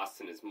have lost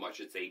and as much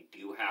as they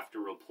do have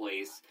to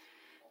replace,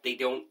 they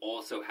don't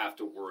also have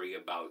to worry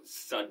about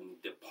sudden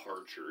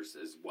departures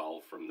as well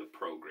from the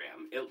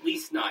program, at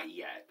least not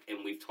yet. And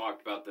we've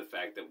talked about the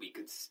fact that we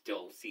could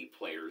still see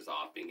players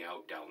opting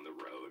out down the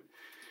road.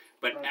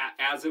 But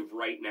as of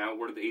right now,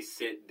 where they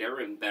sit,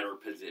 they're in better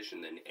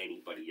position than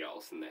anybody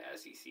else in the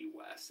SEC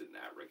West in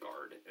that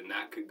regard. And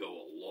that could go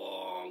a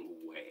long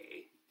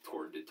way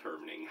toward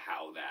determining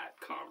how that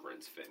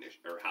conference finish,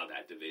 or how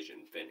that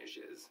division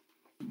finishes.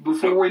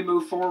 Before we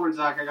move forward,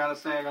 Zach, I got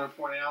to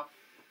point out,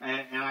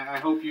 and I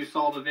hope you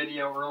saw the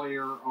video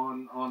earlier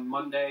on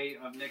Monday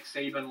of Nick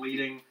Saban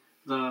leading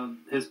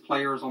his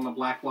players on the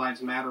Black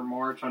Lives Matter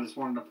march. I just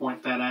wanted to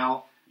point that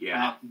out.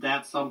 Yeah.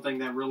 That's something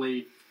that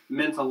really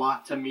meant a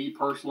lot to me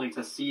personally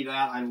to see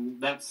that.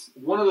 That's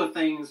one of the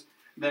things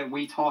that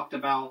we talked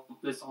about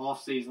this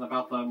offseason,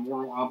 about the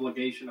moral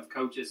obligation of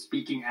coaches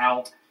speaking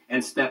out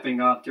and stepping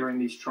up during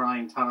these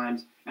trying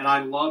times. And I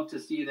love to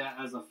see that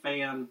as a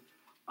fan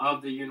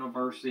of the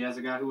university, as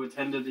a guy who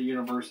attended the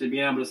university,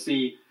 being able to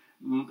see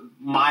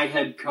my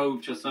head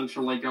coach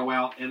essentially go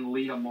out and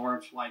lead a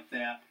march like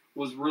that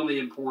was really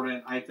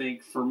important, I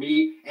think, for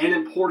me, and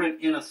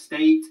important in a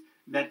state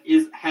that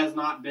has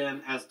not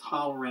been as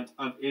tolerant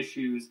of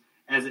issues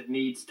as it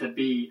needs to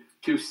be,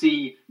 to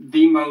see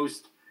the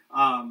most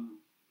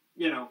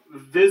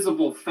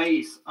visible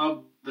face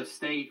of the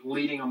state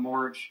leading a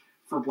march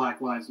for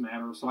Black Lives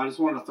Matter. So I just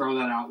wanted to throw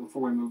that out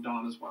before we moved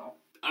on as well.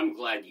 I'm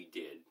glad you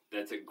did.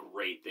 That's a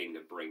great thing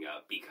to bring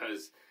up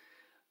because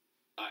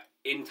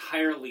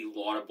entirely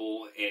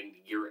laudable, and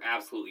you're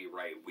absolutely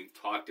right. We've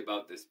talked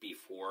about this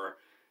before,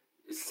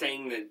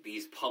 saying that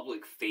these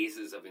public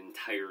faces of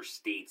entire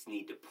states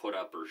need to put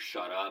up or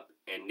shut up,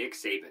 and Nick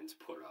Saban's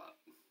put up.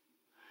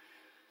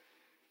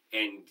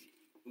 And,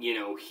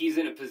 he's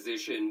in a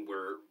position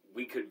where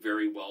we could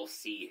very well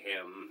see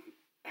him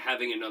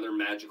having another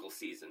magical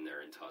season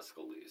there in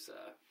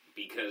Tuscaloosa,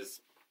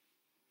 because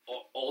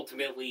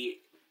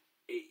ultimately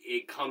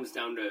it comes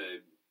down to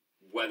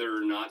whether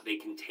or not they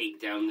can take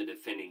down the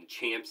defending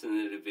champs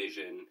in the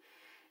division,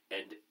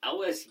 and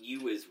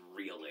LSU is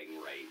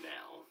reeling right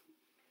now.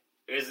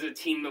 It's a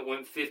team that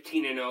went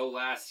 15-0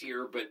 last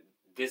year, but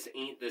this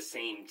ain't the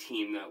same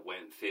team that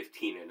went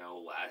 15-0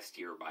 last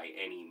year by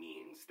any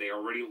means. They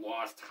already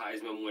lost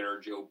Heisman winner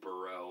Joe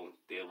Burrow.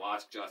 They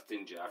lost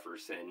Justin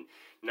Jefferson.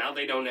 Now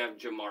they don't have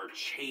Jamar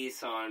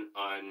Chase on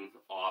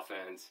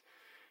offense.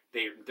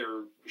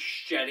 They're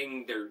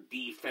shedding their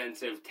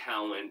defensive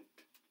talent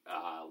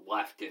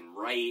left and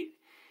right.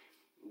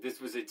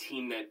 This was a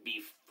team that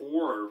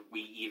before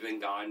we even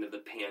got into the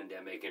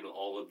pandemic and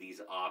all of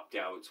these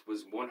opt-outs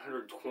was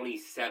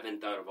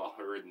 127th out of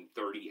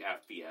 130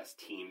 FBS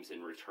teams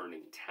in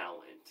returning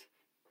talent.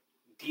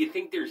 Do you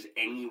think there's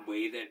any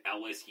way that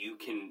LSU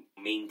can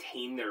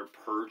maintain their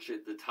perch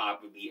at the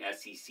top of the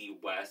SEC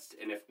West?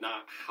 And if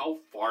not, how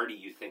far do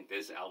you think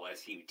this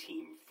LSU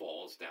team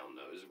falls down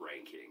those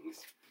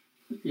rankings?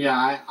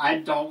 Yeah, I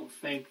don't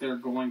think they're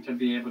going to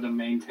be able to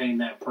maintain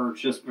that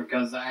perch just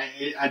because I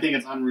think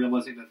it's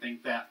unrealistic to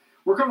think that.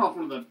 LSU's coming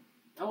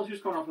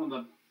off one of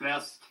the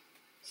best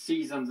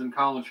seasons in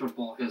college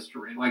football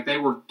history. Like, they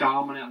were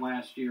dominant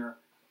last year.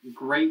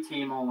 Great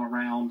team all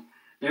around.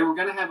 They were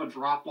going to have a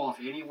drop-off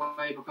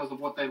anyway because of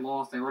what they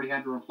lost. They already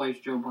had to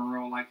replace Joe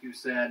Burrow, like you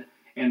said,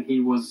 and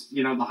he was,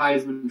 the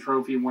Heisman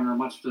Trophy winner,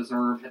 much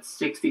deserved, had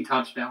 60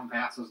 touchdown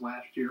passes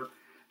last year.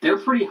 They're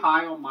pretty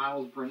high on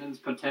Miles Brennan's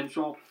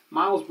potential.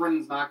 Miles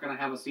Brennan's not going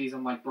to have a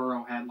season like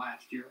Burrow had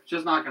last year. It's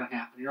just not going to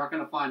happen. You're not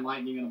going to find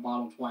lightning in a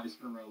bottle twice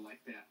in a row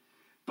like that.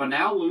 But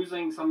now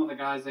losing some of the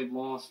guys they've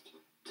lost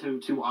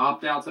to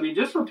opt-outs,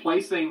 just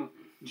replacing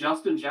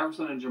Justin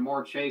Jefferson and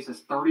Jamar Chase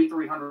is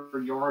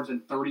 3,300 yards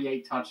and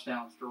 38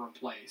 touchdowns to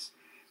replace.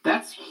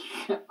 That's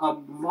a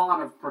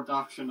lot of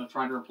production to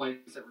try to replace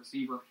at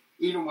receiver,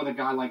 even with a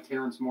guy like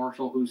Terrence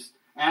Marshall, who's,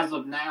 as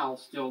of now,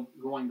 still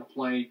going to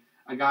play.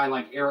 A guy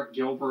like Eric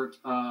Gilbert,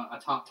 a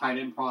top tight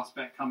end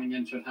prospect coming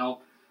in, should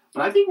help.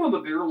 But I think one of the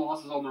bigger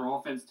losses on their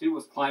offense, too,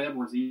 was Clyde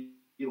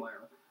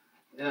Edwards-Helaire,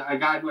 a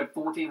guy who had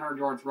 1,400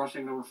 yards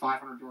rushing and over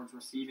 500 yards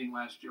receiving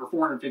last year, or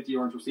 450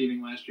 yards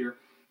receiving last year.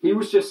 He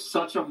was just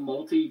such a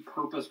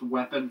multi-purposed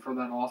weapon for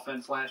that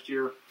offense last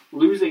year.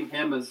 Losing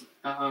him is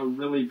a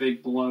really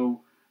big blow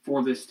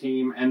for this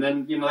team. And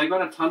then, they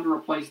got a ton to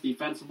replace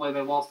defensively.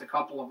 They lost a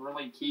couple of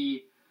really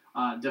key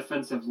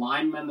defensive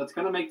linemen. That's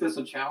going to make this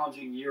a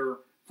challenging year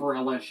for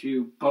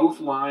LSU. Both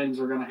lines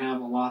are going to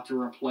have a lot to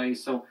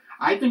replace. So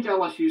I think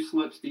LSU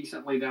slips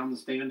decently down the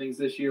standings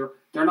this year.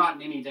 They're not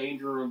in any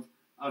danger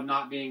of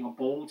not being a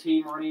bowl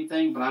team or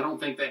anything, but I don't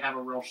think they have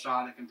a real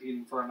shot at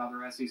competing for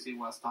another SEC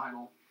West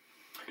title.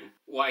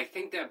 Well, I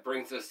think that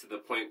brings us to the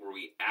point where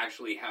we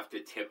actually have to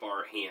tip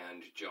our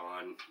hand,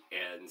 John,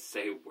 and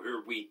say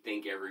where we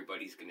think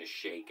everybody's going to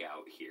shake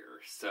out here.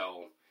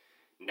 So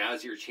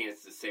now's your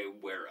chance to say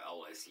where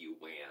LSU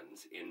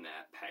lands in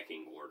that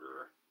pecking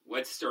order.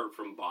 Let's start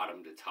from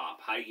bottom to top.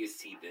 How do you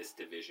see this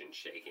division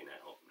shaking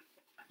out?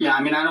 Yeah,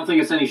 I don't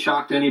think it's any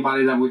shock to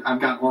anybody that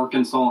I've got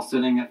Arkansas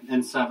sitting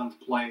in 7th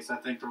place. I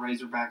think the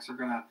Razorbacks are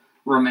going to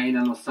remain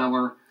in the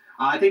cellar.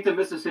 I think the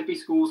Mississippi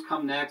schools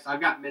come next. I've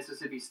got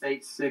Mississippi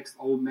State 6th,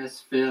 Ole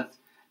Miss 5th.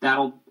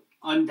 That'll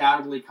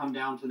undoubtedly come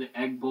down to the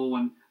Egg Bowl,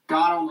 and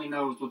God only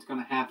knows what's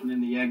going to happen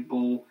in the Egg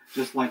Bowl,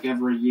 just like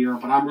every year.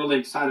 But I'm really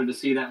excited to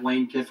see that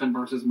Lane Kiffin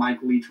versus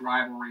Mike Leach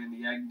rivalry in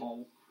the Egg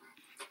Bowl.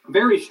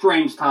 Very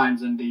strange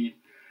times indeed.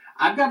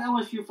 I've got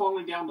LSU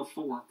falling down to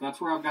 4th. That's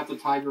where I've got the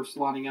Tigers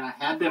slotting in. I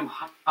had them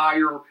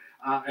higher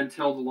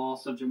until the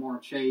loss of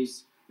Jamar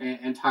Chase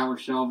and Tyler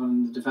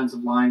Shelvin, the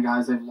defensive line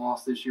guys they've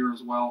lost this year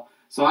as well.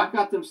 So I've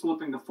got them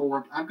slipping to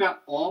 4th. I've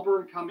got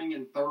Auburn coming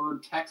in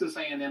 3rd, Texas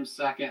A&M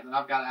 2nd, and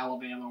I've got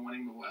Alabama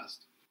winning the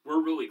West.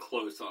 We're really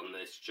close on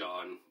this,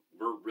 John.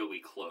 We're really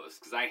close.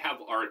 Because I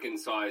have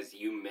Arkansas, as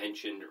you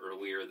mentioned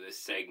earlier this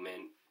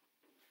segment,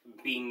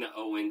 being the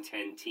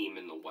 0-10 team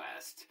in the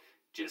West.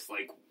 Just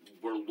like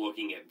we're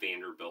looking at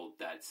Vanderbilt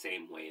that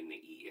same way in the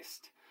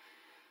East.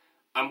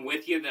 I'm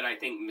with you that I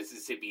think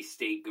Mississippi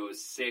State goes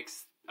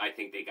 6th. I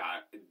think they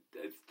got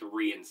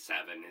 3-7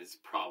 is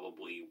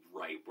probably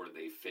right where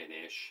they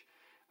finish.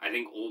 I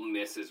think Ole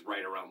Miss is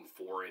right around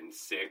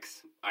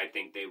 4-6. I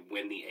think they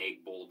win the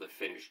Egg Bowl to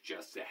finish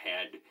just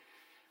ahead.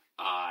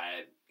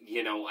 I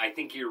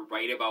think you're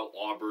right about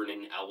Auburn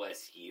and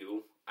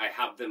LSU. I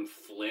have them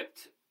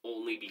flipped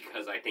only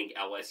because I think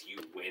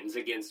LSU wins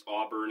against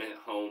Auburn at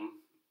home.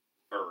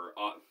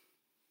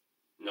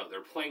 No,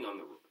 they're playing on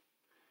the...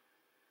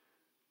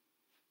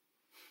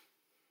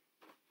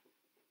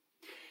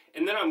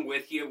 And then I'm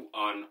with you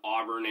on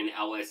Auburn and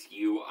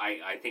LSU.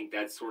 I think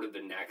that's sort of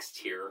the next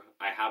tier.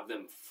 I have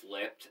them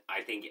flipped.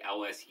 I think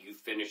LSU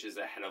finishes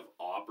ahead of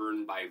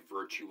Auburn by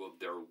virtue of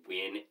their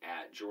win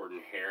at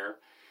Jordan-Hare.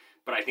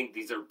 But I think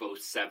these are both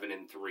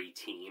 7-3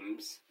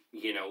 teams.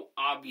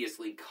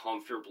 Obviously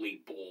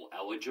comfortably bowl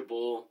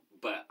eligible,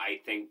 but I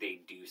think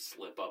they do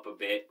slip up a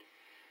bit.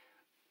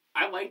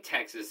 I like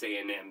Texas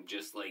A&M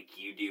just like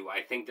you do.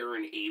 I think they're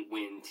an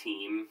 8-win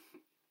team,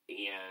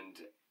 and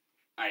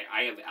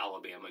I have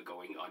Alabama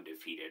going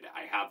undefeated.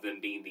 I have them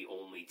being the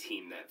only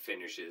team that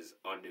finishes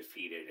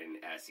undefeated in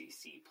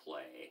SEC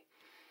play.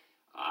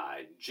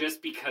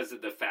 Just because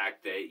of the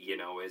fact that,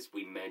 as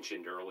we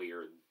mentioned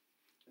earlier,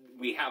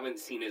 we haven't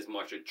seen as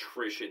much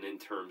attrition in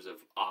terms of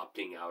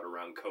opting out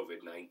around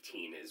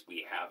COVID-19 as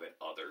we have at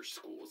other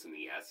schools in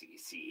the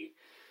SEC.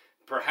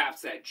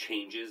 Perhaps that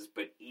changes,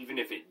 but even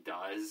if it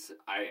does,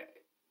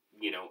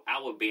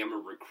 Alabama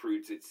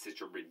recruits at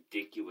such a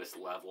ridiculous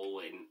level,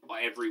 and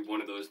every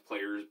one of those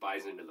players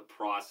buys into the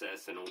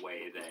process in a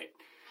way that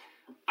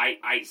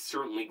I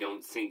certainly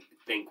don't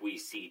think we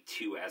see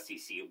 2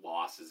 SEC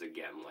losses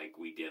again like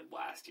we did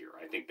last year.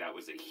 I think that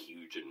was a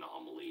huge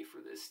anomaly for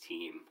this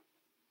team.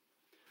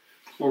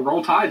 Well,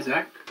 roll tide,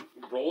 Zach.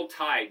 Roll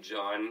tide,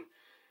 John.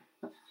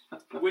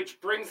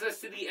 Which brings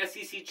us to the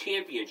SEC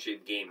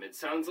championship game. It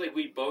sounds like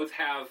we both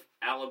have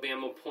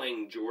Alabama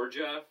playing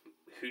Georgia.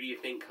 Who do you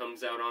think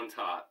comes out on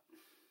top?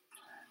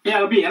 Yeah,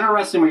 it'll be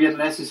interesting when we get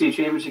an SEC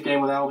championship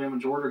game with Alabama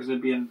and Georgia because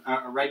it'd be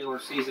a regular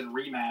season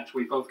rematch.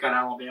 We both got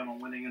Alabama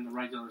winning in the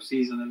regular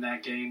season in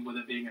that game with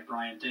it being at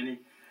Bryant-Denny.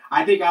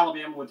 I think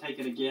Alabama would take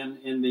it again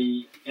in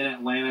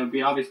Atlanta. It would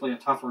be obviously a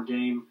tougher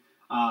game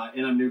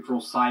in a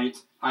neutral site,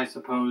 I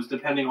suppose,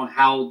 depending on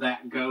how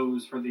that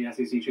goes for the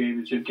SEC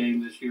championship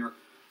game this year.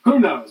 Who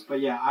knows?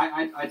 But yeah,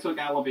 I took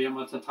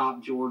Alabama to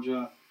top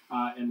Georgia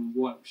in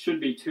what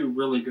should be 2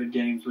 really good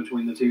games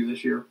between the two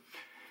this year.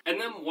 And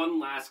then one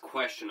last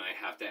question I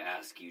have to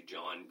ask you,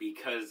 John,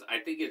 because I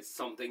think it's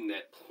something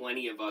that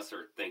plenty of us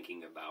are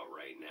thinking about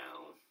right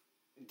now.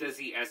 Does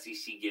the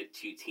SEC get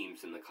 2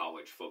 teams in the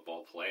college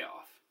football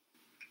playoff?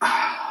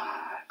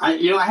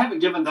 I haven't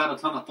given that a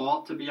ton of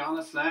thought, to be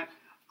honest, Zach.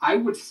 I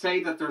would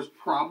say that there's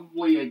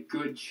probably a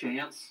good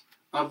chance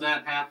of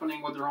that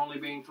happening with there only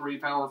being 3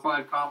 Power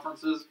 5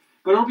 conferences.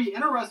 But it'll be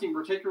interesting,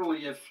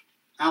 particularly if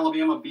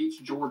Alabama beats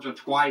Georgia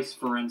twice,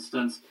 for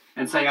instance,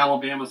 and say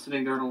Alabama's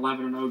sitting there at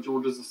 11-0,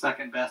 Georgia's the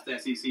second best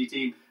SEC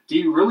team. Do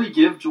you really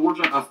give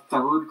Georgia a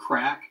third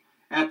crack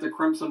at the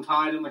Crimson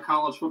Tide in the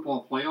college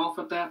football playoff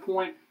at that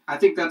point? I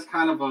think that's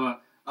kind of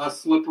a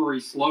slippery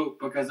slope,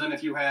 because then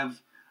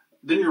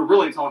then you're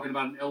really talking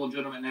about an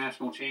illegitimate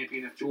national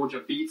champion if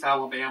Georgia beats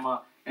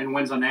Alabama and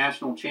wins a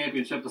national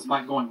championship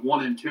despite going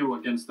 1-2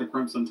 against the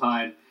Crimson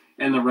Tide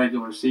in the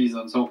regular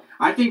season. So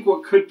I think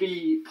what could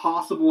be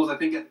possible is I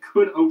think it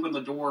could open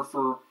the door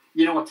for,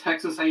 a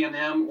Texas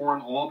A&M or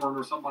an Auburn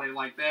or somebody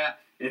like that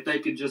if they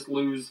could just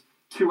lose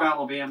to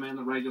Alabama in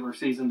the regular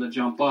season to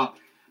jump up.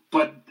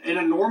 But in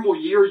a normal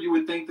year, you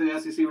would think the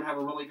SEC would have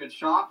a really good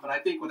shot. But I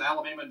think with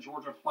Alabama and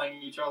Georgia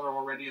playing each other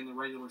already in the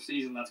regular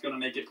season, that's going to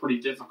make it pretty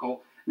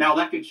difficult. Now,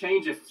 that could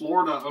change if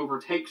Florida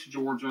overtakes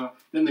Georgia.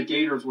 Then the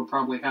Gators would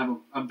probably have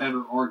a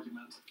better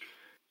argument.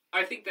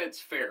 I think that's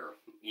fair.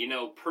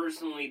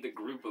 Personally, the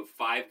group of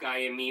 5 guy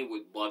in me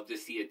would love to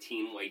see a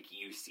team like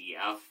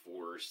UCF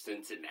or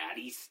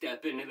Cincinnati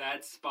step into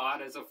that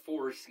spot as a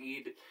 4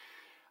 seed.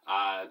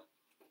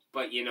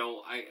 But,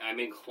 I'm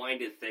inclined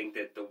to think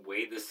that the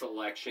way the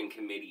selection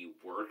committee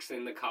works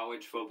in the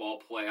college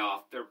football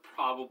playoff, they're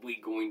probably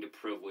going to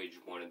privilege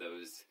one of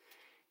those,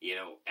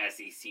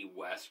 SEC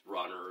West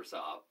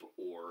runners-up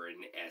or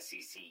an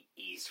SEC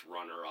East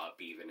runner-up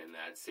even in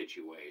that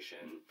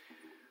situation.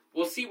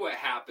 We'll see what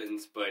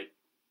happens, but,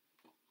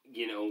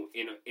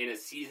 in a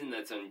season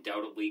that's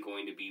undoubtedly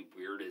going to be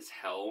weird as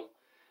hell,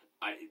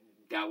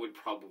 that would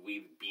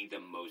probably be the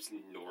most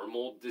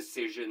normal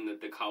decision that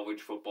the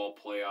College Football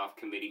Playoff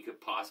Committee could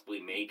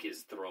possibly make,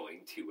 is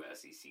throwing 2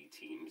 SEC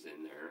teams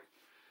in there.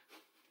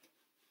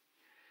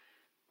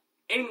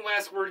 Any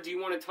last words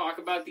you want to talk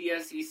about the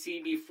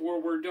SEC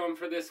before we're done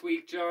for this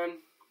week, John?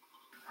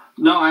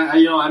 No,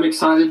 I'm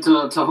excited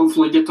to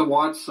hopefully get to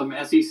watch some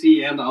SEC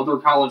and other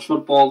college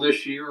football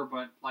this year.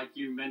 But like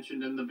you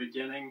mentioned in the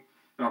beginning,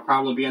 it'll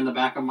probably be in the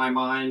back of my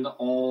mind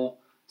all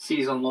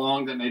season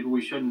long that maybe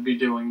we shouldn't be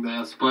doing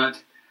this.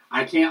 But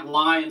I can't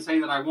lie and say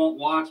that I won't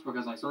watch,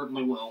 because I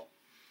certainly will.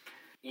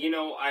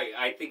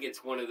 I think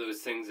it's one of those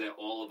things that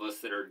all of us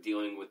that are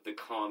dealing with the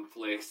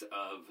conflicts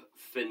of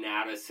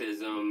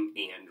fanaticism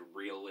and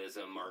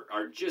realism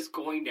are just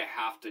going to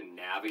have to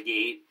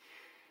navigate.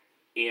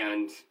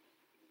 And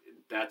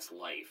that's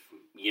life.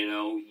 You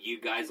know, you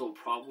guys will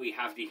probably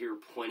have to hear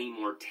plenty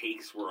more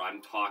takes where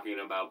I'm talking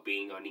about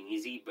being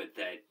uneasy, but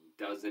that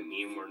doesn't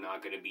mean we're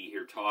not going to be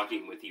here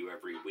talking with you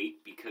every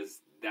week, because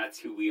that's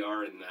who we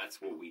are and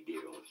that's what we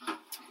do.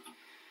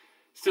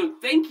 So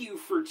thank you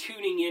for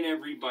tuning in,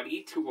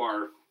 everybody, to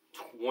our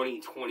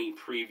 2020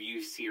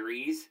 preview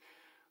series.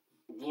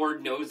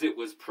 Lord knows it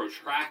was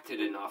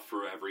protracted enough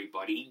for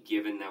everybody,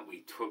 given that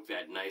we took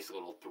that nice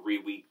little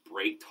 3-week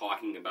break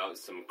talking about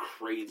some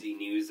crazy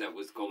news that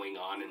was going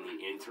on in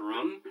the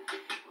interim.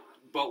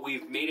 But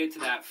we've made it to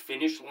that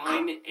finish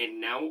line, and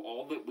now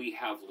all that we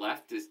have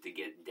left is to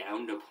get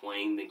down to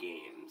playing the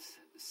games.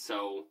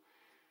 So,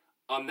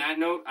 on that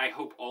note, I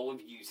hope all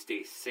of you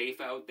stay safe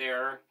out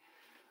there.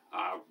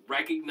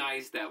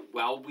 Recognize that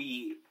while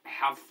we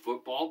have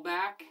football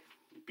back,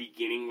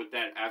 beginning with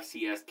that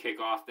FCS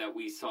kickoff that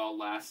we saw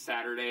last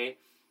Saturday,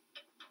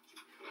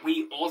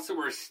 we also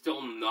are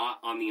still not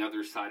on the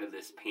other side of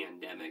this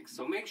pandemic.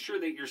 So make sure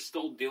that you're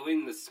still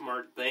doing the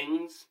smart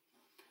things,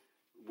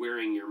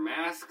 wearing your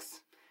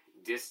masks,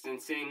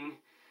 distancing,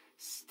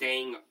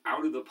 staying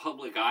out of the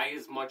public eye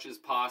as much as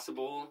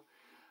possible.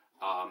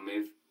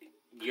 If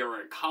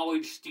you're a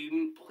college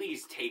student,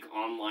 please take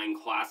online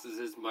classes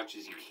as much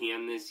as you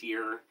can this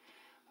year.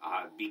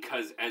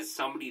 Because as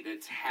somebody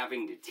that's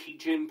having to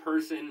teach in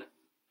person,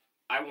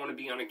 I want to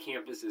be on a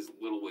campus as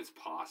little as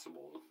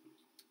possible.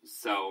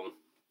 So,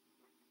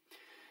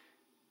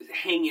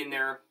 hang in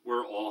there.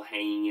 We're all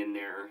hanging in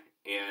there.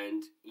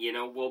 And, you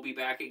know, we'll be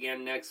back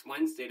again next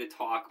Wednesday to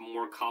talk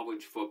more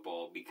college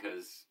football,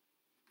 because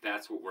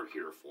that's what we're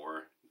here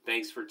for.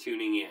 Thanks for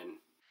tuning in.